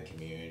pushed by the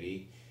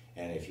community,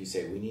 and if you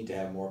say we need to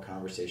have more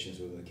conversations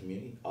within the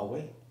community, I'll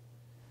wait.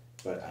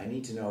 But I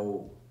need to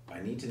know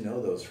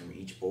those from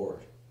each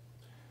board.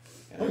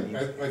 And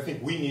I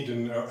think we need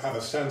to have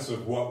a sense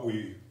of what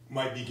we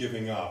might be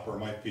giving up or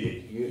might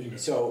be.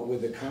 So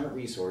with the current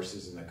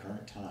resources and the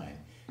current time,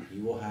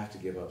 you will have to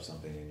give up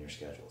something in your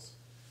schedules.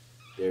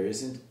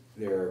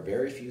 There are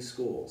very few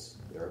schools,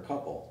 there are a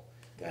couple,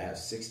 that have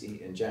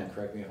 60, and Jen,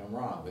 correct me if I'm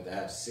wrong, but that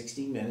have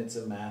 60 minutes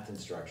of math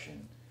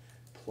instruction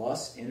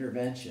plus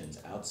interventions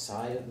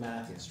outside of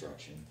math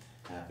instruction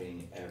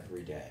happening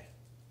every day.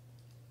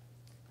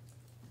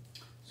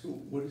 So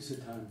what is the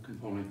time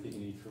component that you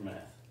need for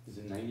math? Is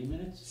it 90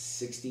 minutes?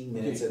 60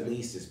 minutes at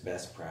least is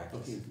best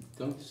practice. Okay,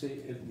 don't say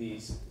at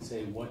least,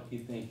 say what you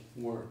think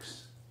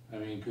works. I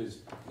mean, because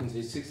you can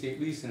say 60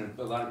 at least, and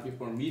a lot of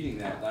people are meeting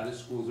that. A lot of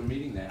schools are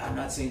meeting that. I'm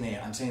not saying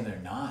I'm saying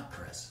they're not,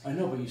 Chris. I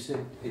know, but you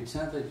said, it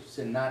sounds like you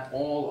said not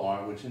all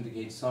are, which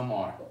indicates some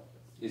are.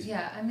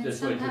 Yeah, I mean,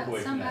 some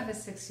have a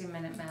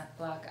 60-minute math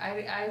block.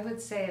 I would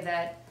say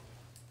that,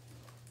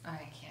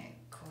 I can't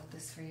quote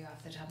this for you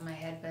off the top of my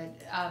head, but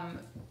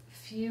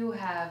few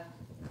have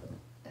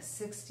a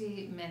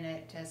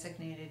 60-minute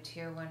designated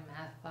Tier 1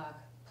 math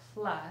block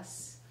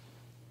plus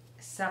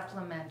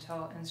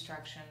supplemental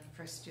instruction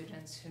for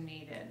students who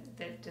need it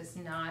that does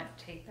not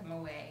take them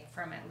away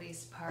from at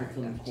least part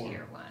From the of core.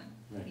 tier one.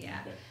 Right, Yeah.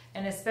 okay.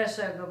 And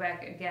especially, I'll go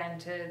back again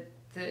to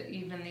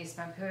even the East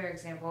Montpelier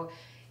example,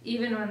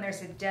 even when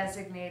there's a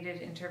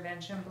designated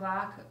intervention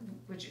block,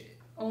 which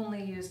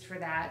only used for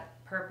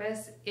that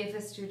purpose, if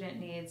a student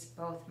needs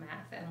both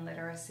math and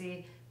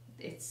literacy,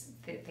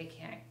 they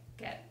can't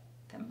get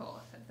them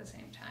both at the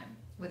same time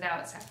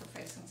without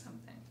sacrificing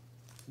something.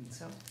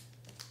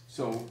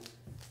 So,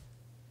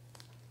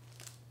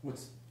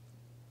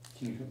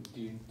 do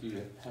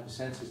you have a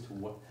sense as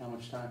to how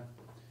much time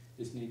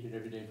is needed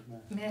every day for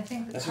math? I mean, I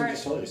think the That's what I part,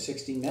 just told you,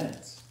 60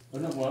 minutes. Oh,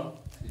 no, well,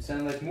 it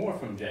sounded like more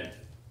from Jen.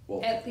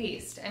 Well, at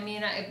least, I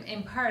mean,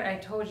 in part, I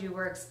told you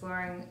we're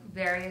exploring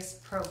various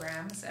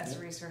programs as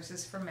Yeah.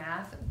 resources for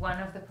math. One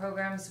of the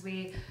programs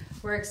we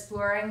were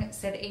exploring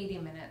said 80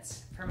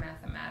 minutes for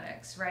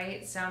mathematics,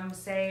 right? Some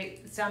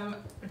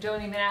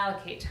don't even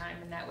allocate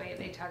time in that way.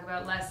 They talk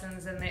about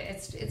lessons, and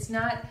it's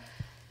not.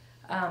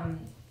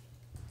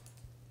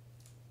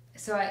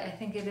 So I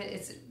think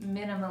it's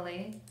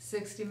minimally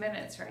 60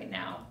 minutes right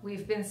now.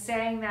 We've been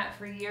saying that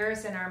for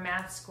years, and our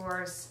math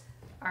scores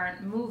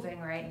aren't moving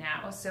right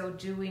now. So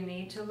do we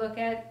need to look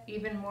at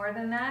even more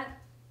than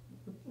that?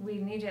 We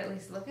need to at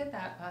least look at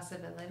that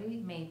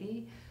possibility,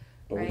 maybe.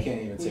 but right? we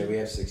can't even say we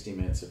have 60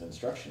 minutes of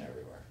instruction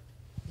everywhere.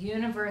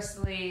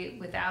 Universally,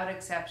 without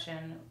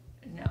exception,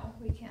 no,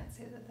 we can't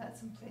say that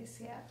that's in place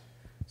yet.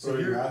 So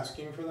you're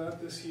asking for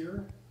that this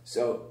year?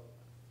 So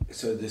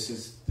this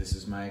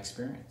is my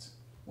experience.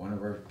 One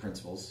of our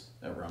principals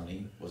at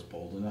Rumney was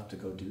bold enough to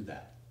go do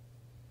that.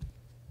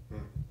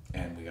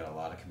 And we got a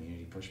lot of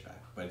community pushback,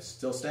 but it's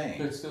still staying.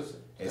 But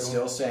it's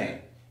still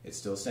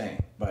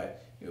staying.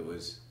 But it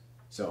was,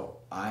 so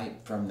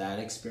from that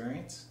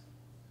experience,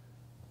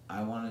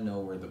 I want to know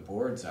where the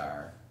boards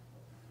are,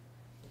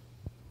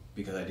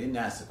 because I didn't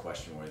ask the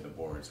question where the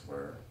boards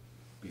were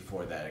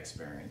before that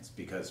experience,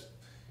 because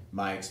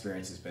my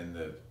experience has been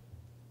the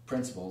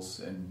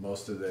principals and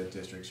most of the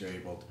districts are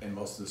able, and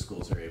most of the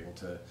schools are able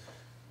to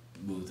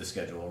move the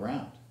schedule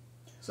around.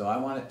 So I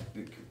want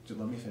to,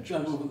 let me finish.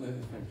 Yeah, first.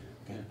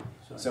 yeah,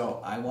 sorry.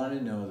 So I want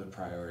to know the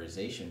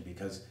prioritization,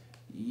 because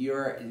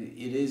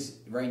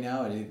right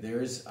now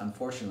there is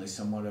unfortunately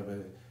somewhat of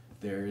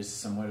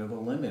a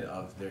limit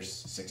of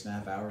there's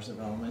 6.5 hours of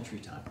elementary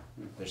time.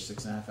 There's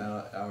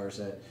 6.5 hours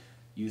at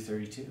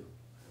U32.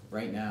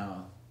 Right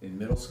now in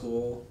middle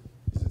school,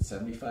 is it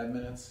 75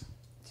 minutes?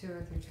 2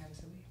 or 3 times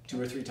a week. 2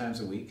 or 3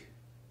 times a week.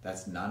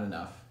 That's not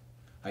enough.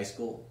 High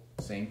school,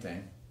 same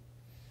thing.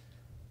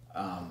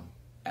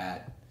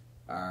 At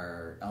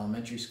our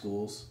elementary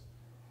schools,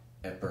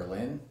 at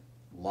Berlin,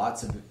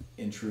 lots of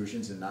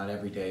intrusions, and not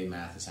every day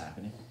math is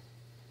happening.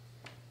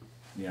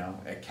 You know,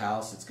 at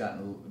Cal's,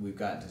 we've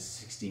gotten to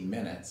 60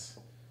 minutes,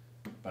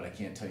 but I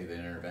can't tell you that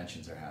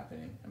interventions are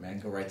happening. I mean, I can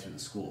go right through the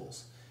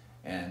schools,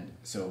 and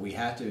so we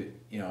have to,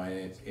 you know,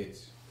 and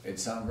it's in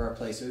some of our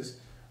places,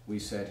 we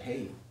said,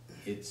 hey,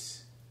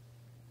 it's,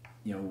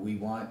 you know, we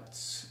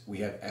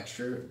have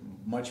extra,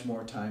 much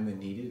more time than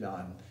needed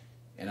on,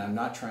 and I'm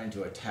not trying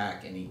to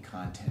attack any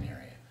content area.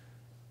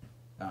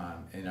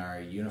 In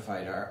our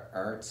unified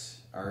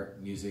arts,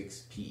 art, music,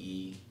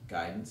 PE,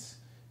 guidance,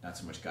 not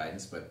so much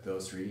guidance, but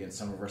those 3, in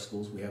some of our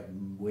schools we have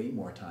way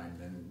more time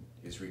than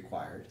is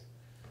required.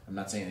 I'm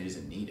not saying it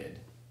isn't needed,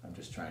 I'm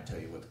just trying to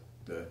tell you what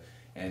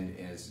and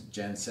as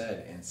Jen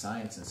said, in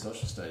science and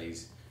social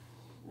studies,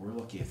 we're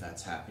lucky if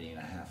that's happening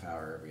a half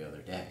hour every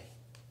other day.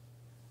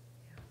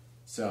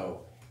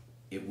 So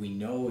we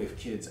know if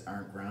kids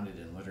aren't grounded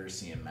in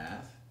literacy and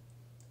math,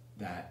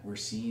 that we're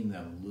seeing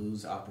them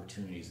lose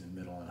opportunities in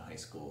middle and high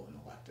school and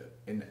elective.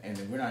 And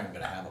we're not even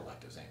going to have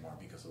electives anymore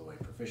because of the way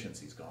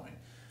proficiency is going.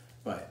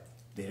 But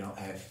they don't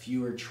have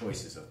fewer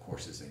choices of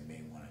courses they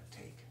may want to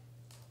take.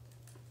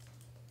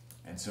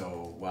 And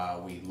so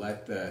while we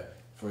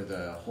for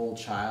the whole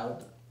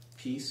child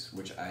piece,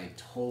 which I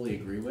totally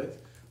agree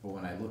with, but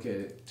when I look at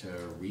it to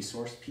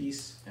resource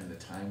piece and the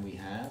time we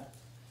have,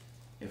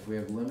 if we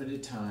have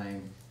limited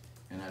time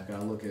and I've got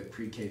to look at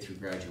pre-K through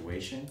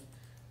graduation,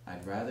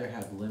 I'd rather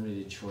have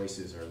limited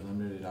choices or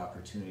limited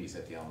opportunities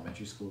at the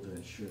elementary school to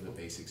ensure the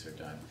basics are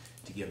done,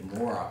 to give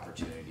more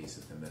opportunities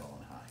at the middle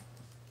and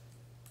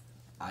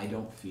high. I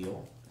don't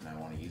feel, and I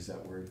want to use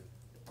that word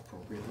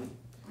appropriately,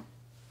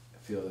 I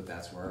feel that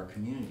that's where our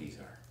communities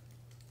are.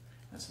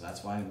 And so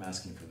that's why I'm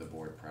asking for the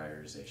board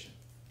prioritization.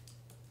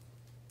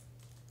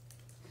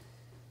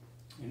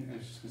 And I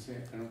was just gonna say,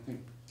 I don't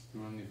think the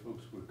Romney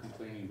folks were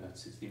complaining about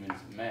 60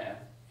 minutes of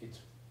math, it's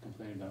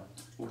complaining about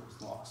what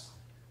was lost.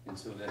 And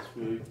so that's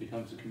really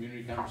becomes a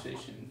community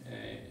conversation,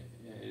 and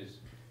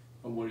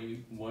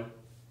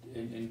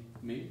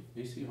maybe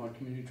basically hard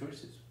community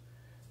choices.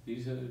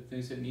 These are the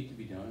things that need to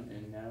be done,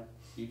 and now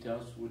you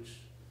tell us which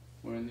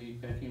were in the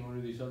pecking order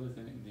of these other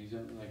things. These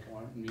are like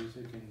art and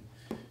music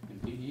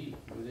and PE,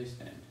 where they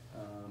stand.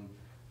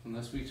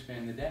 Unless we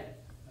expand the day,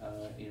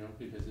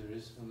 because there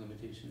is a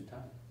limitation in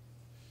time.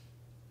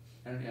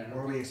 I don't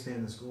Or we think-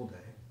 expand the school day.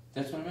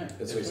 That's what I meant.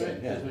 That's what he's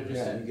saying, yeah, That's what you're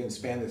yeah, saying. you can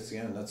span this,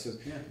 yeah, that's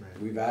just, Yeah.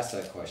 Right. we've asked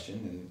that question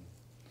and,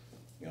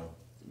 you know,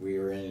 we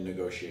were in a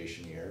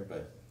negotiation year,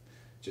 but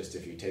just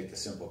if you take the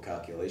simple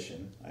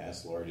calculation, I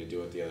asked Lori to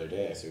do it the other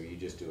day, I said, you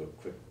just do a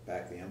quick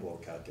back of the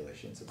envelope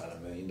calculation, it's about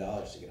 $1 million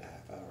to get a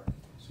half hour.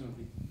 So it'd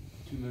be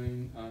 2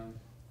 million on,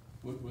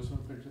 what was our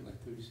budget,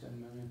 like 37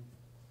 million?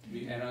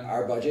 We add on.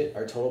 Our budget,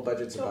 our total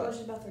budget's Total about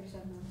is about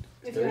 37 million.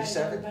 If you add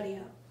 37? everybody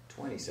up.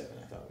 27,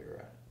 I thought we were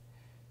at.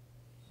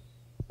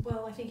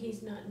 Well, I think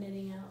he's not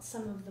netting out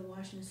some of the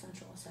Washington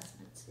Central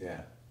assessments.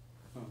 Yeah,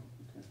 Oh,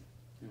 okay.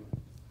 Anyway.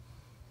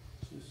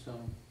 Just,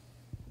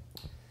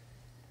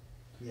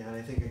 Yeah, and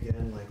I think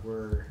again, like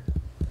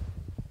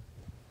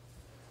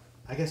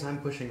I guess I'm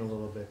pushing a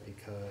little bit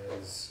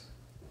because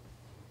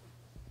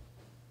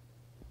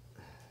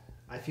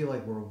I feel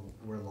like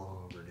we're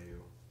long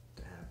overdue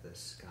to have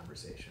this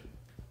conversation,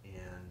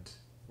 and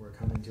we're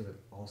coming to it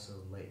also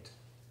late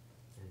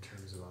in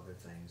terms of other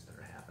things that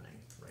are happening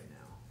right now.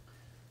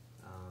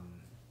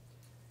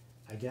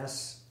 I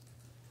guess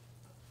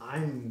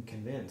I'm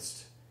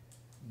convinced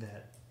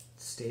that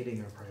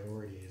stating our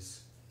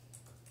priorities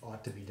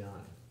ought to be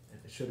done.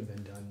 It should have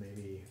been done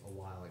maybe a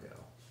while ago.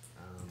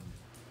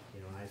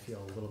 And I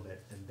feel a little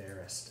bit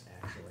embarrassed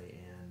actually,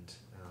 and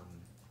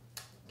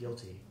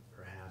guilty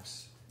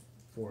perhaps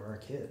for our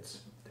kids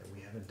that we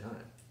haven't done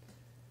it.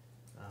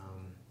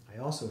 I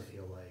also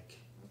feel like,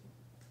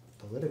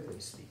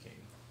 politically speaking,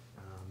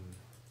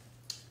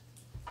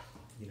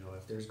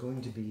 if there's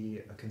going to be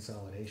a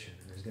consolidation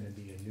and there's going to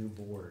be a new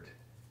board,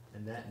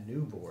 and that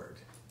new board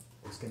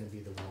is going to be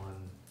the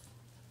one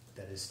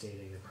that is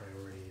stating the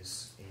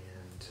priorities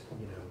and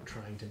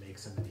trying to make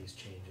some of these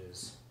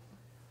changes,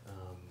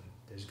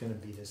 there's going to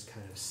be this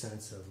kind of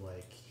sense of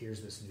like,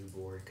 here's this new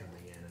board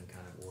coming in and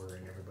kind of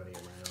ordering everybody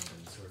around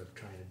and sort of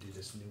trying to do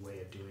this new way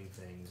of doing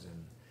things,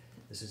 and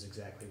this is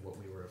exactly what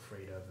we were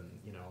afraid of,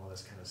 and all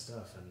this kind of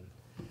stuff,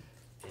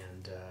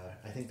 and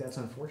I think that's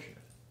unfortunate,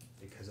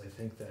 because I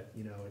think that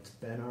it's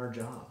been our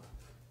job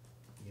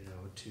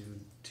to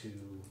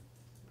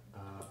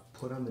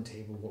put on the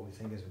table what we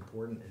think is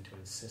important and to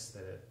insist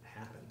that it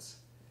happens,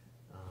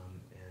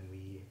 and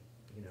we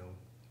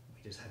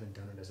just haven't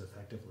done it as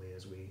effectively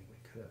as we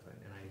could have,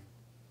 and I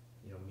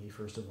me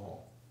first of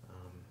all,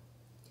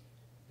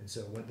 and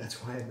so that's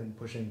why I've been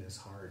pushing this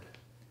hard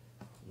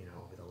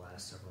over the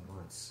last several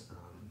months.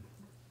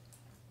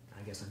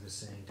 I guess I'm just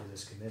saying to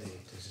this committee,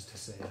 just to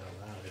say it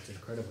out loud, it's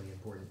incredibly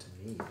important to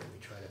me that we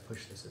try to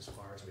push this as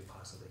far as we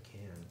possibly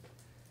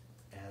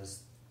can,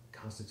 as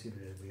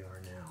constituted as we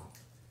are now,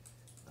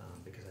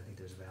 because I think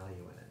there's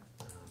value in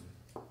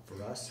it,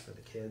 for us, for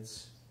the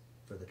kids,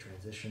 for the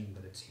transition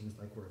that it seems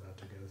like we're about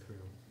to go through.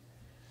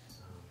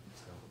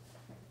 So,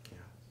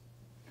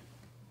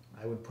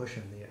 yeah, I would push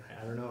on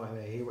I don't know,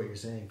 I hear what you're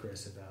saying,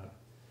 Chris, about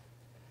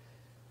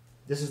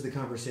this is the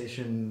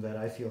conversation that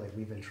I feel like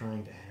we've been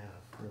trying to have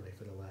really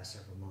for the last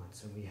several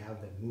months, and we have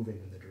been moving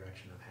in the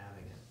direction of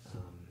having it.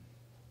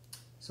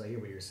 So I hear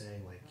what you're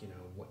saying, like,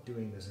 what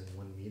doing this in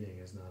one meeting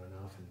is not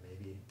enough, and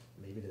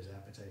maybe there's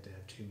appetite to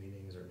have 2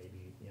 meetings, or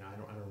maybe, I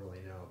don't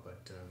really know,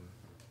 but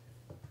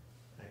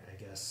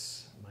I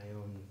guess my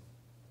own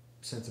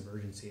sense of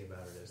urgency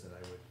about it is that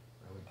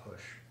I would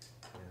push.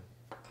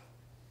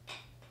 Yeah.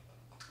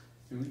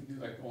 and we,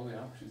 like, all the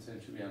options then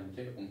should be on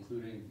the table,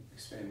 including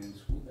expanding the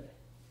school day.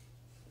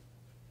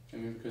 I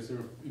mean, because there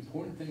are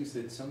important things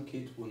that some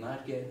kids will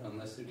not get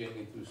unless they're getting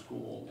it through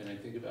school, and I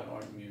think about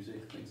art and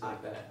music, things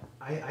like that.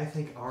 I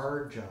think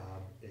our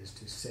job is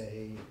to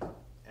say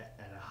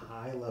at a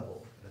high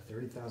level, at a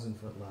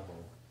 30,000-foot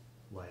level,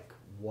 like,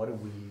 what do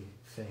we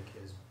think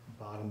is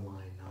bottom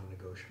line,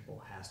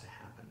 non-negotiable, has to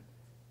happen,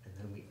 and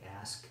then we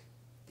ask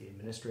the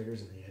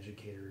administrators and the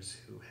educators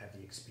who have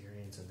the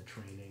experience and the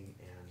training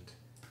and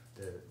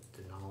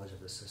the knowledge of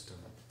the system,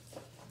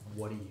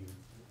 what do you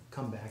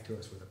come back to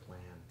us with a plan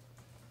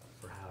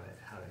for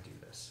how to do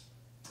this.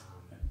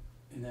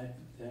 And that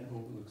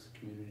overlooks the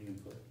community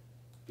input,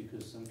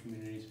 because some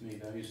communities may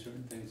value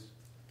certain things,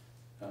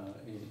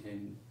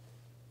 and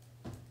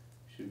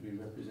should be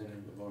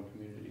representative of our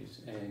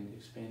communities, and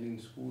expanding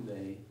the school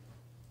day.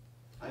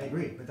 I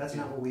agree, but that's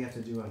not what we have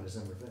to do on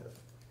December 5th.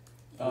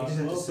 We just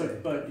have to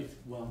say,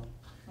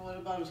 What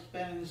about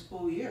expanding the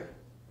school year?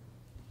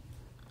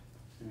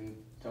 I mean,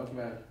 talk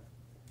about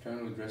trying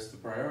to address the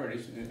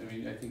priorities. I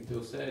mean, I think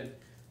Bill said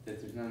that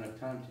there's not enough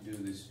time to do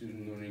the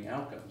student learning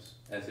outcomes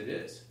as it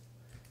is.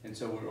 And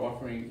so we're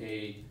offering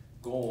a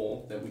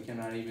goal that we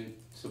cannot even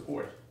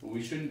support. But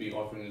we shouldn't be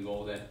offering a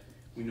goal that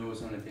we know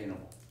is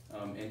unattainable.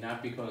 And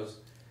not because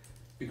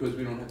we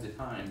don't have the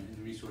time and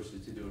the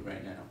resources to do it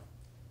right now.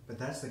 but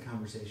that's the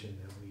conversation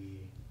that we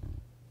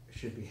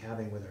should be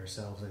having with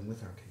ourselves and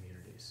with our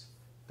communities.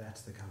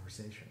 That's the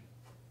conversation.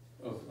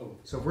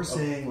 So if we're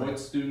saying what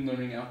student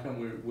learning outcome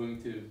we're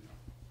willing to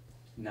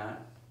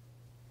not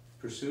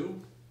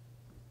pursue?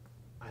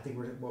 I think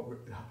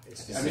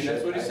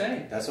that's what he's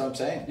saying. That's what I'm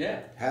saying. Yeah.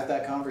 Have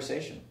that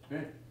conversation.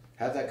 Right.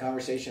 Have that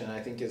conversation, and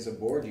I think as a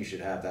board, you should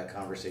have that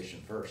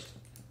conversation first.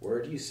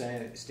 Where do you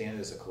stand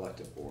as a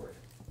collective board?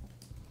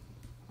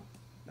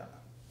 No,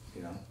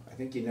 You know, I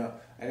think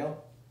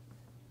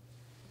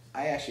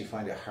I actually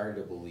find it hard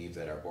to believe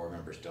that our board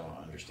members don't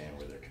understand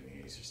where their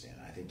communities are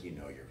standing. I think you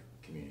know your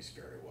communities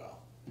very well.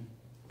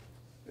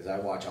 As I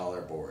watch all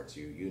our boards,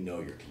 you know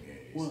your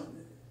communities. Well,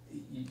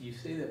 you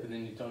say that, but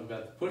then you talk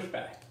about the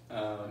pushback.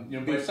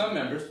 By some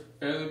members,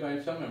 fairly by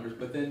some members,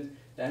 but then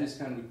that is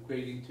kind of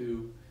equating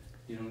to,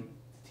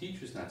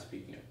 teachers not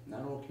speaking up.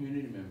 Not all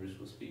community members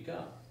will speak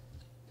up.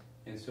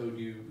 And so are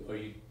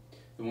you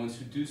the ones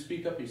who do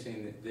speak up? You're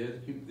saying that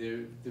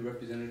they're the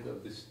representative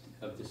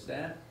of the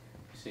staff.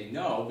 You say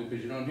no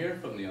because you don't hear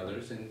from the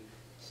others, and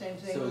Same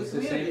thing so with it's the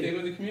the same community. thing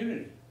with the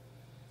community.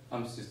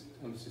 I'm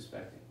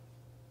suspecting.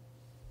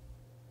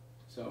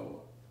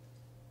 So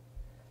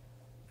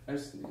I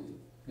just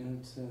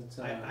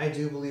I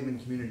do believe in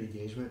community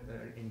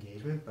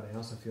engagement, but I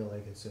also feel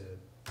like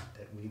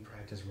that we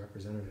practice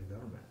representative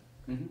government,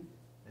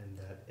 and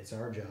that it's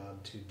our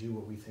job to do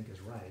what we think is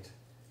right.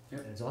 Yep.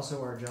 And it's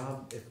also our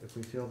job, if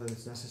we feel that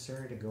it's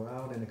necessary, to go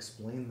out and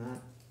explain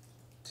that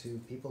to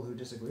people who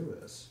disagree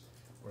with us,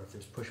 or if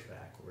there's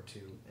pushback, or to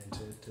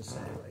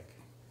say, like,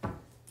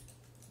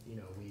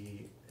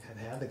 we have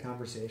had the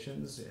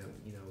conversations,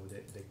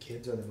 that the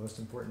kids are the most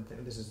important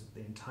thing. This is the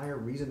entire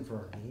reason for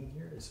our being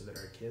here, is so that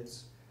our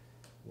kids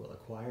will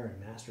acquire and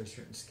master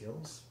certain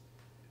skills.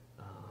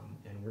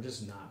 And we're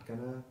just not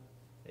gonna,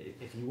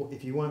 if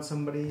you want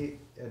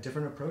a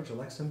different approach,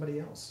 elect somebody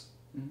else.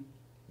 Mm-hmm.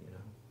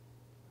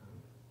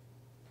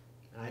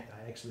 I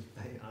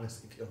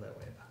honestly feel that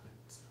way about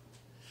it. So,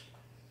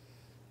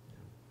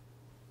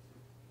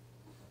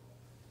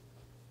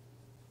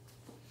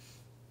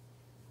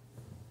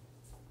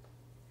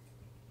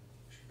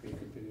 should be a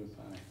good big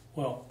pie.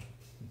 Well,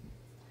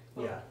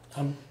 yeah.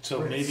 So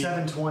We're at maybe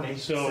 7:20.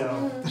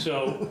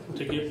 So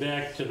to get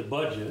back to the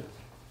budget,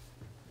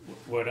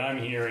 what I'm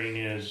hearing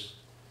is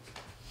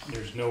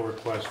there's no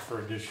request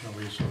for additional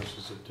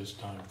resources at this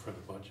time for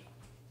the budget.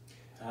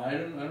 I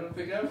don't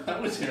think I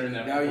was hearing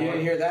that. No, you before.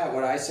 didn't hear that.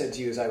 What I said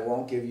to you is I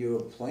won't give you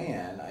a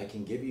plan. I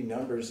can give you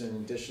numbers and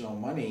additional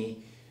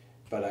money,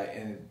 but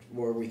and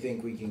where we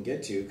think we can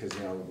get to, because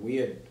we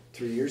had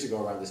 3 years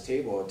ago around this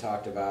table had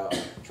talked about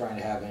trying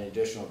to have an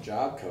additional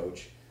job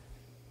coach.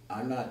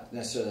 I'm not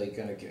necessarily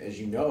going to, as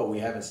you know, we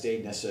haven't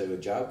stayed necessarily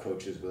with job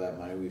coaches with that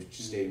money. We've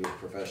stayed with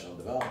professional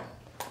development.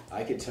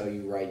 I could tell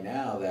you right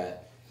now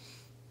that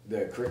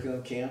the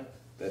curriculum camp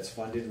that's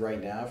funded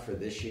right now for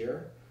this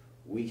year,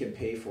 we can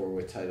pay for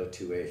with Title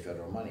IIA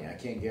federal money. I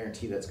can't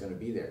guarantee that's going to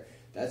be there.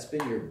 That's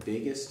been your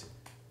biggest,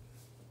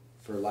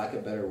 for lack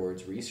of better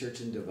words, research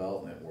and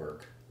development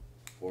work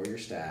for your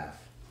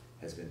staff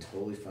has been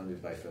totally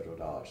funded by federal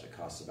dollars. It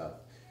costs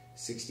about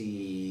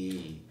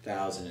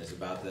 $60,000 is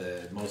about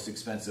the most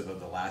expensive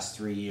of the last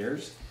 3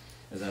 years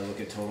as I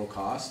look at total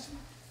cost.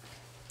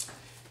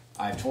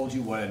 I've told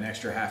you what an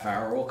extra half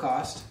hour will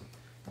cost,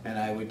 and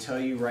I would tell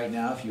you right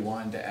now, if you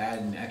wanted to add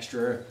an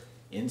extra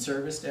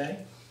in-service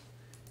day,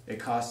 it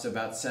costs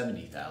about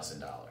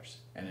 $70,000,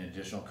 and an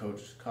additional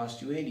coach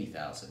costs you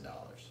 $80,000.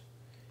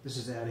 This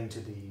is adding to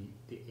the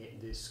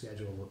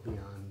schedule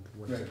beyond,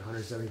 what is it,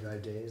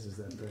 175 days? Is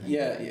that the...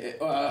 Yeah,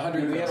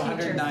 100. We have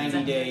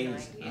 190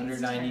 Teachers, days.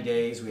 190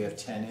 days. We have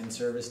 10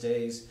 in-service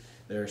days.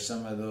 There are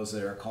some of those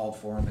that are called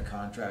for in the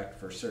contract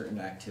for certain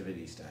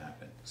activities to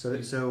happen. So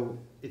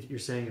if you're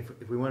saying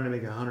if we wanted to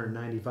make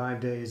 195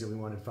 days and we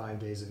wanted 5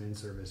 days of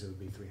in-service, it would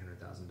be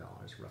 $300,000,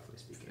 roughly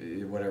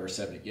speaking. Whatever,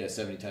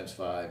 70 times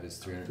 5 is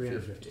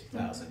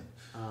 350,000.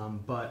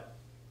 But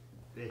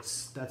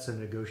that's a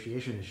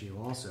negotiation issue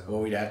also.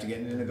 Well, we'd have to get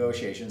into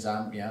negotiations.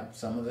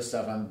 Some of the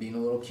stuff I'm being a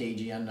little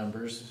cagey on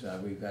numbers.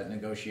 We've got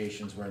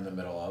negotiations we're in the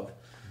middle of.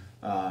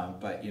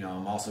 But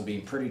I'm also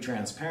being pretty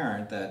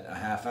transparent that a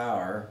half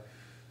hour,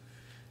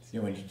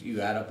 when you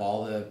add up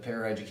all the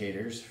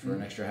paraeducators for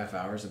an extra half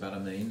hour is about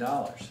 $1 million.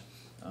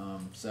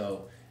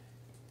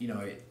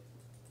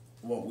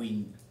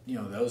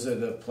 Those are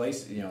the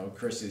places,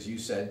 Chris, as you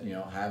said,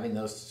 having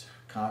those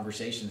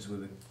conversations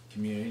with the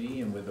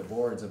community and with the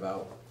boards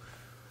about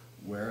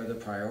where are the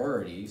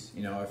priorities.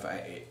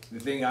 The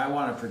thing I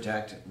want to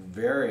protect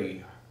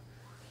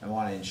I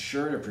want to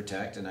ensure to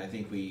protect, and I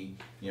think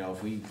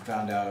if we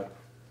found out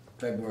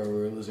February we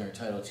were losing our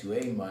Title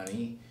IIA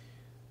money,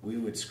 we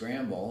would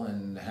scramble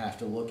and have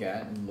to look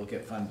at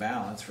fund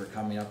balance for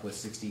coming up with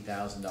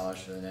 $60,000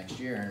 for the next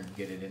year and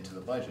get it into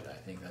the budget. I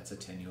think that's a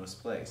tenuous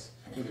place.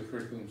 With the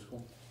curriculum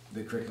school?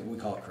 We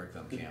call it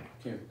curriculum camp.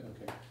 Okay.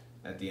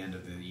 At the end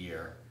of the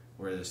year,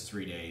 where there's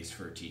 3 days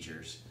for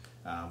teachers.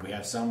 We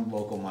have some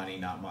local money,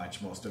 not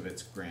much. Most of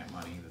it's grant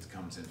money that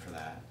comes in for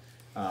that.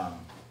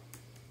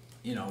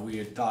 We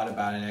had thought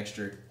about an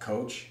extra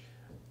coach.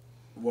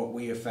 What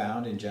we have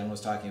found, and Jen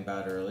was talking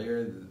about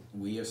earlier,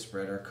 we have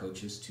spread our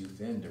coaches too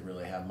thin to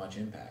really have much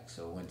impact.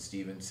 So when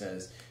Stephen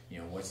says,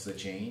 what's the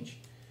change?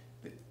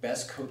 The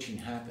best coaching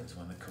happens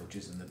when the coach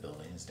is in the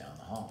building is down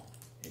the hall.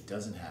 It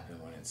doesn't happen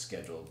when it's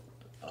scheduled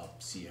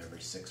up, every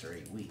 6 or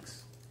 8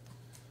 weeks.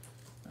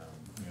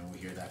 We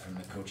hear that from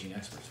the coaching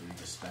experts. We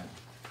just spent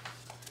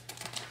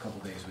a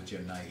couple days with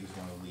Jim Knight, who's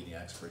one of the leading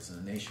experts in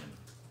the nation.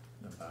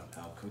 about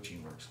how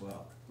coaching works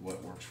well,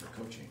 what works for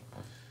coaching.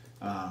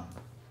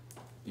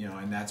 You know,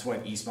 and that's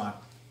what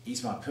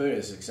Eastmont put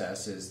as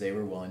success is they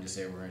were willing to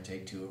say we're going to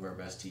take 2 of our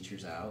best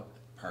teachers out,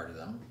 part of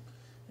them,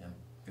 and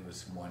it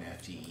was 1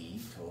 FTE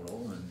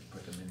total, and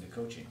put them into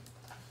coaching,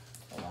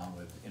 along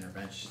with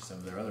interventions. Some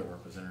of their other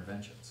work was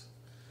interventions,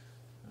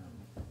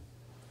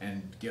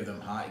 and give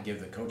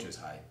the coaches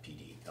high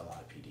PD, a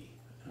lot of PD,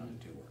 how to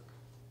do work.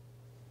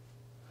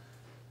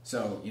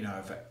 So you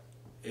know,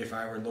 if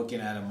I were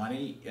looking at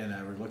money and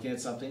I were looking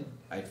at something,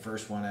 I'd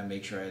first want to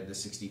make sure I had the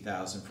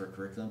 $60,000 for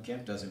curriculum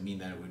camp. Doesn't mean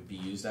that it would be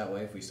used that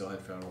way. If we still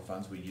had federal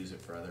funds, we'd use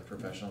it for other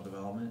professional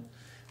development.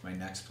 My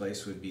next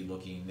place would be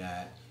looking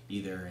at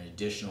either an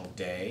additional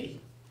day,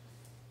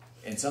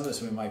 and some of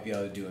this we might be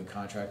able to do in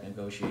contract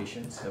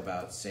negotiations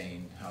about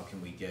saying how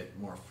can we get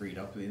more freed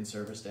up in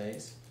service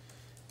days,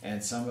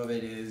 and some of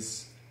it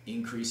is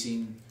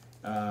increasing,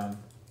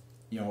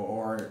 you know,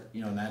 or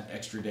you know, and that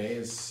extra day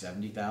is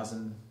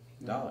 $70,000.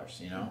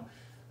 You know,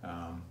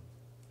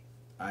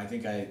 I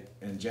think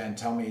and Jen,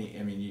 tell me.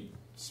 I mean, you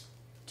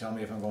tell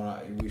me if I'm going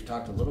on. We've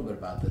talked a little bit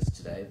about this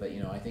today, but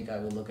you know, I think I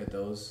would look at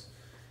those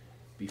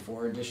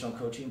before additional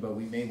coaching. But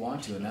we may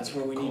want to, and that's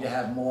where we need to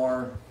have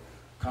more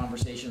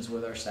conversations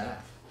with our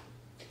staff.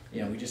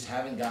 You know, we just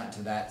haven't gotten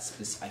to that.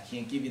 I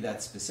can't give you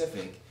that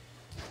specific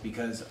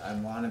because I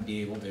want to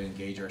be able to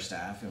engage our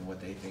staff and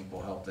what they think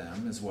will help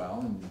them as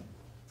well. And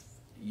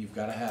you've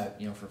got to have,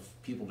 you know, for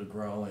people to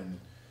grow and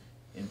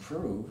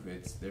improve,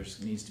 there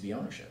needs to be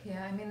ownership.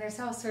 Yeah, I mean, there's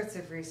all sorts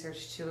of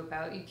research too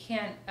about you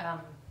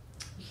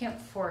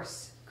can't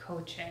force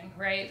coaching,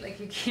 right? Like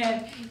you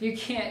can't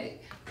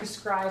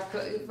prescribe,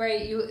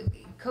 right?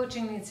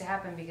 Coaching needs to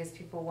happen because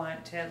people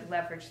want to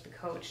leverage the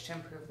coach to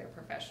improve their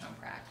professional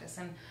practice.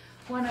 And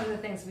one of the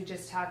things we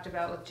just talked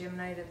about with gym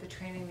night at the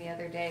training the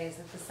other day is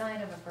that the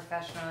sign of a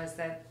professional is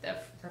that a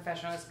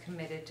professional is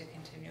committed to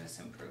continuous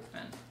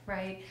improvement,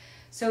 right?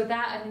 So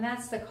that, I mean,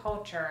 that's the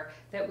culture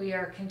that we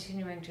are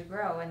continuing to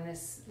grow in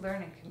this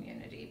learning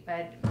community.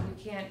 But you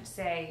can't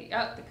say,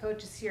 oh, the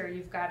coach is here,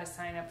 you've got to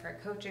sign up for a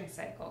coaching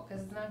cycle,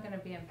 because it's not going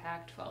to be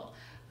impactful.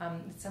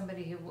 It's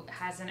somebody who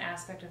has an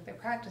aspect of their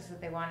practice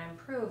that they want to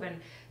improve, and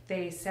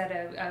they set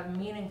a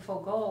meaningful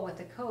goal with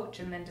the coach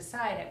and then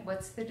decide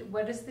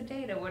what is the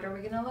data, what are we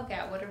going to look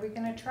at, what are we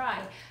going to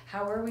try,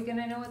 how are we going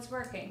to know it's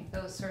working,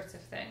 those sorts of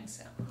things.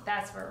 So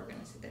that's where we're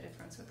going to see the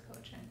difference with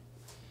coaching.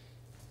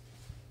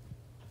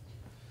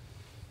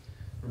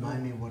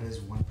 Remind me, what is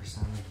 1% of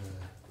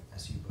the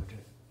SU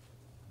budget?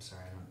 I'm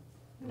sorry,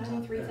 I don't.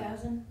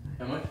 93,000.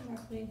 How much?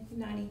 Roughly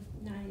 90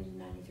 to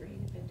 93,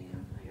 depending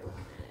on how you're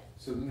looking at it.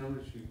 So the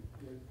numbers came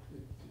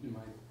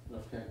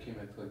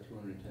out to like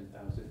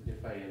 210,000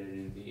 if I added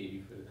in the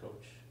 80 for the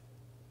coach.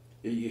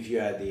 If you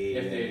add the 80,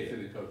 if the 80 for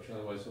the coach,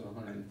 otherwise it's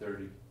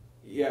 130.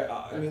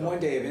 Yeah, I mean, 1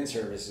 day of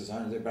in-service is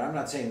 100, but I'm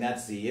not saying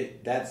that's the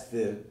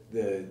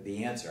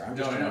answer. I'm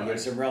just trying to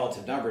give some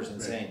relative numbers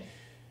and saying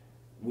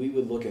we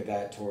would look at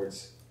that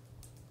towards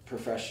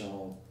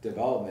professional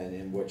development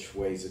in which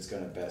ways it's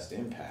going to best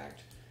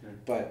impact.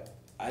 But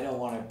I don't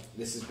want to.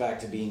 This is back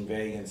to being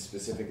vague and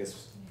specific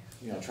as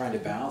you know, trying to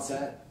balance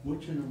that.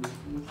 Which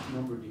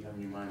number do you have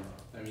in your mind?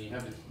 I mean, you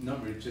have a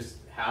number. It's just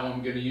how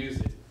I'm going to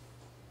use it.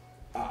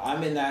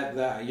 I'm in that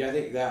I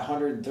think that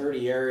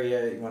 130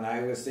 area. When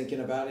I was thinking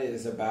about it,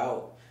 is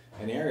about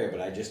an area, but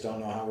I just don't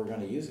know how we're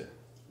going to use it.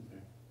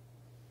 Okay.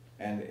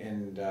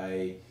 And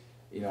I.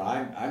 You know,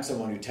 I'm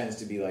someone who tends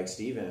to be like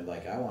Steven, and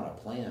like I want a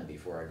plan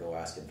before I go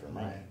asking for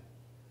money.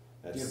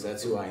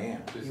 That's who I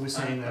am. He was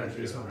saying that at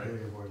the East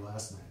Montpelier board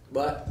last night.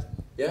 But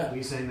yeah, he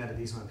was saying that at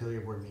the East Montpelier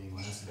board meeting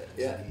last night.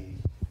 Yeah,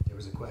 there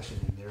was a question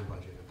in their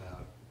budget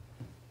about,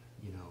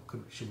 you know,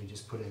 should we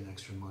just put in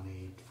extra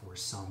money for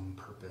some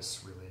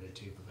purpose related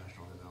to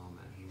professional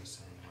development? He was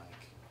saying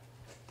like,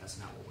 that's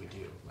not what we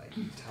do. Like,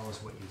 tell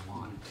us what you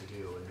want to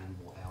do, and then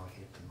we'll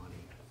allocate the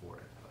money for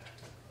it.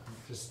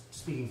 Just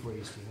speaking for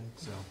you, Stephen.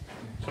 So,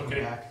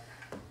 okay. Back.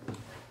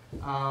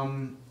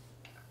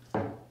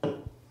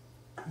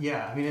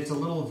 Yeah, I mean, it's a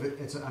little.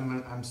 It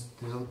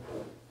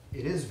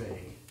is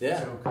vague. Yeah.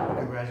 So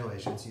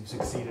congratulations, you've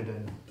succeeded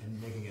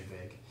in making it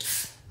vague.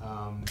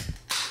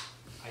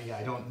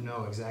 I don't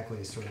know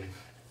exactly. Sort of.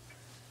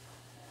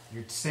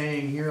 You're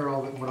saying here are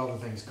what all the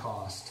things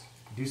cost.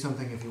 Do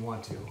something if you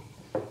want to.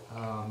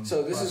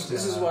 So this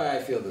is why I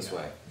feel this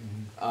way.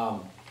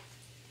 Mm-hmm.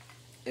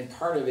 And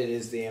part of it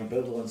is the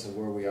ambivalence of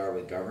where we are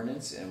with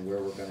governance and where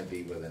we're going to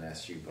be with an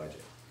SU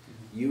budget.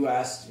 Mm-hmm. You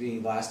asked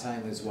me last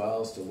time as well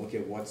as to look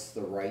at what's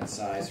the right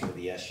size for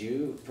the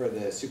SU, for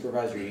the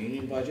supervisory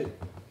union budget,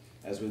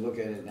 as we look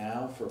at it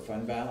now for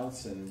fund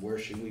balance and where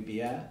should we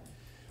be at.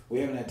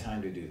 We haven't had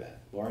time to do that.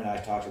 Laura and I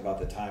talked about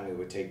the time it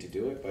would take to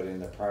do it, but in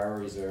the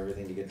priorities of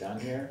everything to get done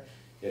here,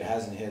 it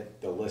hasn't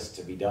hit the list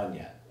to be done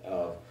yet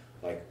of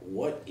like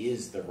what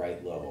is the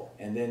right level.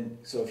 And then,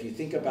 so if you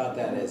think about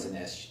that as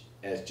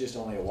as just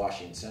only a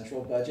Washington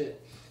Central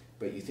budget,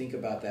 but you think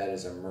about that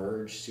as a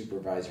merged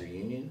supervisory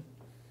union,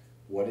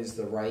 what is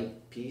the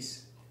right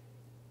piece?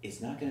 It's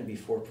not going to be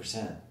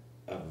 4%.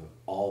 of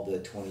all the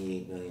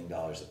 $28 million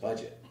of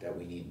budget that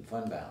we need in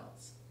fund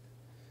balance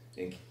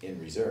in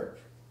reserve.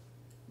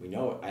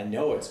 I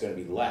know it's gonna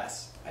be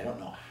less. I don't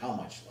know how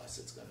much less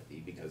it's gonna be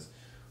because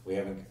we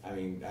haven't,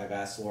 I've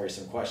asked Lori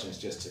some questions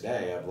just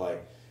today of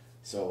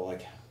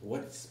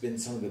what's been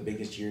some of the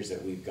biggest years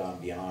that we've gone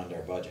beyond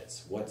our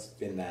budgets? What's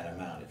been that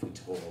amount if we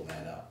total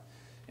that up?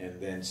 And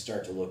then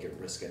start to look at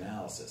risk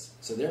analysis.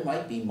 So there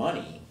might be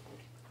money,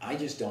 I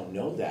just don't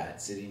know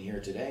that sitting here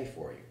today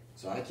for you.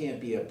 So I can't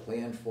be a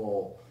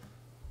planful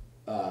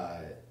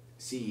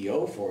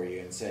CEO for you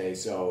and say,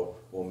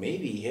 well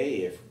maybe, hey,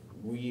 if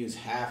we use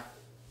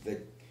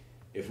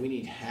if we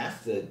need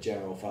half the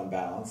general fund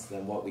balance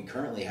than what we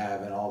currently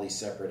have in all these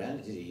separate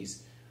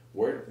entities,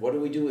 what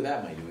do we do with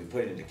that money? Do we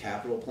put it into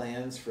capital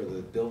plans for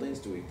the buildings?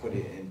 Do we put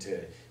it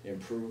into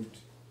improved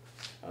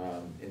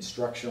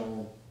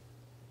instructional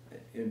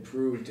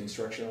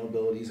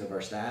abilities of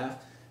our staff?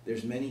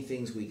 There's many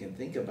things we can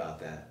think about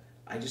that.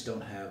 I just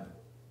don't have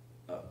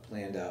a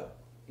planned out,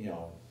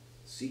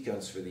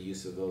 sequence for the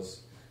use of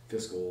those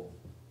fiscal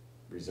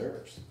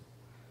reserves.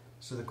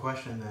 So the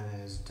question then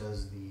is,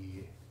 does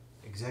the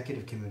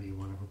executive committee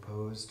want to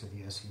propose to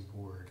the SU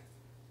board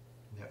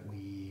that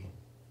we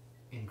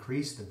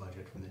increase the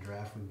budget from the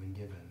draft we've been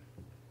given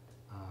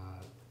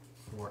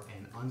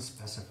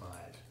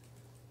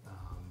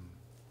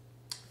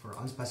for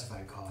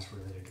unspecified costs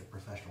related to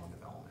professional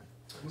development?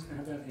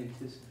 How about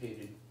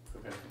anticipated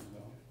professional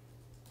development?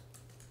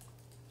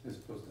 As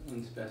opposed to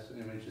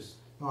unspecified, just.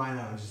 Oh, I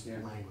know, just Yeah.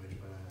 language,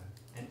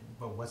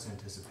 but what's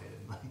anticipated?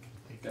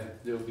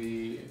 That there'll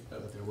be a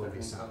That there will be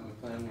professional some.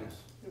 development plan with,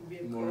 It would be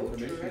a More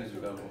coach or information is extra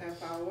available.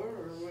 half hour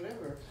or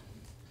whatever.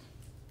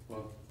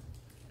 well,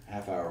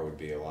 Half hour would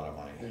be a lot of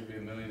money. there'd be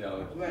 $1 million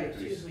Right,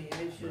 increase. excuse me, I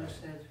should have Right.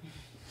 said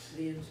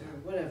the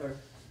insert, whatever.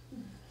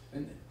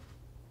 And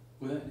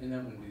that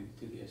wouldn't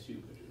be to the SU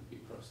budget, it would be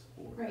across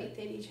the board. Right,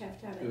 they'd each have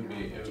to have It their would own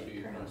be, it would budget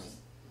be currently. across.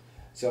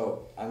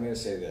 So I'm gonna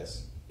say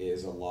this, it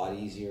is a lot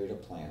easier to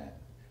plan it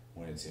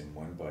when it's in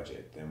one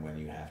budget than when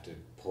you have to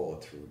pull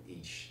it through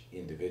each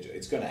individual.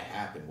 It's gonna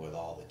happen with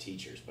all the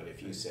teachers, but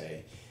if you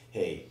say,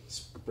 hey,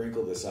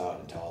 sprinkle this out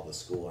into all the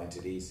school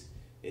entities,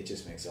 it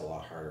just makes it a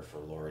lot harder for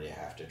Lori to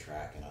have to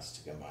track and us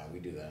to combine. We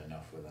do that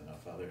enough with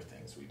enough other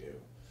things we do.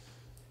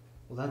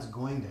 Well, that's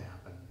going to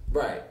happen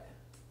Right.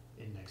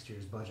 in next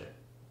year's budget.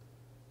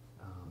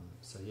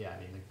 So yeah,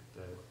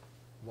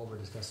 what we're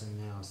discussing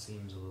now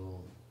seems a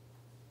little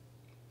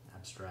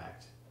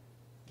abstract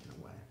in a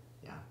way.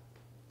 Yeah.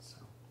 So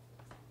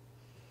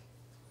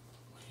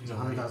You know,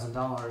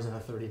 $100,000 and a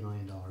 $30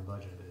 million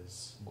budget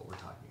is what we're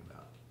talking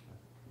about.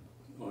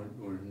 Or,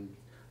 and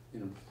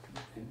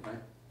I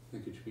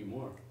think it should be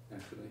more,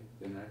 actually,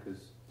 than that, because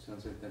it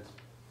sounds like that's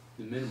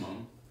the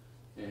minimum,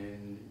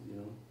 and,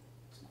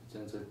 it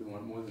sounds like we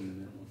want more than the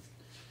minimum.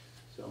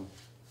 So,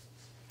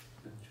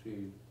 that should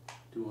be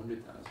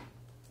 200,000,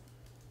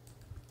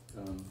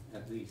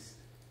 at least.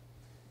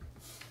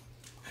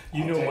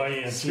 You know my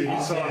answer.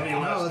 You saw me No,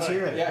 last let's night.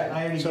 hear it. Yeah.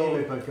 I already So, gave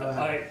it, but go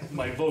ahead.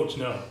 my vote's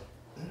no.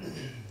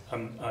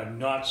 I'm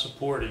not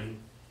supporting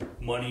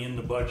money in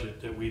the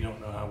budget that we don't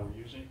know how we're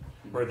using,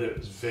 or that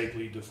is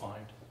vaguely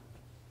defined.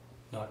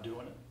 Not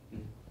doing it.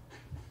 Mm.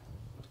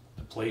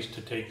 The place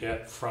to take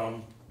that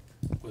from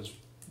was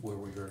where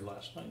we heard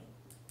last night,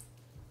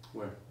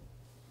 Where?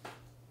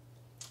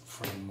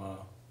 from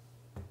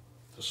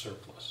the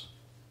surplus.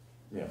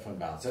 Yeah, fund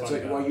balance. That's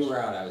Fund like while you balance. were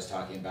out, I was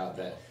talking about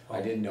that. I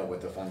Oh. didn't know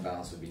what the fund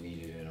balance would be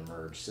needed in a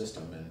merged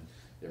system, and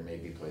there may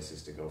be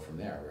places to go from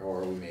there.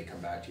 Or we may come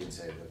back to you and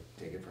say, look,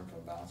 take it from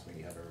fund balance when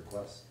you have a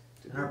request.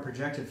 to And our do it.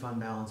 projected fund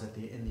balance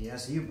in the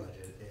SU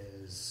budget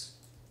is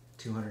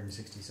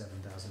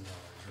 $267,000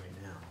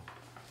 right now.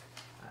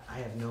 I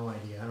have no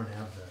idea. I don't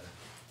have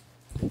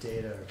the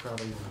data or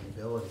probably even the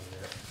ability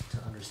to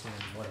understand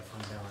what a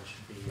fund balance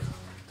should be on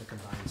the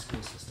combined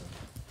school system,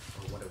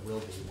 or what it will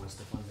be once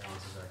the fund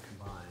balances are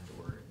combined,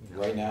 or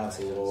Right now, it's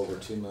a little over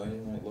 2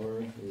 million, right,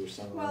 Lori? We were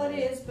somewhere Well, it around-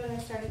 is, but I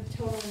started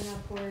totaling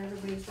up where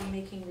everybody's been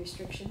making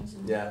restrictions,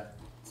 and Yeah,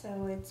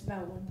 so it's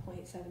about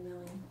 1.7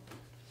 million.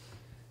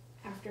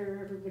 After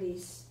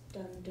everybody's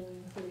done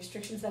doing the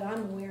restrictions that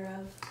I'm aware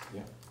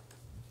of.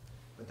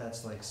 but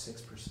that's like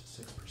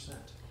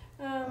 6%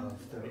 Um,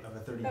 of a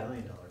 $30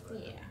 million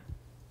budget. yeah,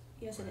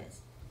 yes it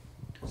is.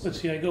 But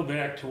see, I go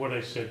back to what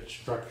I said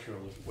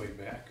structurally way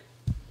back.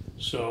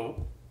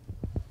 So,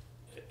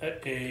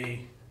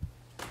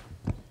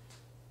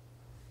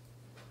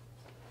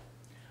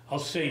 I'll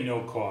say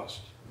no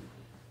cost.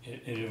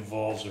 It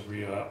involves a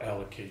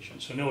reallocation,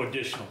 so no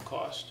additional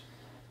cost.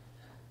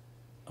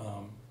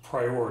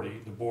 Priority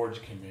the boards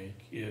can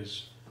make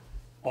is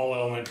all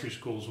elementary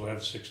schools will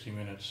have 60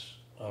 minutes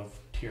of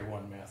Tier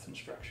 1 math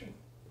instruction.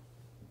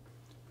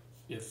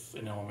 If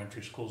an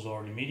elementary school is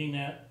already meeting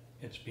that,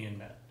 it's being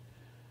met.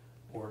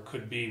 Or it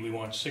could be we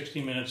want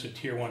 60 minutes of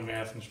Tier 1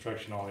 math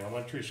instruction in all the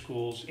elementary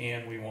schools,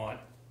 and we want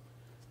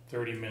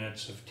 30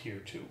 minutes of Tier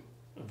 2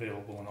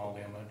 available in all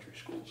the elementary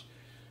schools.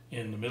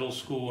 In the middle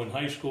school and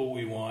high school,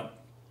 we want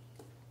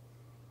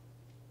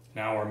an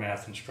hour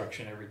math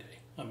instruction every day.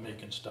 I'm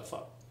making stuff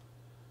up.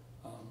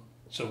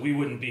 So we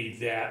wouldn't be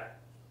that,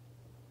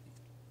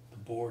 the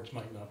boards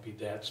might not be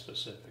that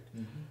specific,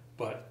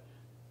 but,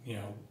 you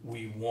know,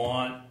 we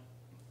want,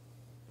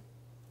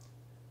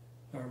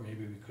 or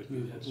maybe we could be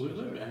that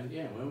specific.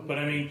 Yeah, well, But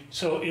I mean,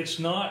 so it's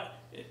not,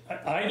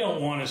 I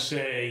don't want to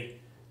say,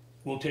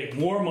 we'll take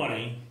more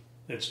money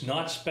that's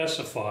not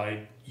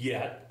specified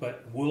yet,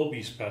 but will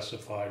be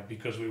specified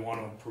because we want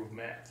to improve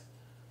math.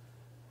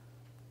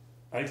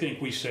 I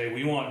think we say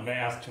we want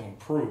math to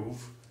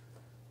improve,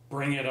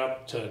 bring it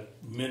up to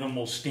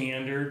minimal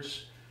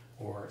standards,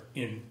 or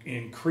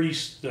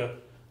increase the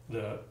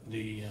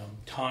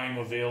time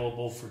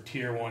available for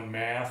Tier 1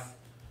 math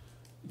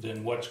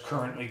than what's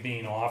currently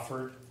being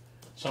offered,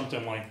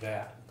 something like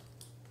that.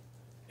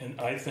 And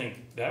I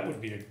think that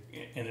would be,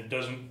 and it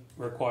doesn't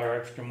require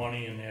extra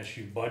money in the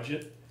SU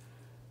budget.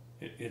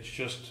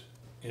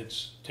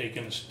 It's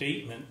taken a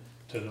statement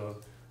to the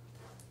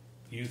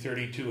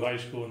U32 high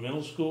school and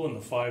middle school and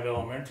the 5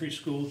 elementary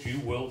schools, you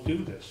will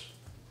do this.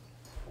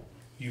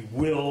 You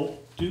will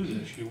do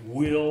this. You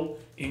will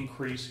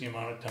increase the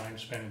amount of time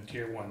spent in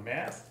Tier 1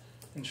 math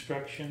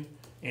instruction,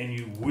 and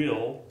you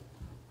will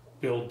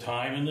build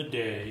time in the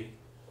day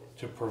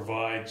to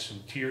provide some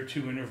Tier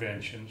 2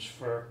 interventions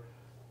for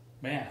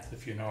math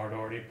if you're not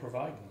already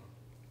providing them.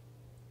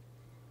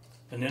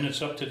 And then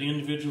it's up to the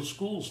individual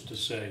schools to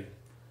say,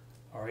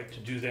 all right, to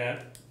do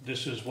that,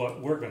 this is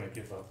what we're going to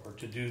give up, or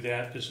to do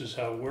that, this is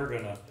how we're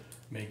going to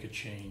make a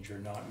change or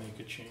not make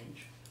a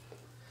change.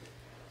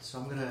 So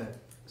I'm gonna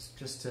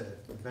just to.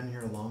 I've been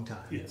here a long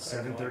time. Yeah, It's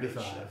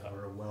 7:35.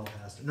 We're well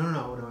past it.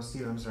 No,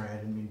 Steve. I'm sorry. I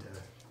didn't mean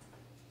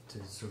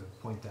to sort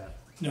of point that.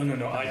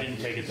 No, I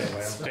didn't take it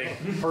that way.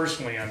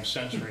 Personally, I'm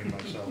censoring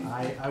myself.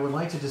 I would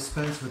like to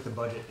dispense with the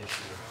budget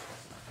issue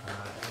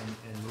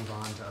and move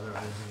on to other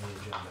items on the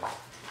agenda.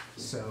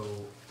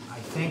 So I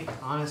think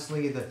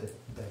honestly that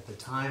the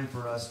time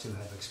for us to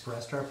have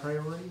expressed our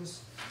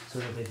priorities so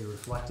that they be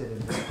reflected in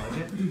this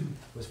budget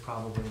was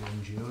probably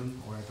in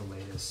June or at the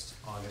latest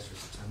August or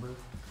September.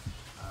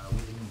 We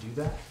didn't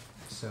do that,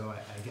 so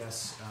I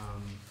guess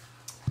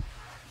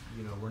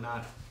we're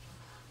not.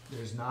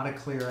 There's not a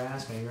clear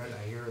ask.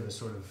 I hear the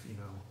sort of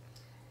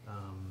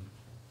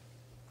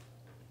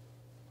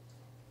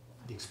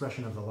the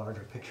expression of the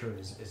larger picture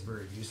is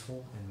very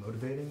useful and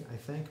motivating, I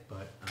think,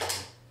 but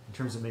in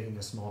terms of making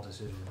a small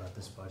decision about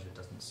this budget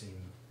doesn't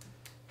seem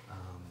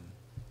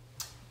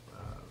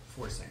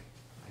forcing,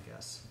 I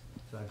guess.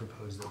 So I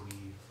propose that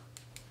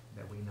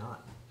we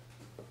not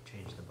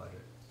change the budget.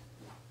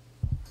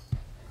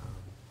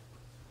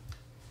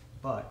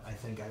 But I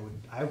think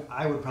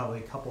I would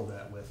probably couple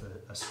that with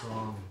a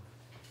strong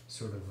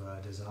sort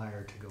of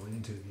desire to go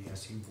into the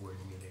SU board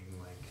meeting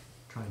like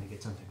trying to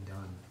get something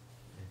done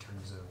in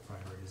terms of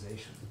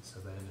prioritization,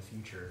 so that in the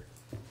future,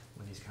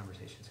 when these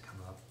conversations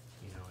come up,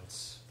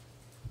 it's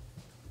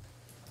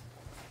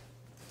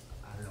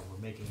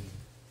we're making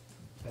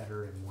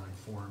better and more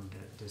informed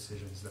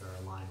decisions that are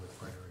aligned with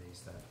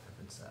priorities that have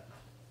been set.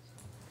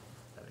 So,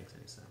 if that makes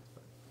any sense.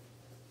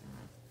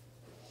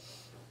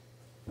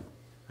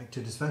 To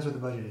dispense with the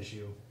budget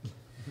issue,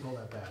 pull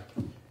that back.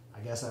 I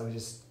guess I would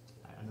just,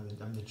 I know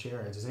that I'm the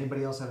chair. Does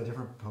anybody else have a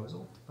different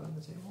proposal to put on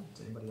the table?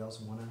 Does anybody else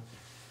want to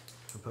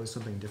propose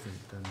something different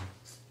than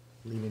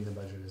leaving the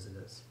budget as it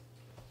is?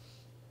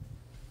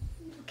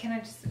 Can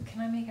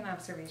I make an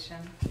observation?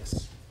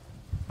 Yes.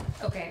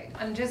 Okay,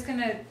 I'm just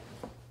gonna,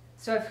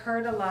 so I've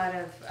heard a lot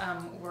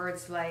of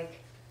words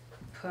like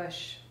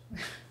push,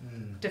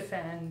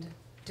 defend,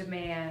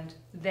 demand,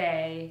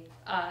 they,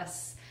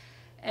 us.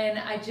 And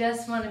I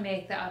just want to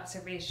make the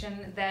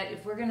observation that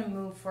if we're going to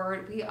move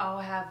forward, we all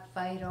have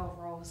vital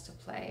roles to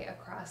play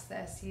across the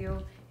SU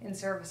in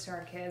service to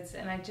our kids.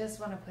 And I just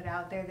want to put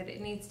out there that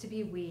it needs to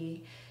be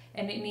we,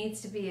 and it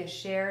needs to be a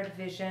shared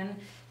vision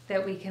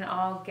that we can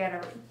all get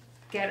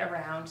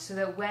around, so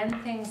that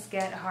when things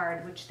get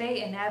hard, which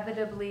they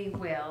inevitably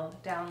will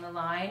down the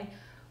line,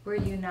 we're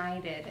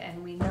united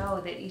and we know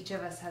that each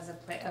of us has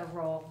a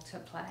role to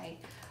play,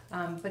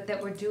 but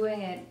that we're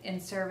doing it in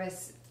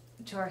service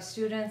to our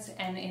students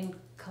and in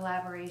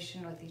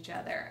collaboration with each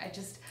other.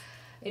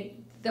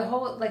 The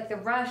whole, like the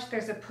rush,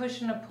 there's a push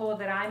and a pull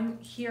that I'm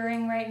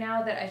hearing right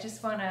now that I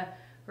just want to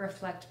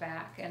reflect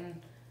back and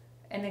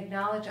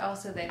acknowledge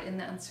also that in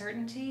the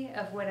uncertainty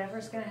of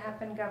whatever's going to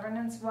happen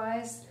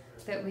governance-wise,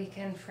 that we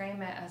can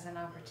frame it as an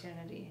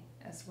opportunity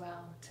as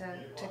well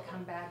to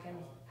come back and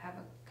have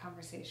a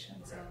conversation.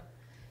 So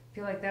I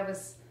feel like that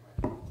was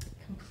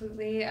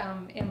completely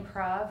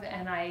improv,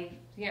 and I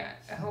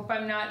hope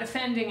I'm not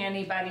offending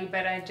anybody,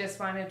 but I just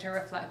wanted to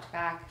reflect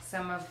back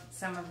some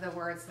of the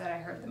words that I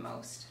heard the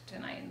most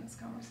tonight in this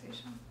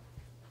conversation.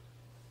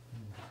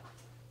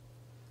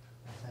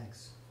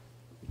 Thanks.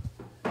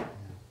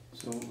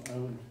 So I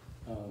would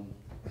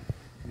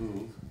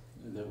move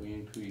that we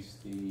increase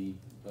the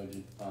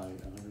budget by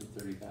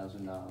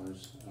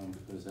 $130,000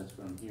 because that's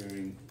what I'm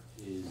hearing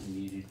is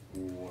needed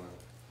for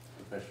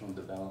professional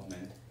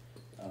development.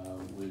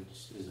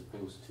 Which is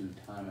opposed to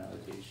time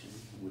allocation,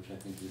 which I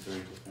think is a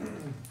very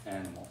different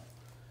animal.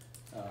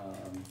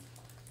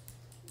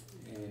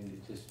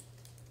 And just,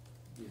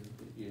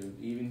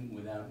 Even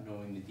without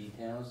knowing the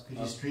details. Could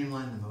you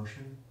streamline the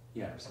motion?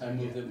 Yeah, I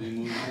move that we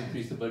move to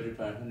increase the budget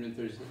by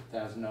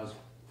 $130,000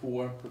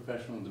 for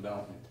professional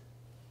development.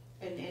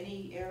 In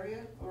any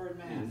area or in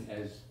math? And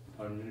as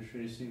our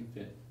administrators seem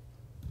fit.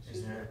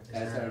 Is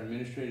Our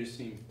administrators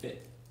seem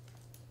fit.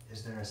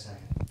 Is there a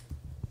second?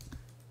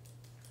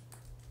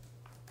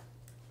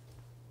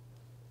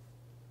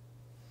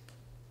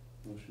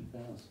 Motion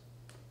fails.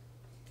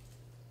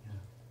 Yeah.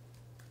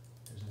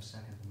 There's no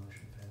second, the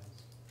motion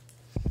fails.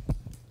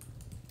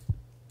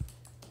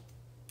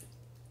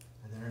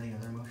 Are there any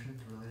other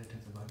motions related to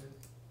the budget?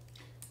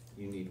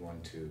 You need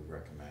one to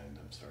recommend,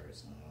 I'm sorry,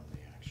 it's not on the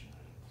action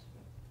items.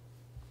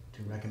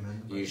 To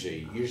recommend the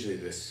budget? Usually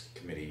this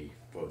committee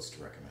votes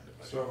to recommend a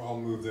budget. So I'll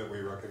move that we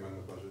recommend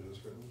the budget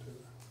as written to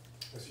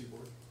the SU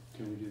board.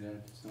 Can we do that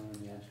if it's not on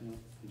the action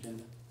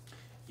agenda?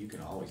 You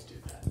can always do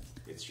that.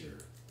 It's your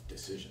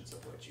decisions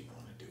of what you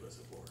want to do as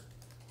a board.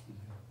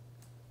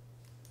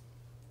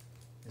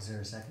 Is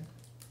there a second?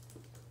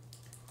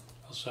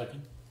 I'll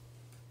second.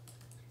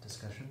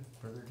 Discussion?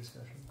 Further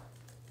discussion?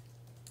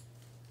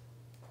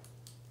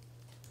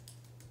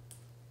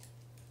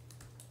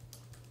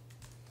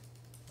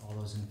 All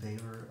those in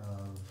favor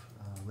of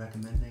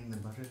recommending the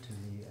budget to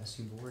the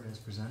SU board as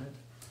presented,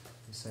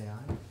 please say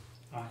aye.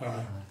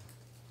 Aye.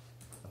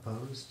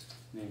 Opposed?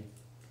 Nay.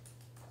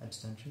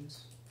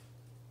 Abstentions?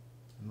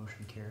 The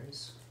motion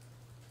carries.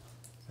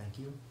 Thank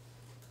you.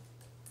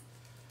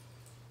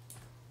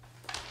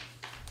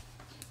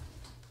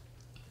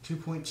 Two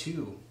point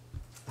two.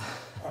 I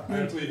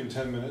have to leave in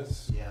 10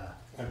 minutes. Yeah.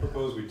 I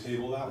propose we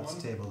table that Let's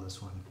one. table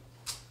this one.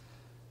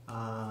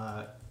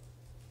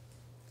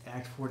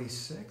 Act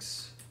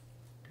 46.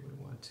 Do we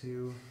want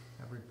to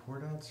have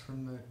report outs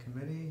from the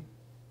committee?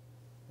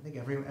 I think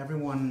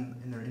everyone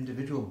in their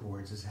individual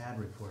boards has had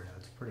report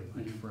outs pretty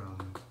much from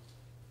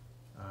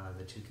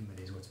the two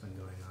committees, what's been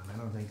going on. I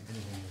don't think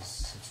anything has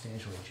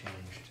substantially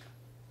changed.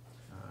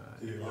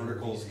 The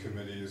Articles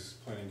Committee is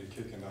planning to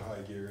kick into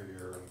high gear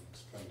here and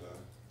spend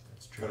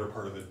That's a true. better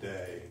part of the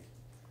day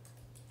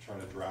trying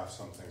to draft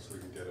something so we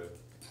can get it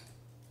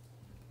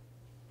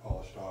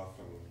polished off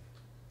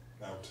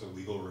and out to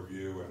legal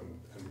review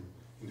and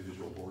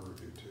individual board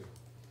review too.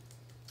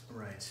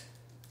 Right.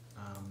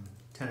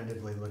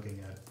 Tentatively looking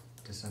at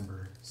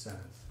December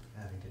 7th,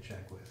 having to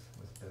check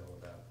with Bill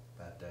about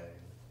that day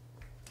and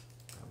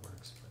how it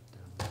works,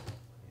 but yeah.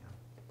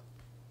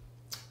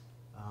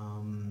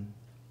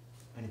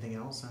 Anything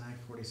else on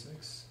Act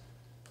 46?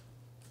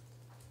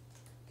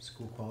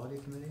 School Quality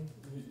Committee?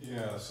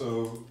 Yeah,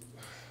 so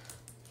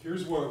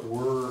here's what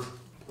we're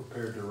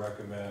prepared to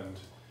recommend,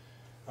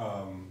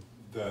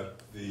 that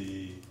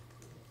the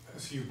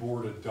SU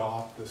board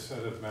adopt the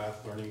set of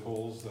math learning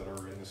goals that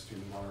are in the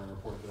student monitoring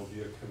report. There'll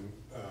be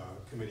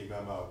a committee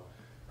memo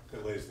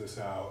that lays this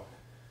out.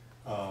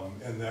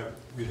 And that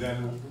we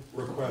then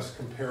request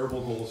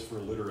comparable goals for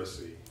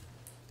literacy.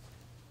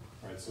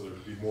 Right, so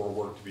there'd be more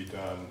work to be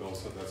done. Bill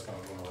said that's not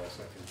onerous,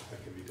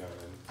 that can be done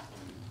in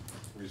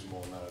a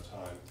reasonable amount of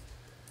time.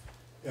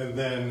 And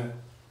then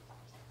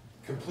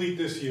complete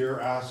this year,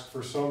 ask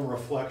for some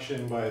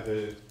reflection by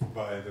the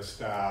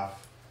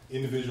staff,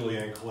 individually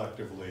and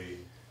collectively,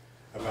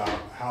 about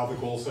how the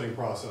goal setting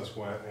process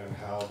went and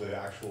how the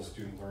actual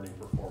student learning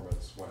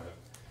performance went.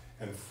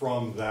 And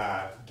from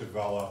that,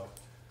 develop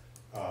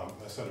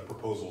a set of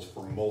proposals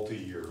for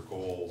multi-year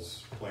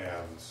goals,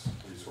 plans,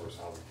 resource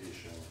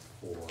allocation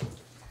for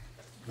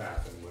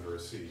math and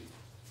literacy,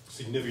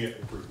 significant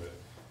improvement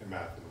in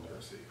math and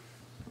literacy.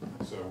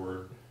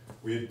 So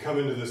we had come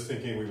into this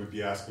thinking we would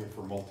be asking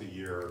for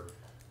multi-year.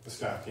 The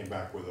staff came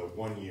back with a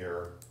 1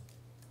 year.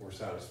 We're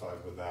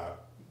satisfied with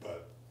that,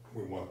 but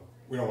we don't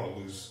want to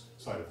lose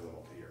sight of the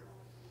multi-year.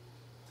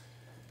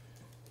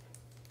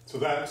 So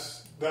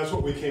that's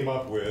what we came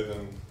up with,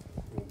 and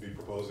we'll be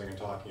proposing and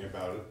talking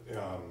about it.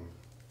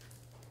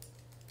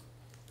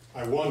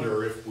 I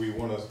wonder if we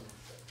want to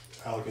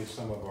allocate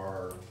some of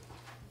our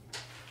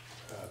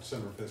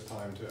December 5th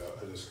time to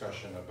a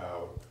discussion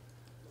about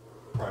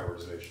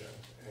prioritization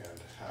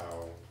and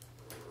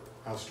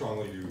how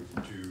strongly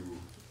do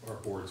our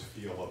boards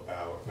feel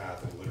about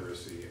math and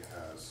literacy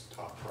as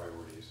top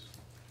priorities.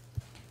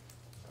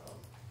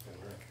 And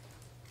Rick,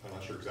 I'm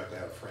not sure exactly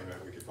how to frame it.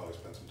 We could probably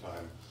spend some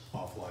time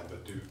offline,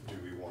 but do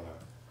we want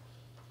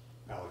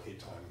to allocate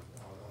time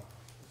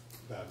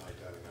that night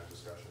to having that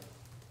discussion?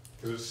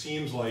 Because it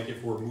seems like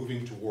if we're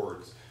moving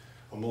towards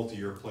a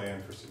multi-year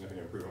plan for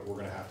significant improvement, we're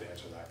going to have to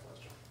answer that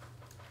question.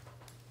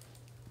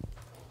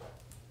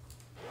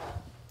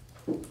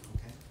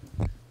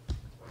 Okay.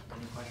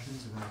 Any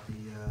questions about the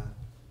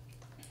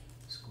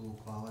School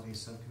Quality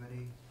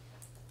Subcommittee?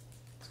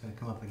 It's going to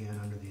come up again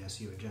under the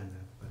SU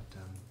agenda, but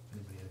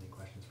anybody have any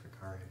questions for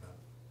Kari about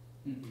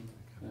that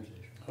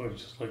conversation? I would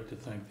just like to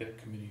thank that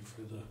committee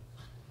for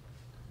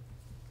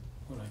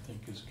what I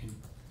think has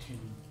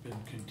been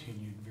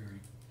continued very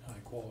high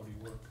quality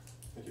work.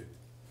 Thank you.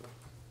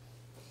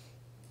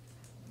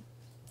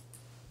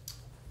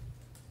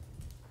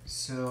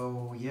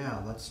 So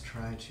yeah, let's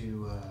try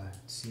to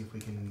see if we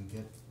can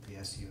get the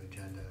SU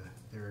agenda,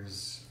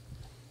 there's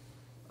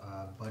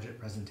a budget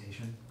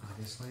presentation,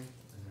 obviously,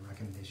 and the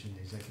recommendation to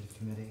the executive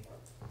committee.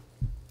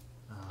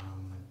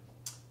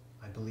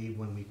 I believe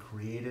when we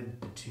created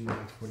the two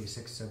Act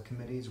 46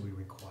 subcommittees, we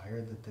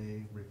required that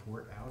they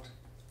report out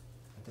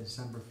at the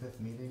December 5th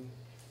meeting,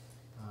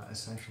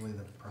 essentially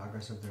the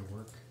progress of their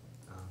work.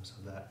 So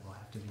that will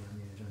have to be on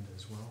the agenda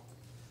as well.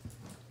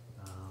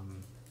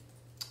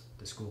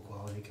 The school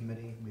quality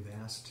committee, we've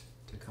asked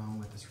to come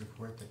with this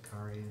report that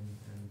Kari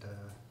and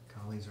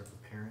colleagues are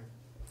preparing.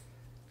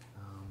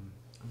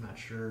 I'm not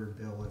sure,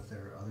 Bill, if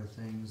there are other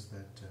things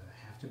that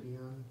have to be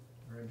on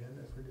our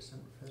agenda for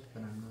December 5th,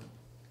 but I'm not.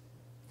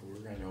 We're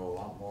gonna know a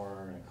lot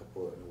more in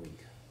a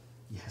week.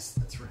 Yes,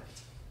 that's right.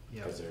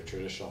 Yep. Because there are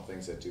traditional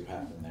things that do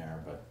happen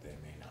there, but they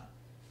may not.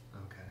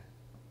 Okay.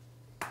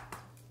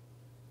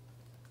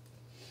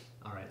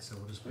 All right, so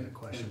we'll just put a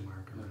question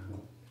mark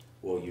around.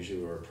 Well,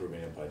 usually we're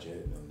approving a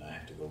budget, and then I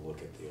have to go look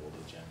at the old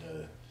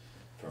agenda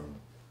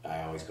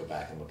I always go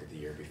back and look at the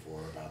year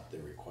before about the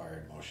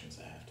required motions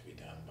that have to be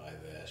done by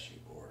the SU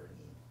board,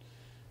 and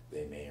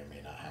they may or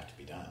may not have to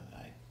be done.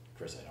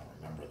 Chris, I don't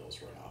remember those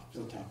right off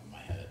the top of my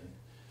head.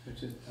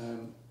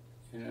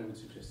 And I would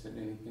suggest that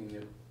anything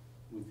that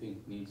we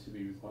think needs to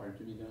be required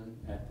to be done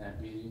at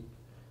that meeting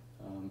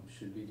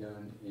should be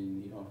done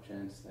in the off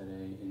chance that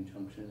an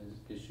injunction is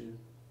issued,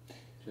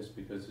 just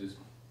because there's,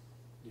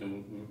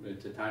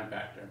 it's a time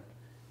factor,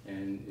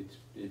 and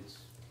it's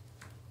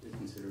a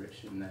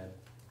consideration that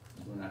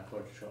we're not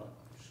caught short.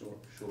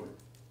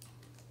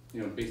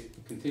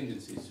 Basic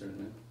contingencies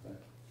certainly, but.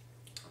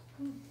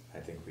 I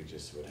think we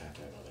just would have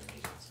to have other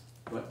meetings.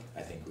 What?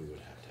 I think we would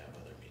have to have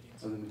other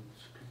meetings. Other meetings.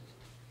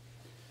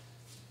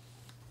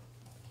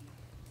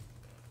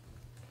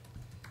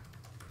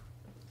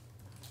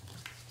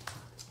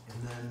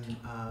 And then,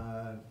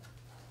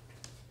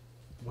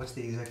 what's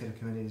the executive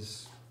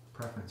committee's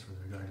preference with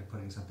regard to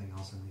putting something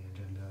else on the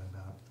agenda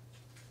about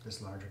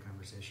this larger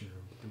conversation,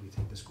 or do we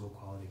think the school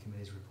quality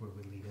committee's report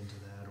would lead into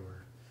that,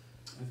 or?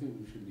 I think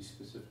we should be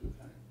specific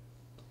about it.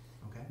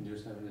 Okay.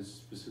 Just having a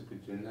specific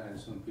agenda, and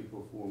some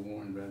people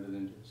forewarned rather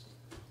than just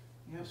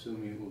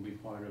assuming it will be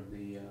part of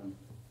the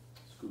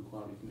school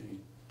quality committee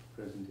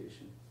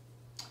presentation.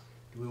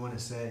 Do we want to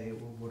say,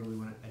 what do we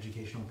want,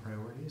 educational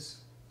priorities?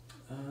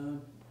 Let's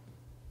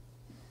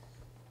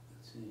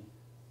see.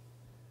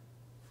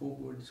 Full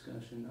board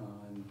discussion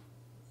on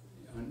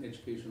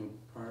educational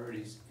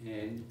priorities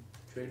and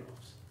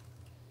trade-offs.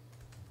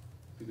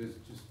 Because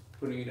just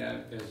putting it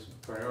out as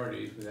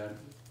priorities without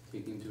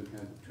taking into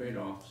account the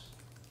trade-offs,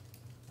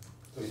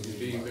 Doesn't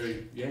being mean much.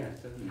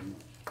 it doesn't mean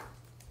much.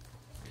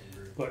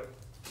 But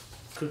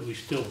could we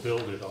still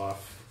build it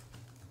off?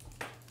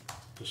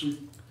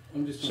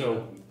 I'm just So-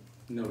 trying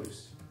to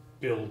notice.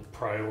 Build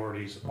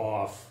priorities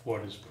off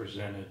what is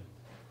presented.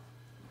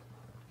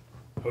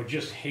 I would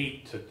just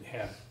hate to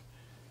have,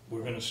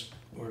 we're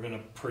gonna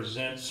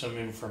present some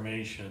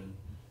information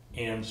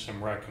and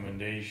some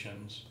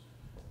recommendations.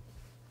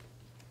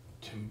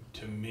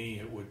 To me,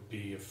 it would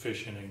be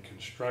efficient and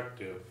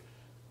constructive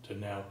to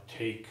now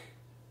take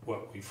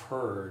what we've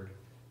heard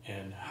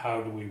and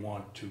how do we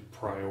want to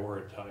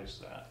prioritize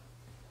that?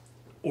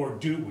 Or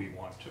do we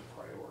want to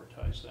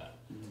prioritize that?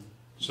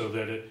 So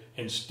that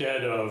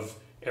instead of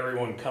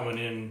everyone coming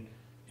in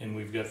and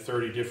we've got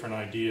 30 different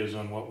ideas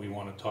on what we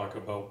want to talk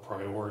about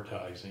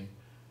prioritizing,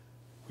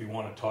 we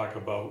want to talk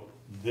about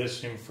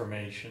this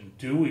information.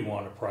 Do we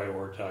want to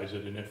prioritize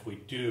it? And if we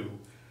do,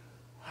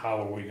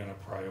 how are we going to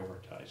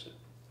prioritize it?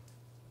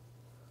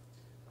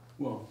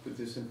 Well, put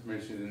this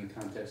information in the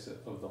context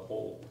of the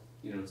whole.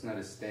 It's not a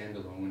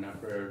standalone. We're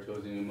not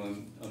prioritizing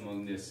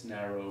among this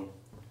narrow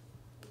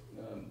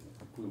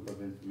group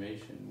of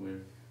information.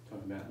 We're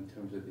talking about in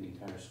terms of the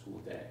entire school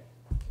day.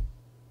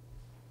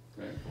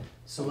 Right?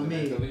 So let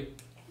me, Fundamentally,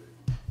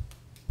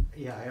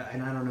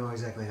 and I don't know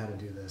exactly how to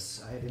do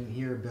this. I didn't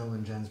hear Bill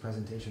and Jen's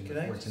presentation Can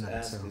I before just tonight,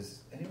 ask, so. is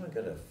anyone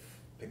got a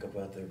pickup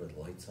out there with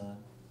lights on?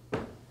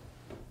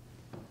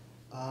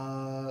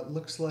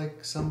 Looks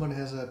like someone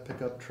has a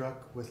pickup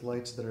truck with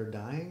lights that are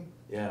dying.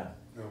 Yeah.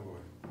 Oh,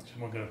 boy.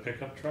 Someone got a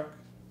pickup truck?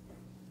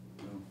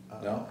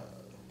 No?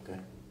 Okay.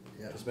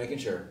 Yeah. Just making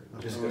sure,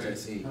 just because I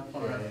see how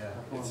far? Yeah.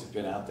 How far? it's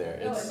been out there.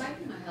 No, It's, it might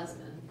be my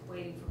husband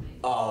waiting for me.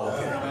 oh,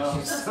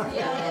 okay.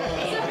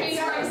 Yeah, his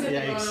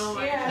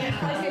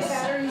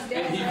battery's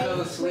dead, And he right?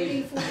 fell asleep.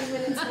 Waiting 40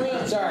 minutes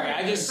late. Sorry,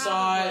 I just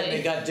saw it and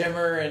it got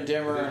dimmer and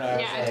dimmer and I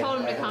was Yeah, I like, told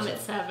him to I come was at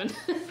 7.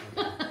 Sorry.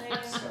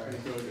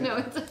 No,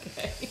 it's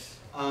okay.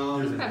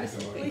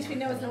 At least we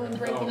know it's no one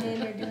breaking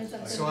in or doing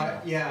something. So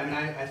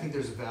I think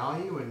there's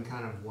value in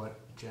kind of what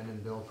Jen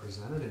and Bill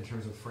presented in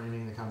terms of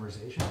framing the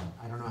conversation.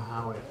 I don't know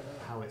how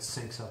it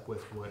syncs up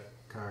with what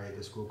Kari,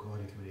 the school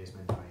quality committee, has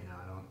been doing.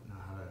 I don't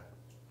know how to.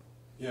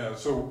 Yeah,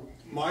 so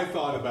my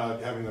thought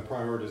about having the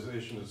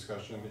prioritization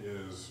discussion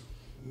is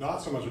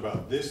not so much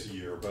about this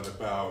year, but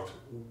about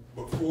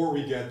before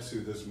we get to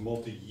this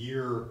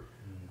multi-year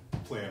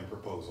plan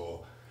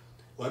proposal,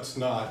 let's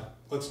not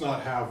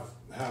have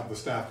have the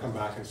staff come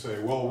back and say,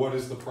 well, what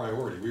is the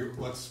priority?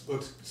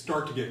 Let's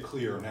start to get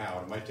clear now.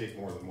 It might take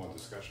more than one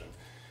discussion.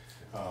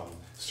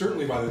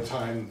 Certainly by the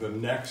time the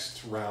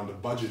next round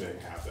of budgeting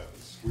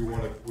happens, we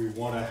want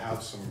to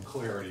have some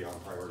clarity on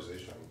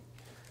prioritization.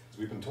 Because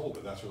we've been told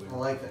that that's really I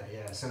like that,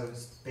 yeah. So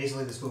it's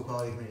basically the school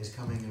quality committee is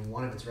coming, and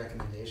one of its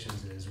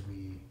recommendations is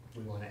we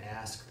want to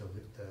ask the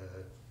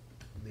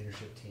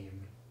leadership team,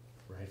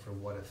 right, for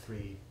what a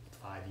 3-5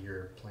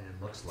 year plan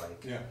looks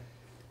like. Yeah.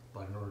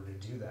 But in order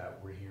to do that,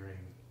 we're hearing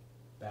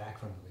back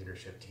from the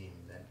leadership team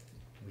that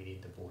we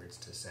need the boards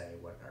to say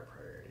what our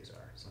priorities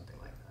are, something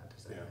like that.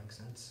 Does that make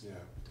sense? Yeah.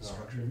 To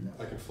structure it that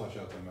I way? can flesh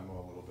out the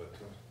memo a little bit to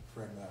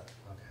frame that.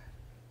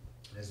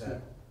 Okay. Is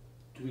that?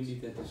 Do we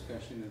need that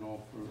discussion at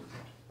all for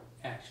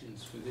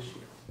actions for this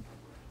year,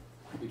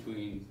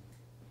 between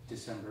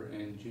December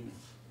and June?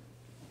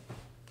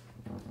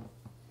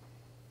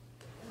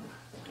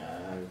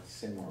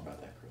 Say more about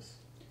that, Chris.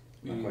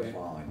 I'm Meaning not quite that-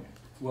 following you.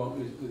 Well,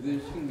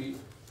 there's going to be,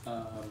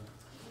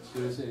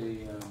 there's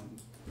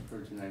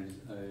for tonight,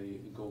 a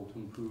goal to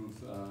improve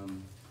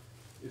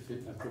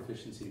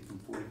proficiency from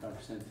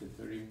 45% to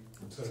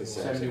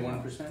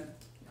 71%.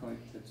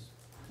 That's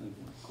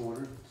a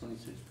quarter,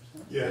 26%.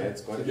 Yeah,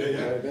 it's quite a yeah, bit.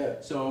 yeah. Quite a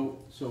bit. So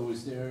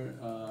is there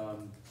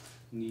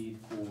need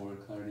for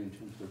clarity in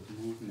terms of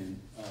movement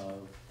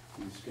of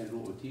the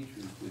schedule of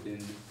teachers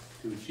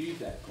to achieve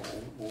that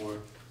goal,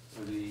 or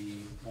the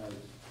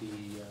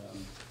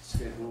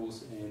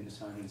schedules and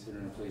assignments that are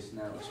in place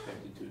now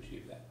expected to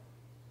achieve that?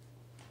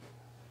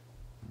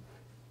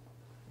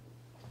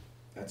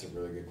 That's a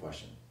really good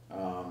question.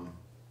 While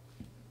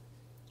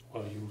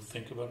you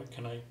think about it,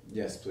 can I?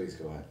 Yes, please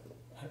go ahead.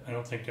 I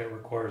don't think that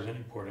requires any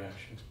board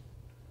action.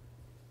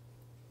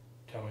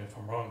 Tell me if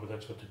I'm wrong, but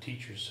that's what the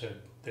teachers said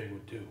they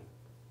would do.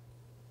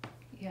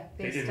 Yeah,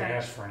 They based didn't on,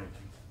 ask for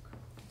anything.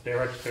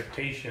 Their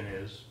expectation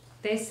is,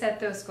 they set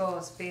those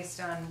goals based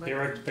on what their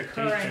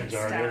current expectations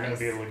are they're gonna be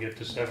status. able to get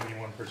to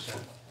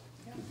 71%.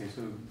 Okay,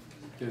 so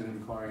does it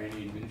require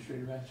any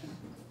administrative action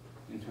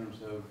in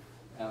terms of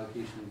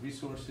allocation of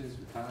resources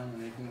or time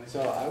or anything like So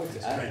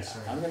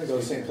that? I'm going to go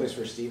the same place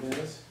where Stephen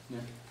is. Yeah.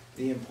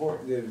 The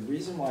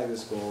reason why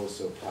this goal is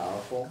so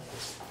powerful,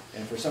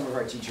 and for some of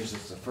our teachers,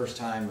 it's the first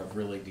time of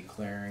really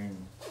declaring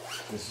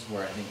this is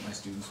where I think my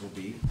students will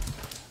be.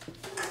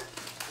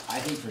 I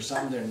think for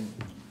some,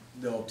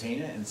 they'll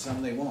obtain it, and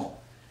some they won't.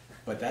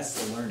 But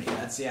that's the learning,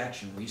 that's the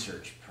action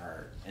research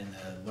part, and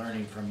the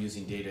learning from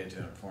using data to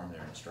inform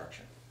their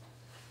instruction.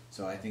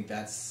 So I think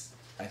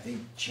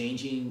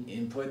changing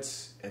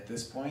inputs at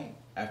this point,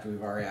 after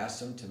we've already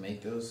asked them to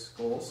make those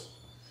goals,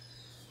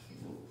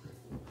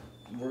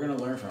 we're going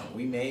to learn from it.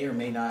 We may or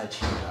may not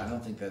achieve it. I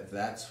don't think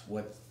that's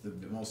what's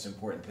the most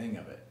important thing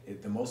of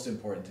it. The most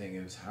important thing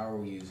is how are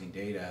we using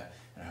data,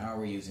 and how are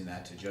we using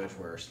that to judge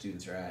where our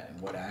students are at,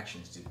 and what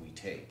actions did we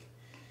take.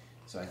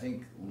 So I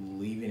think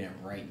leaving it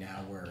right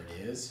now where it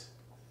is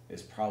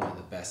probably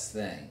the best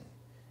thing,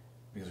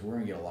 because we're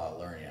going to get a lot of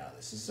learning out of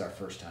this. This is our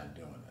first time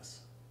doing this.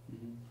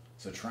 Mm-hmm.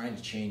 So trying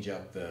to change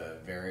up the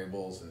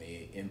variables and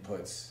the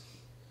inputs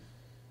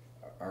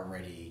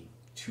already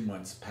 2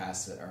 months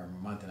past it, or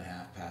a month and a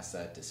half past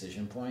that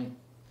decision point,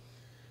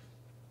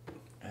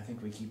 I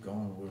think we keep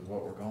going with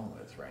what we're going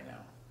with right now.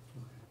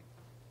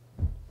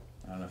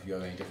 I don't know if you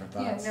have any different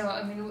thoughts. Yeah, no,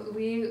 I mean,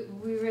 we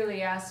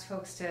really asked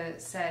folks to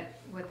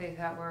set what they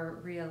thought were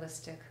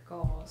realistic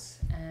goals,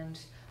 and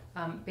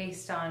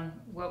based on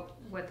what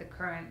the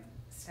current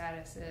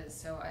status is.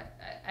 So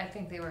I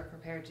think they were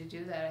prepared to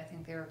do that. I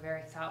think they were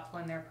very thoughtful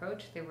in their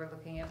approach. They were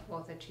looking at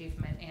both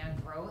achievement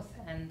and growth,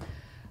 and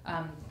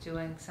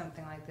doing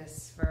something like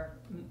this for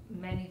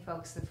many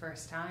folks the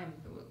first time.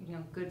 You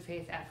know, good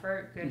faith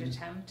effort, good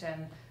attempt,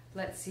 and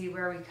let's see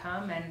where we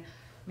come. And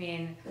I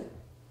mean,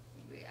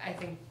 I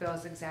think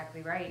Bill's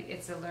exactly right.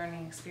 It's a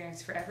learning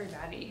experience for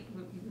everybody.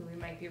 We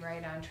might be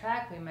right on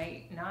track. We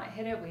might not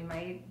hit it. We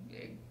might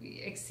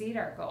exceed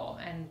our goal,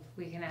 and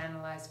we can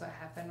analyze what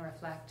happened,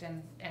 reflect,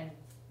 and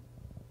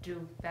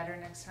do better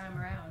next time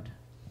around.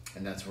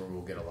 And that's where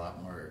we'll get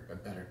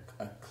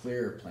a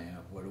clearer plan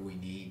of what do we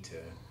need to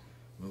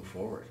move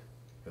forward,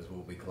 because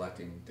we'll be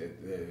collecting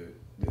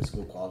the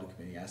school quality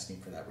committee asking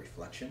for that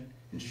reflection,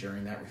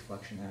 ensuring that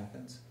reflection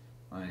happens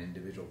on an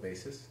individual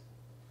basis.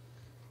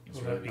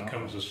 Well, that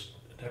becomes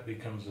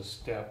a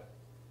step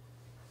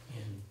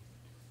in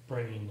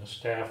bringing the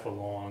staff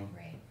along.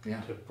 Right.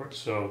 Yeah.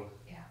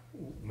 Yeah.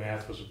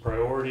 Math was a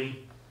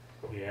priority.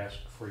 We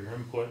asked for your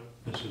input.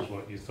 This is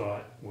what you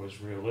thought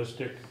was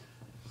realistic.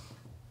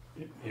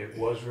 It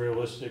was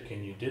realistic,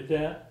 and you did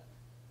that.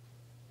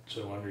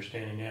 So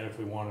understanding that, if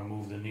we want to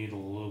move the needle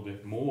a little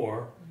bit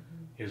more,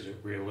 is it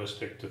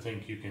realistic to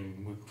think you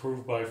can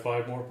improve by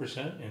 5% more,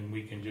 and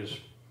we can just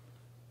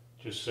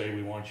say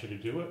we want you to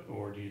do it,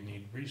 or do you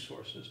need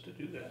resources to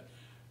do that?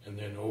 And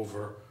then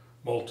over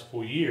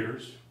multiple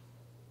years,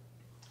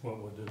 what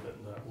would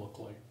that look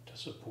like to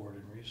support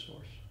and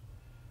resource?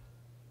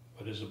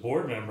 But as a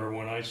board member,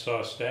 when I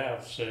saw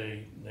staff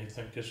say they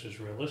think this is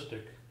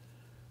realistic,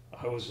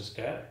 I was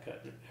ecstatic.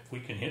 If we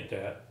can hit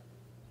that,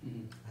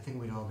 Mhm. I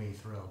think we'd all be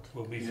thrilled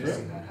We'll be Yeah. to through.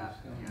 see that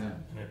happen. Yeah. Yeah.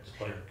 And it's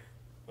like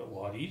a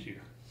lot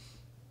easier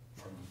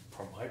from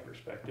my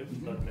perspective.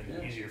 It Mhm. doesn't make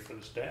it Yeah. easier for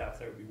the staff.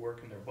 They would be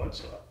working their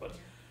butts off. But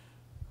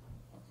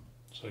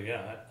so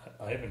yeah,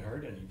 I haven't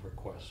heard any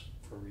requests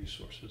for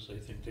resources. They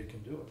think they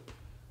can do it.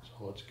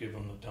 So let's give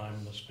them the time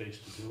and the space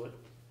to do it.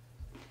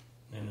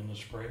 And in the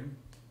spring,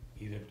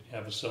 either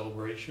have a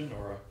celebration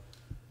or a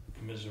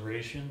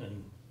commiseration.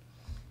 And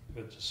if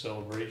it's a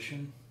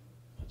celebration,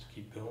 let's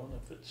keep going.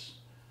 If it's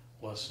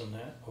less than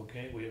that,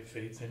 okay, we have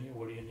faith in you.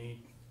 What do you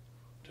need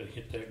to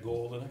hit that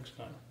goal the next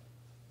time?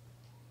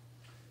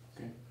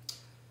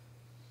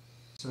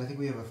 So I think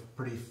we have a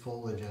pretty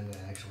full agenda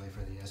actually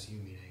for the SU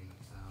meeting.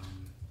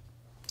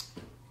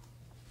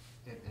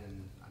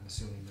 And I'm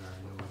assuming there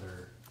are no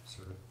other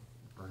sort of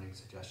burning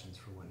suggestions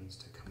for what needs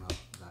to come up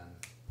then.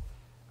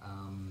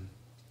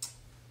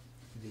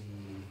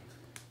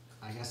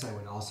 I guess I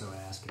would also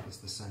ask if it's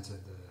the sense of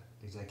the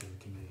executive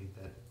committee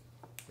that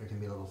there can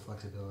be a little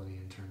flexibility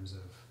in terms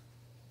of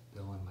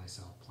Bill and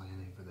myself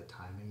planning for the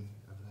timing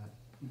of that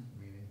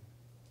meeting.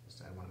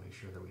 Just I want to make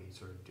sure that we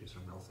sort of do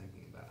some real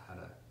thinking about how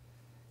to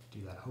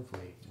do that,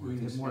 hopefully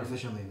more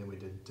efficiently than we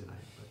did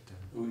tonight.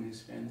 But Are we gonna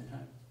spend the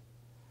time?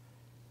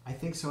 I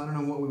think so. I don't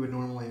know what we would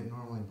normally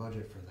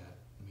budget for that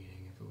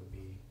meeting. If it would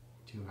be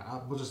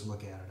we'll just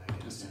look at it, I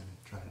guess, Okay. and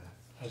try to I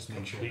have just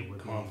make sure that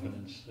complete we're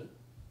confidence that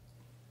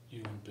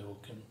you and Bill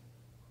can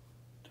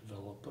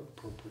develop an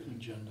appropriate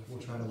agenda. We'll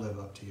for try to that. live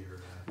up to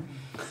your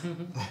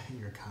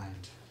your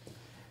kind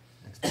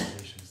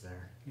expectations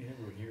there. Yeah,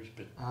 everyone here's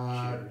been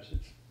Uh, shares.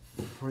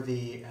 For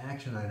the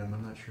action item,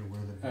 I'm not sure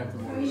where the I have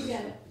the board Oh, you is.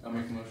 got it. I'll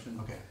make a motion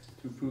Okay.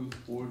 to approve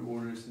board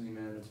orders in the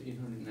amount of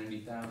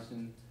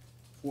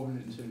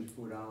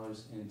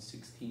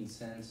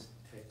 $890,474.16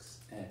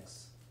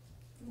 XX.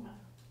 Wow.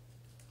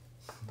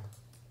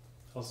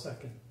 I'll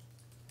second.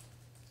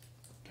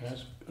 Can I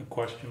ask a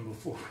question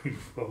before we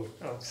vote?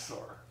 I'm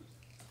sorry.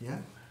 Yeah.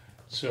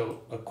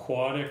 So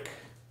aquatic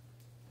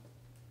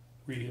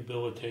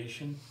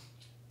rehabilitation,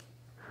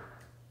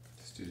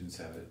 Students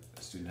have it,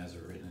 a student has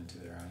it written into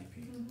their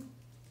IEP. Mhm.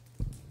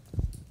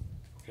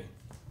 okay,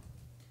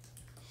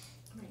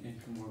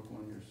 And can work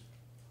wonders.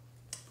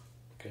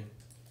 okay.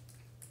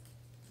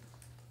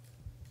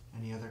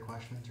 Any other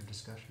questions or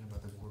discussion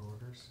about the board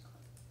orders?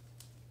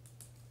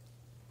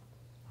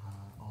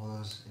 All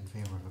those in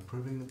favor of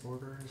approving the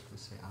board orders,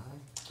 please say aye.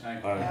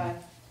 Aye.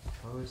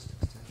 Opposed,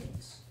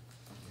 abstentions,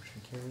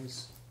 motion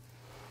carries.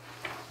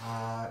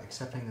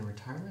 Accepting the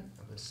retirement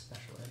of a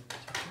special ed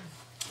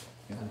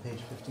teacher on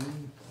page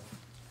 15.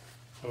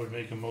 I would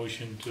make a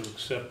motion to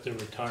accept the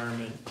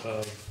retirement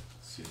of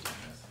Susan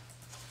has.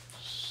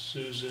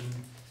 Susan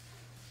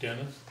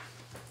Dennis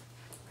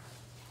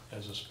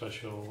as a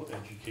special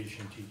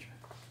education teacher.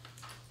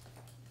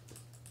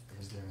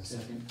 Is there a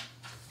second? Second.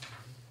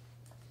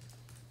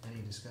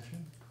 Any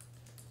discussion?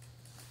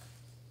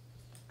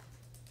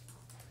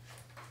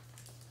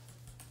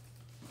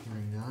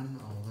 Hearing none,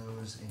 all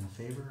those in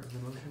favor of the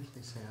motion,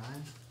 please say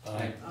aye.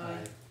 Aye.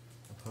 Aye.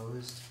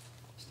 Opposed,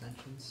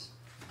 abstentions,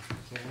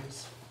 motion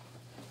carries.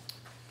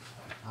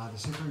 The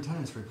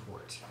superintendent's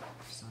report,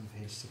 it's on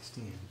page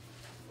 16.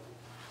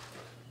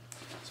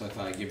 So I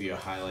thought I'd give you a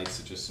highlights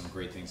of just some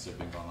great things that have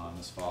been going on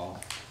this fall.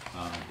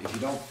 If you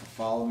don't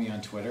follow me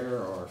on Twitter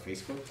or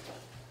Facebook,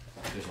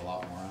 there's a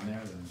lot more on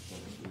there than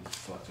what we've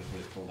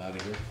selectively pulled out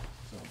of here.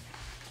 So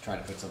try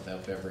to put something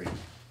up every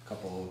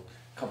couple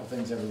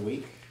things every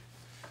week.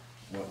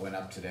 What went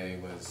up today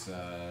was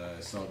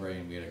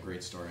celebrating. We had a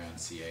great story on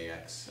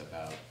CAX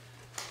about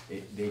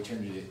it. They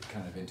turned it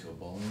kind of into a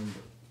bullying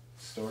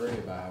story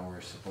about how we're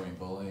supporting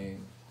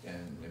bullying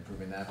and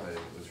improving that, but it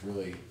was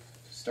really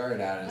started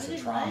out as a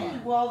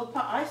trauma. Well,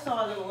 I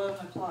saw it at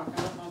 11 o'clock,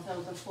 I don't know if that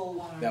was the full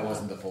one or not. That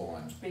wasn't the full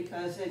one.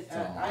 Because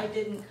So- I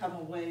didn't come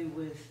away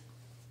with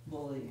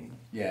bullying.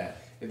 Yeah,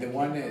 I the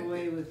one came that,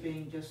 away with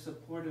being just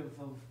supportive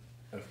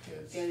of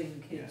kids.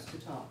 getting kids Yeah.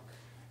 to talk.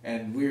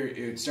 And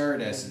it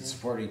started as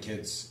supporting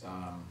kids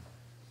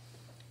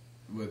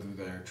with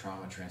their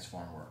trauma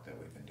transform work that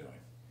we've been doing.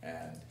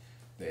 And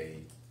they,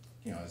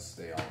 as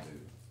they all do,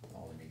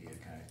 all the media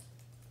kind of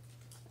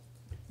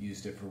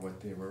used it for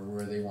what they were,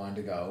 where they wanted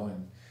to go.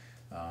 And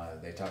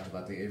they talked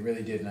about it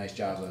really did a nice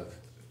job of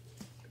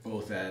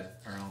both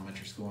at our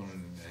elementary school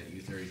and at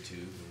U32, the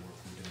work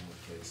we're doing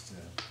with kids to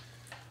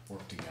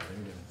work together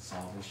to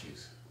solve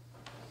issues.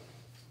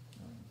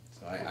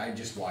 So I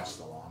just watched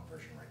the long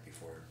version right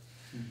before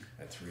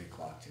at 3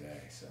 o'clock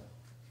today, so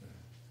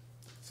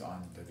it's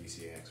on the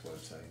VCAX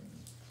website.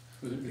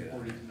 Was it Yeah.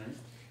 reported tonight?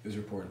 It was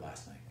reported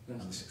last night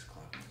on the 6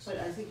 o'clock news. But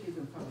I think you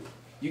can probably,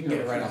 You can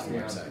get it right off the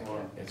Yeah.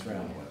 website. It's right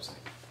on the website.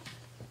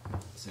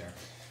 It's there.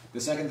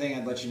 The second thing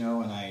I'd let you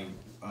know, and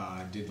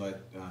I did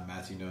let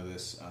Matthew know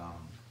this,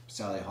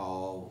 Sally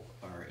Hall,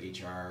 our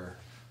HR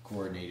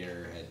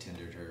coordinator, had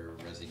tendered her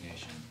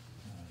resignation.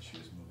 She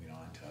was moving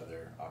on to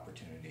other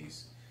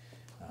opportunities.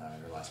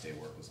 Her last day of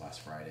work was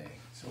last Friday,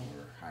 so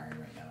we're hiring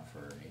right now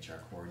for an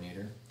HR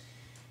coordinator.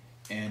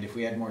 And if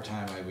we had more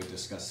time, I would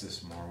discuss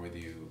this more with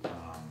you,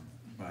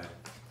 but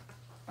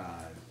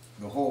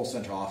the whole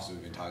central office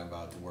we've been talking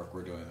about, the work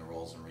we're doing, the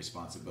roles and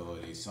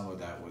responsibilities, some of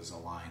that was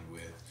aligned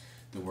with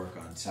the work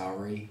on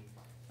salary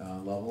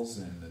levels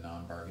and the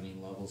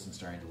non-bargaining levels and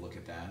starting to look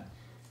at that.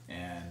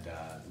 And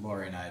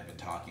Lori and I had been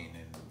talking,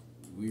 and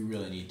we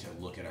really need to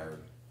look at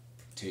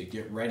to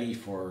get ready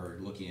for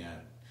looking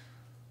at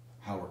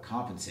how we're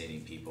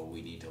compensating people.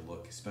 We need to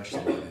look,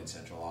 especially within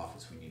central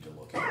office, we need to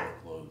look at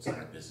workloads in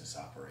our business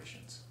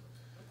operations.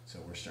 So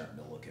we're starting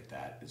to look at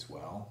that as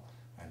well.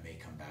 I may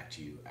come back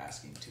to you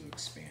asking to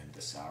expand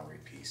the salary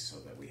piece so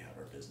that we have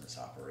our business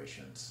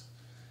operations,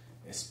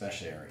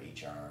 especially our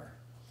HR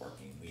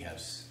working. We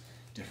have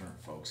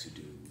different folks who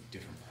do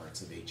different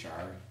parts of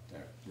HR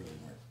that really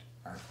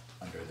aren't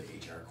under the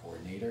HR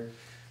coordinator.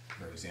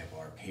 For example,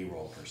 our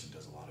payroll person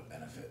does a lot of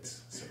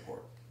benefits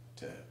support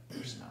to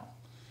personnel.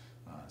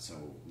 So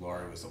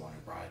Laura was the one who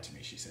brought it to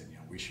me. She said,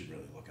 we should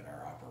really look at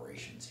our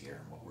operations here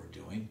and what we're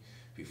doing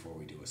before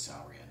we do a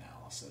salary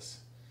analysis.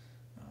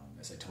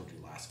 As I told you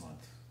last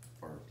month,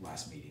 or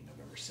last meeting,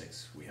 November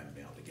 6th, we haven't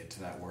been able to get to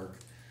that work.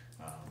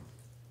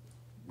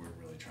 We're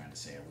really trying to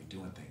say, are we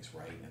doing things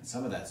right? And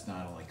some of that's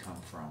not only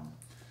come from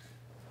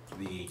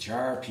the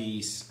HR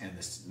piece and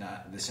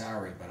the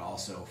salary, but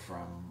also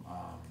from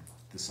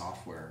the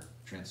software,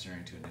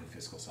 transferring to a new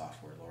fiscal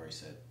software. Lori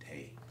said,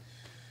 hey,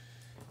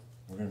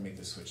 we're going to make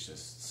the switch to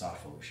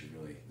software.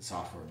 The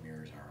software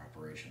mirrors our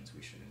operations.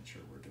 We should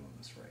ensure we're doing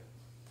this right.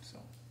 So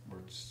we're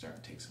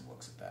starting to take some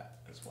looks at that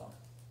as well.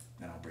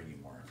 And I'll bring you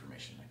more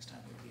information next time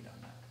we meet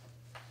on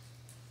that.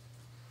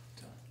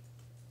 So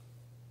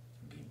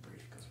I'm being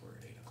brief because we're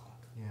at 8 o'clock.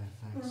 Yeah,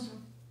 thanks.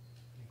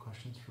 Any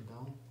questions for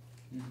Bill?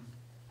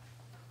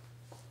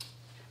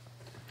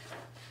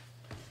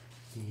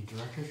 The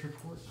director's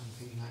report on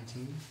page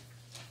 19.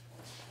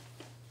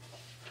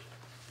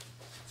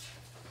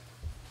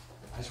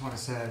 I just want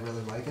to say I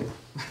really like it.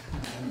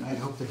 And I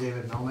hope the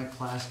David Melnick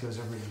class goes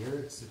every year.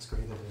 It's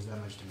great that there's that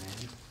much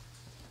demand.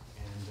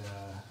 And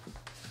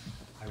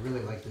I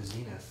really like the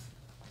Zenith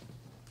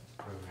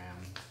program.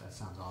 That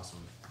sounds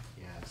awesome.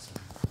 Yeah. So,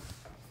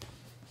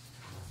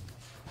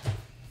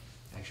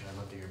 actually, I'd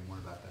love to hear more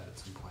about that at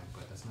some point,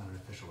 but that's not an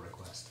official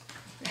request.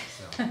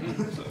 So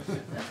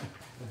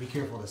be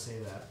careful to say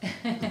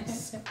that.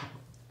 So,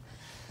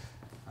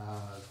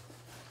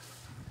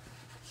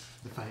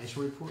 the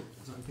financial report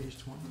is on page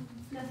 20.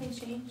 Nothing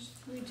changed.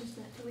 We just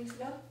met 2 weeks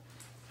ago.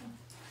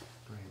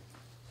 Great.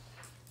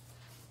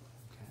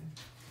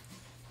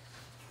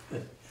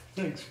 Okay.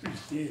 Thanks for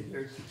staying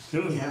there.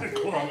 Till Yeah. 11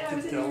 o'clock I to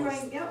was tell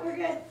us. right. Yeah, we're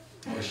good.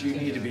 Well, you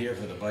need to be here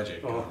for the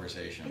budget Oh.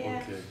 conversation.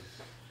 Yeah.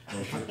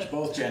 Okay.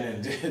 Both Jen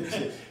and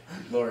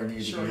Laura need to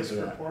be here Shortest for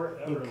that. report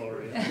ever,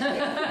 Lori.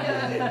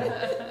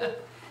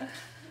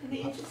 In the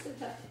interest of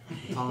time.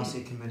 The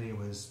policy committee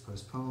was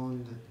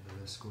postponed.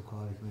 The school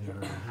quality committee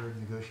already heard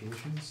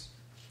negotiations.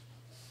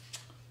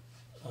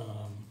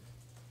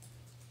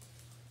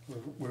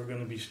 We're going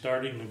to be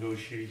starting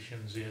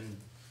negotiations in.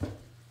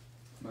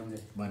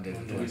 Monday. Monday the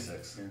Monday.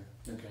 26th.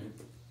 Yeah. Okay.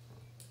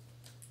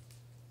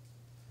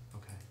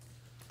 Okay,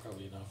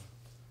 Probably enough.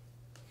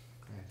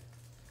 great.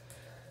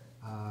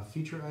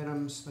 Future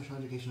items, special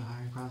education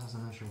hiring process.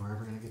 I'm not sure we're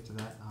ever going to get to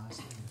that,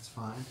 honestly. It's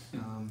fine.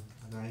 Are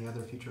there any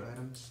other future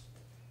items?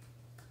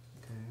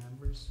 Okay,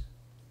 members?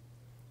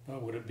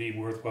 Would it be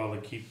worthwhile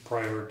to keep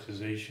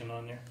prioritization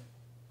on there?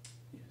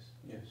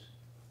 Yes.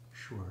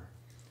 Sure.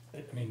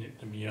 I mean,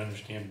 you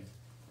understand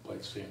by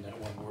saying that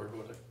one word,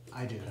 what it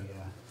I do, Okay.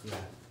 yeah.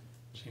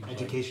 seems like.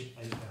 Education,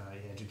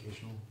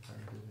 educational,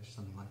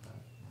 something like that,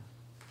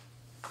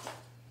 yeah.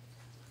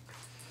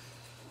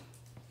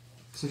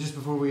 So just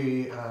before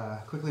we,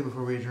 quickly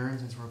before we adjourn,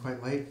 since we're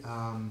quite late,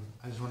 I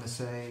just want to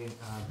say,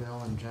 Bill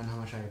and Jen, how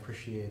much I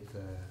appreciate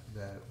the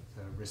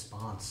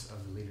response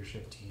of the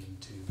leadership team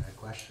to that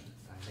question.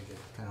 I think it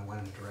kind of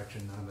went in a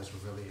direction none of us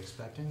were really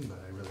expecting, but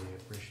I really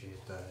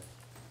appreciate the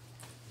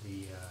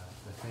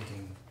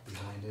thinking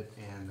behind it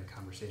and the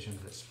conversation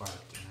that it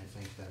sparked. And I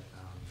think that,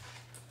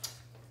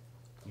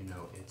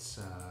 it's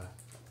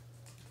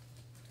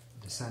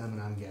the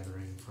sentiment I'm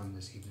gathering from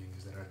this evening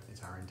is that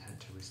it's our intent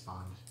to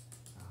respond,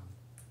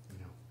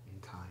 in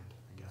kind,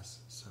 I guess.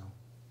 So,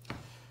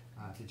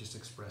 to just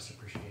express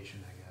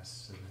appreciation, I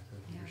guess, to the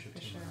leadership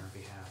team on our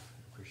behalf.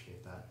 I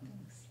appreciate that.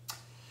 Thanks.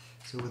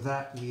 So with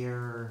that, we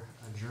are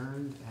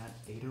adjourned at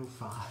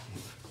 8:05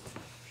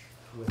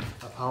 with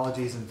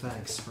apologies and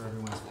thanks for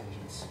everyone's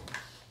patience.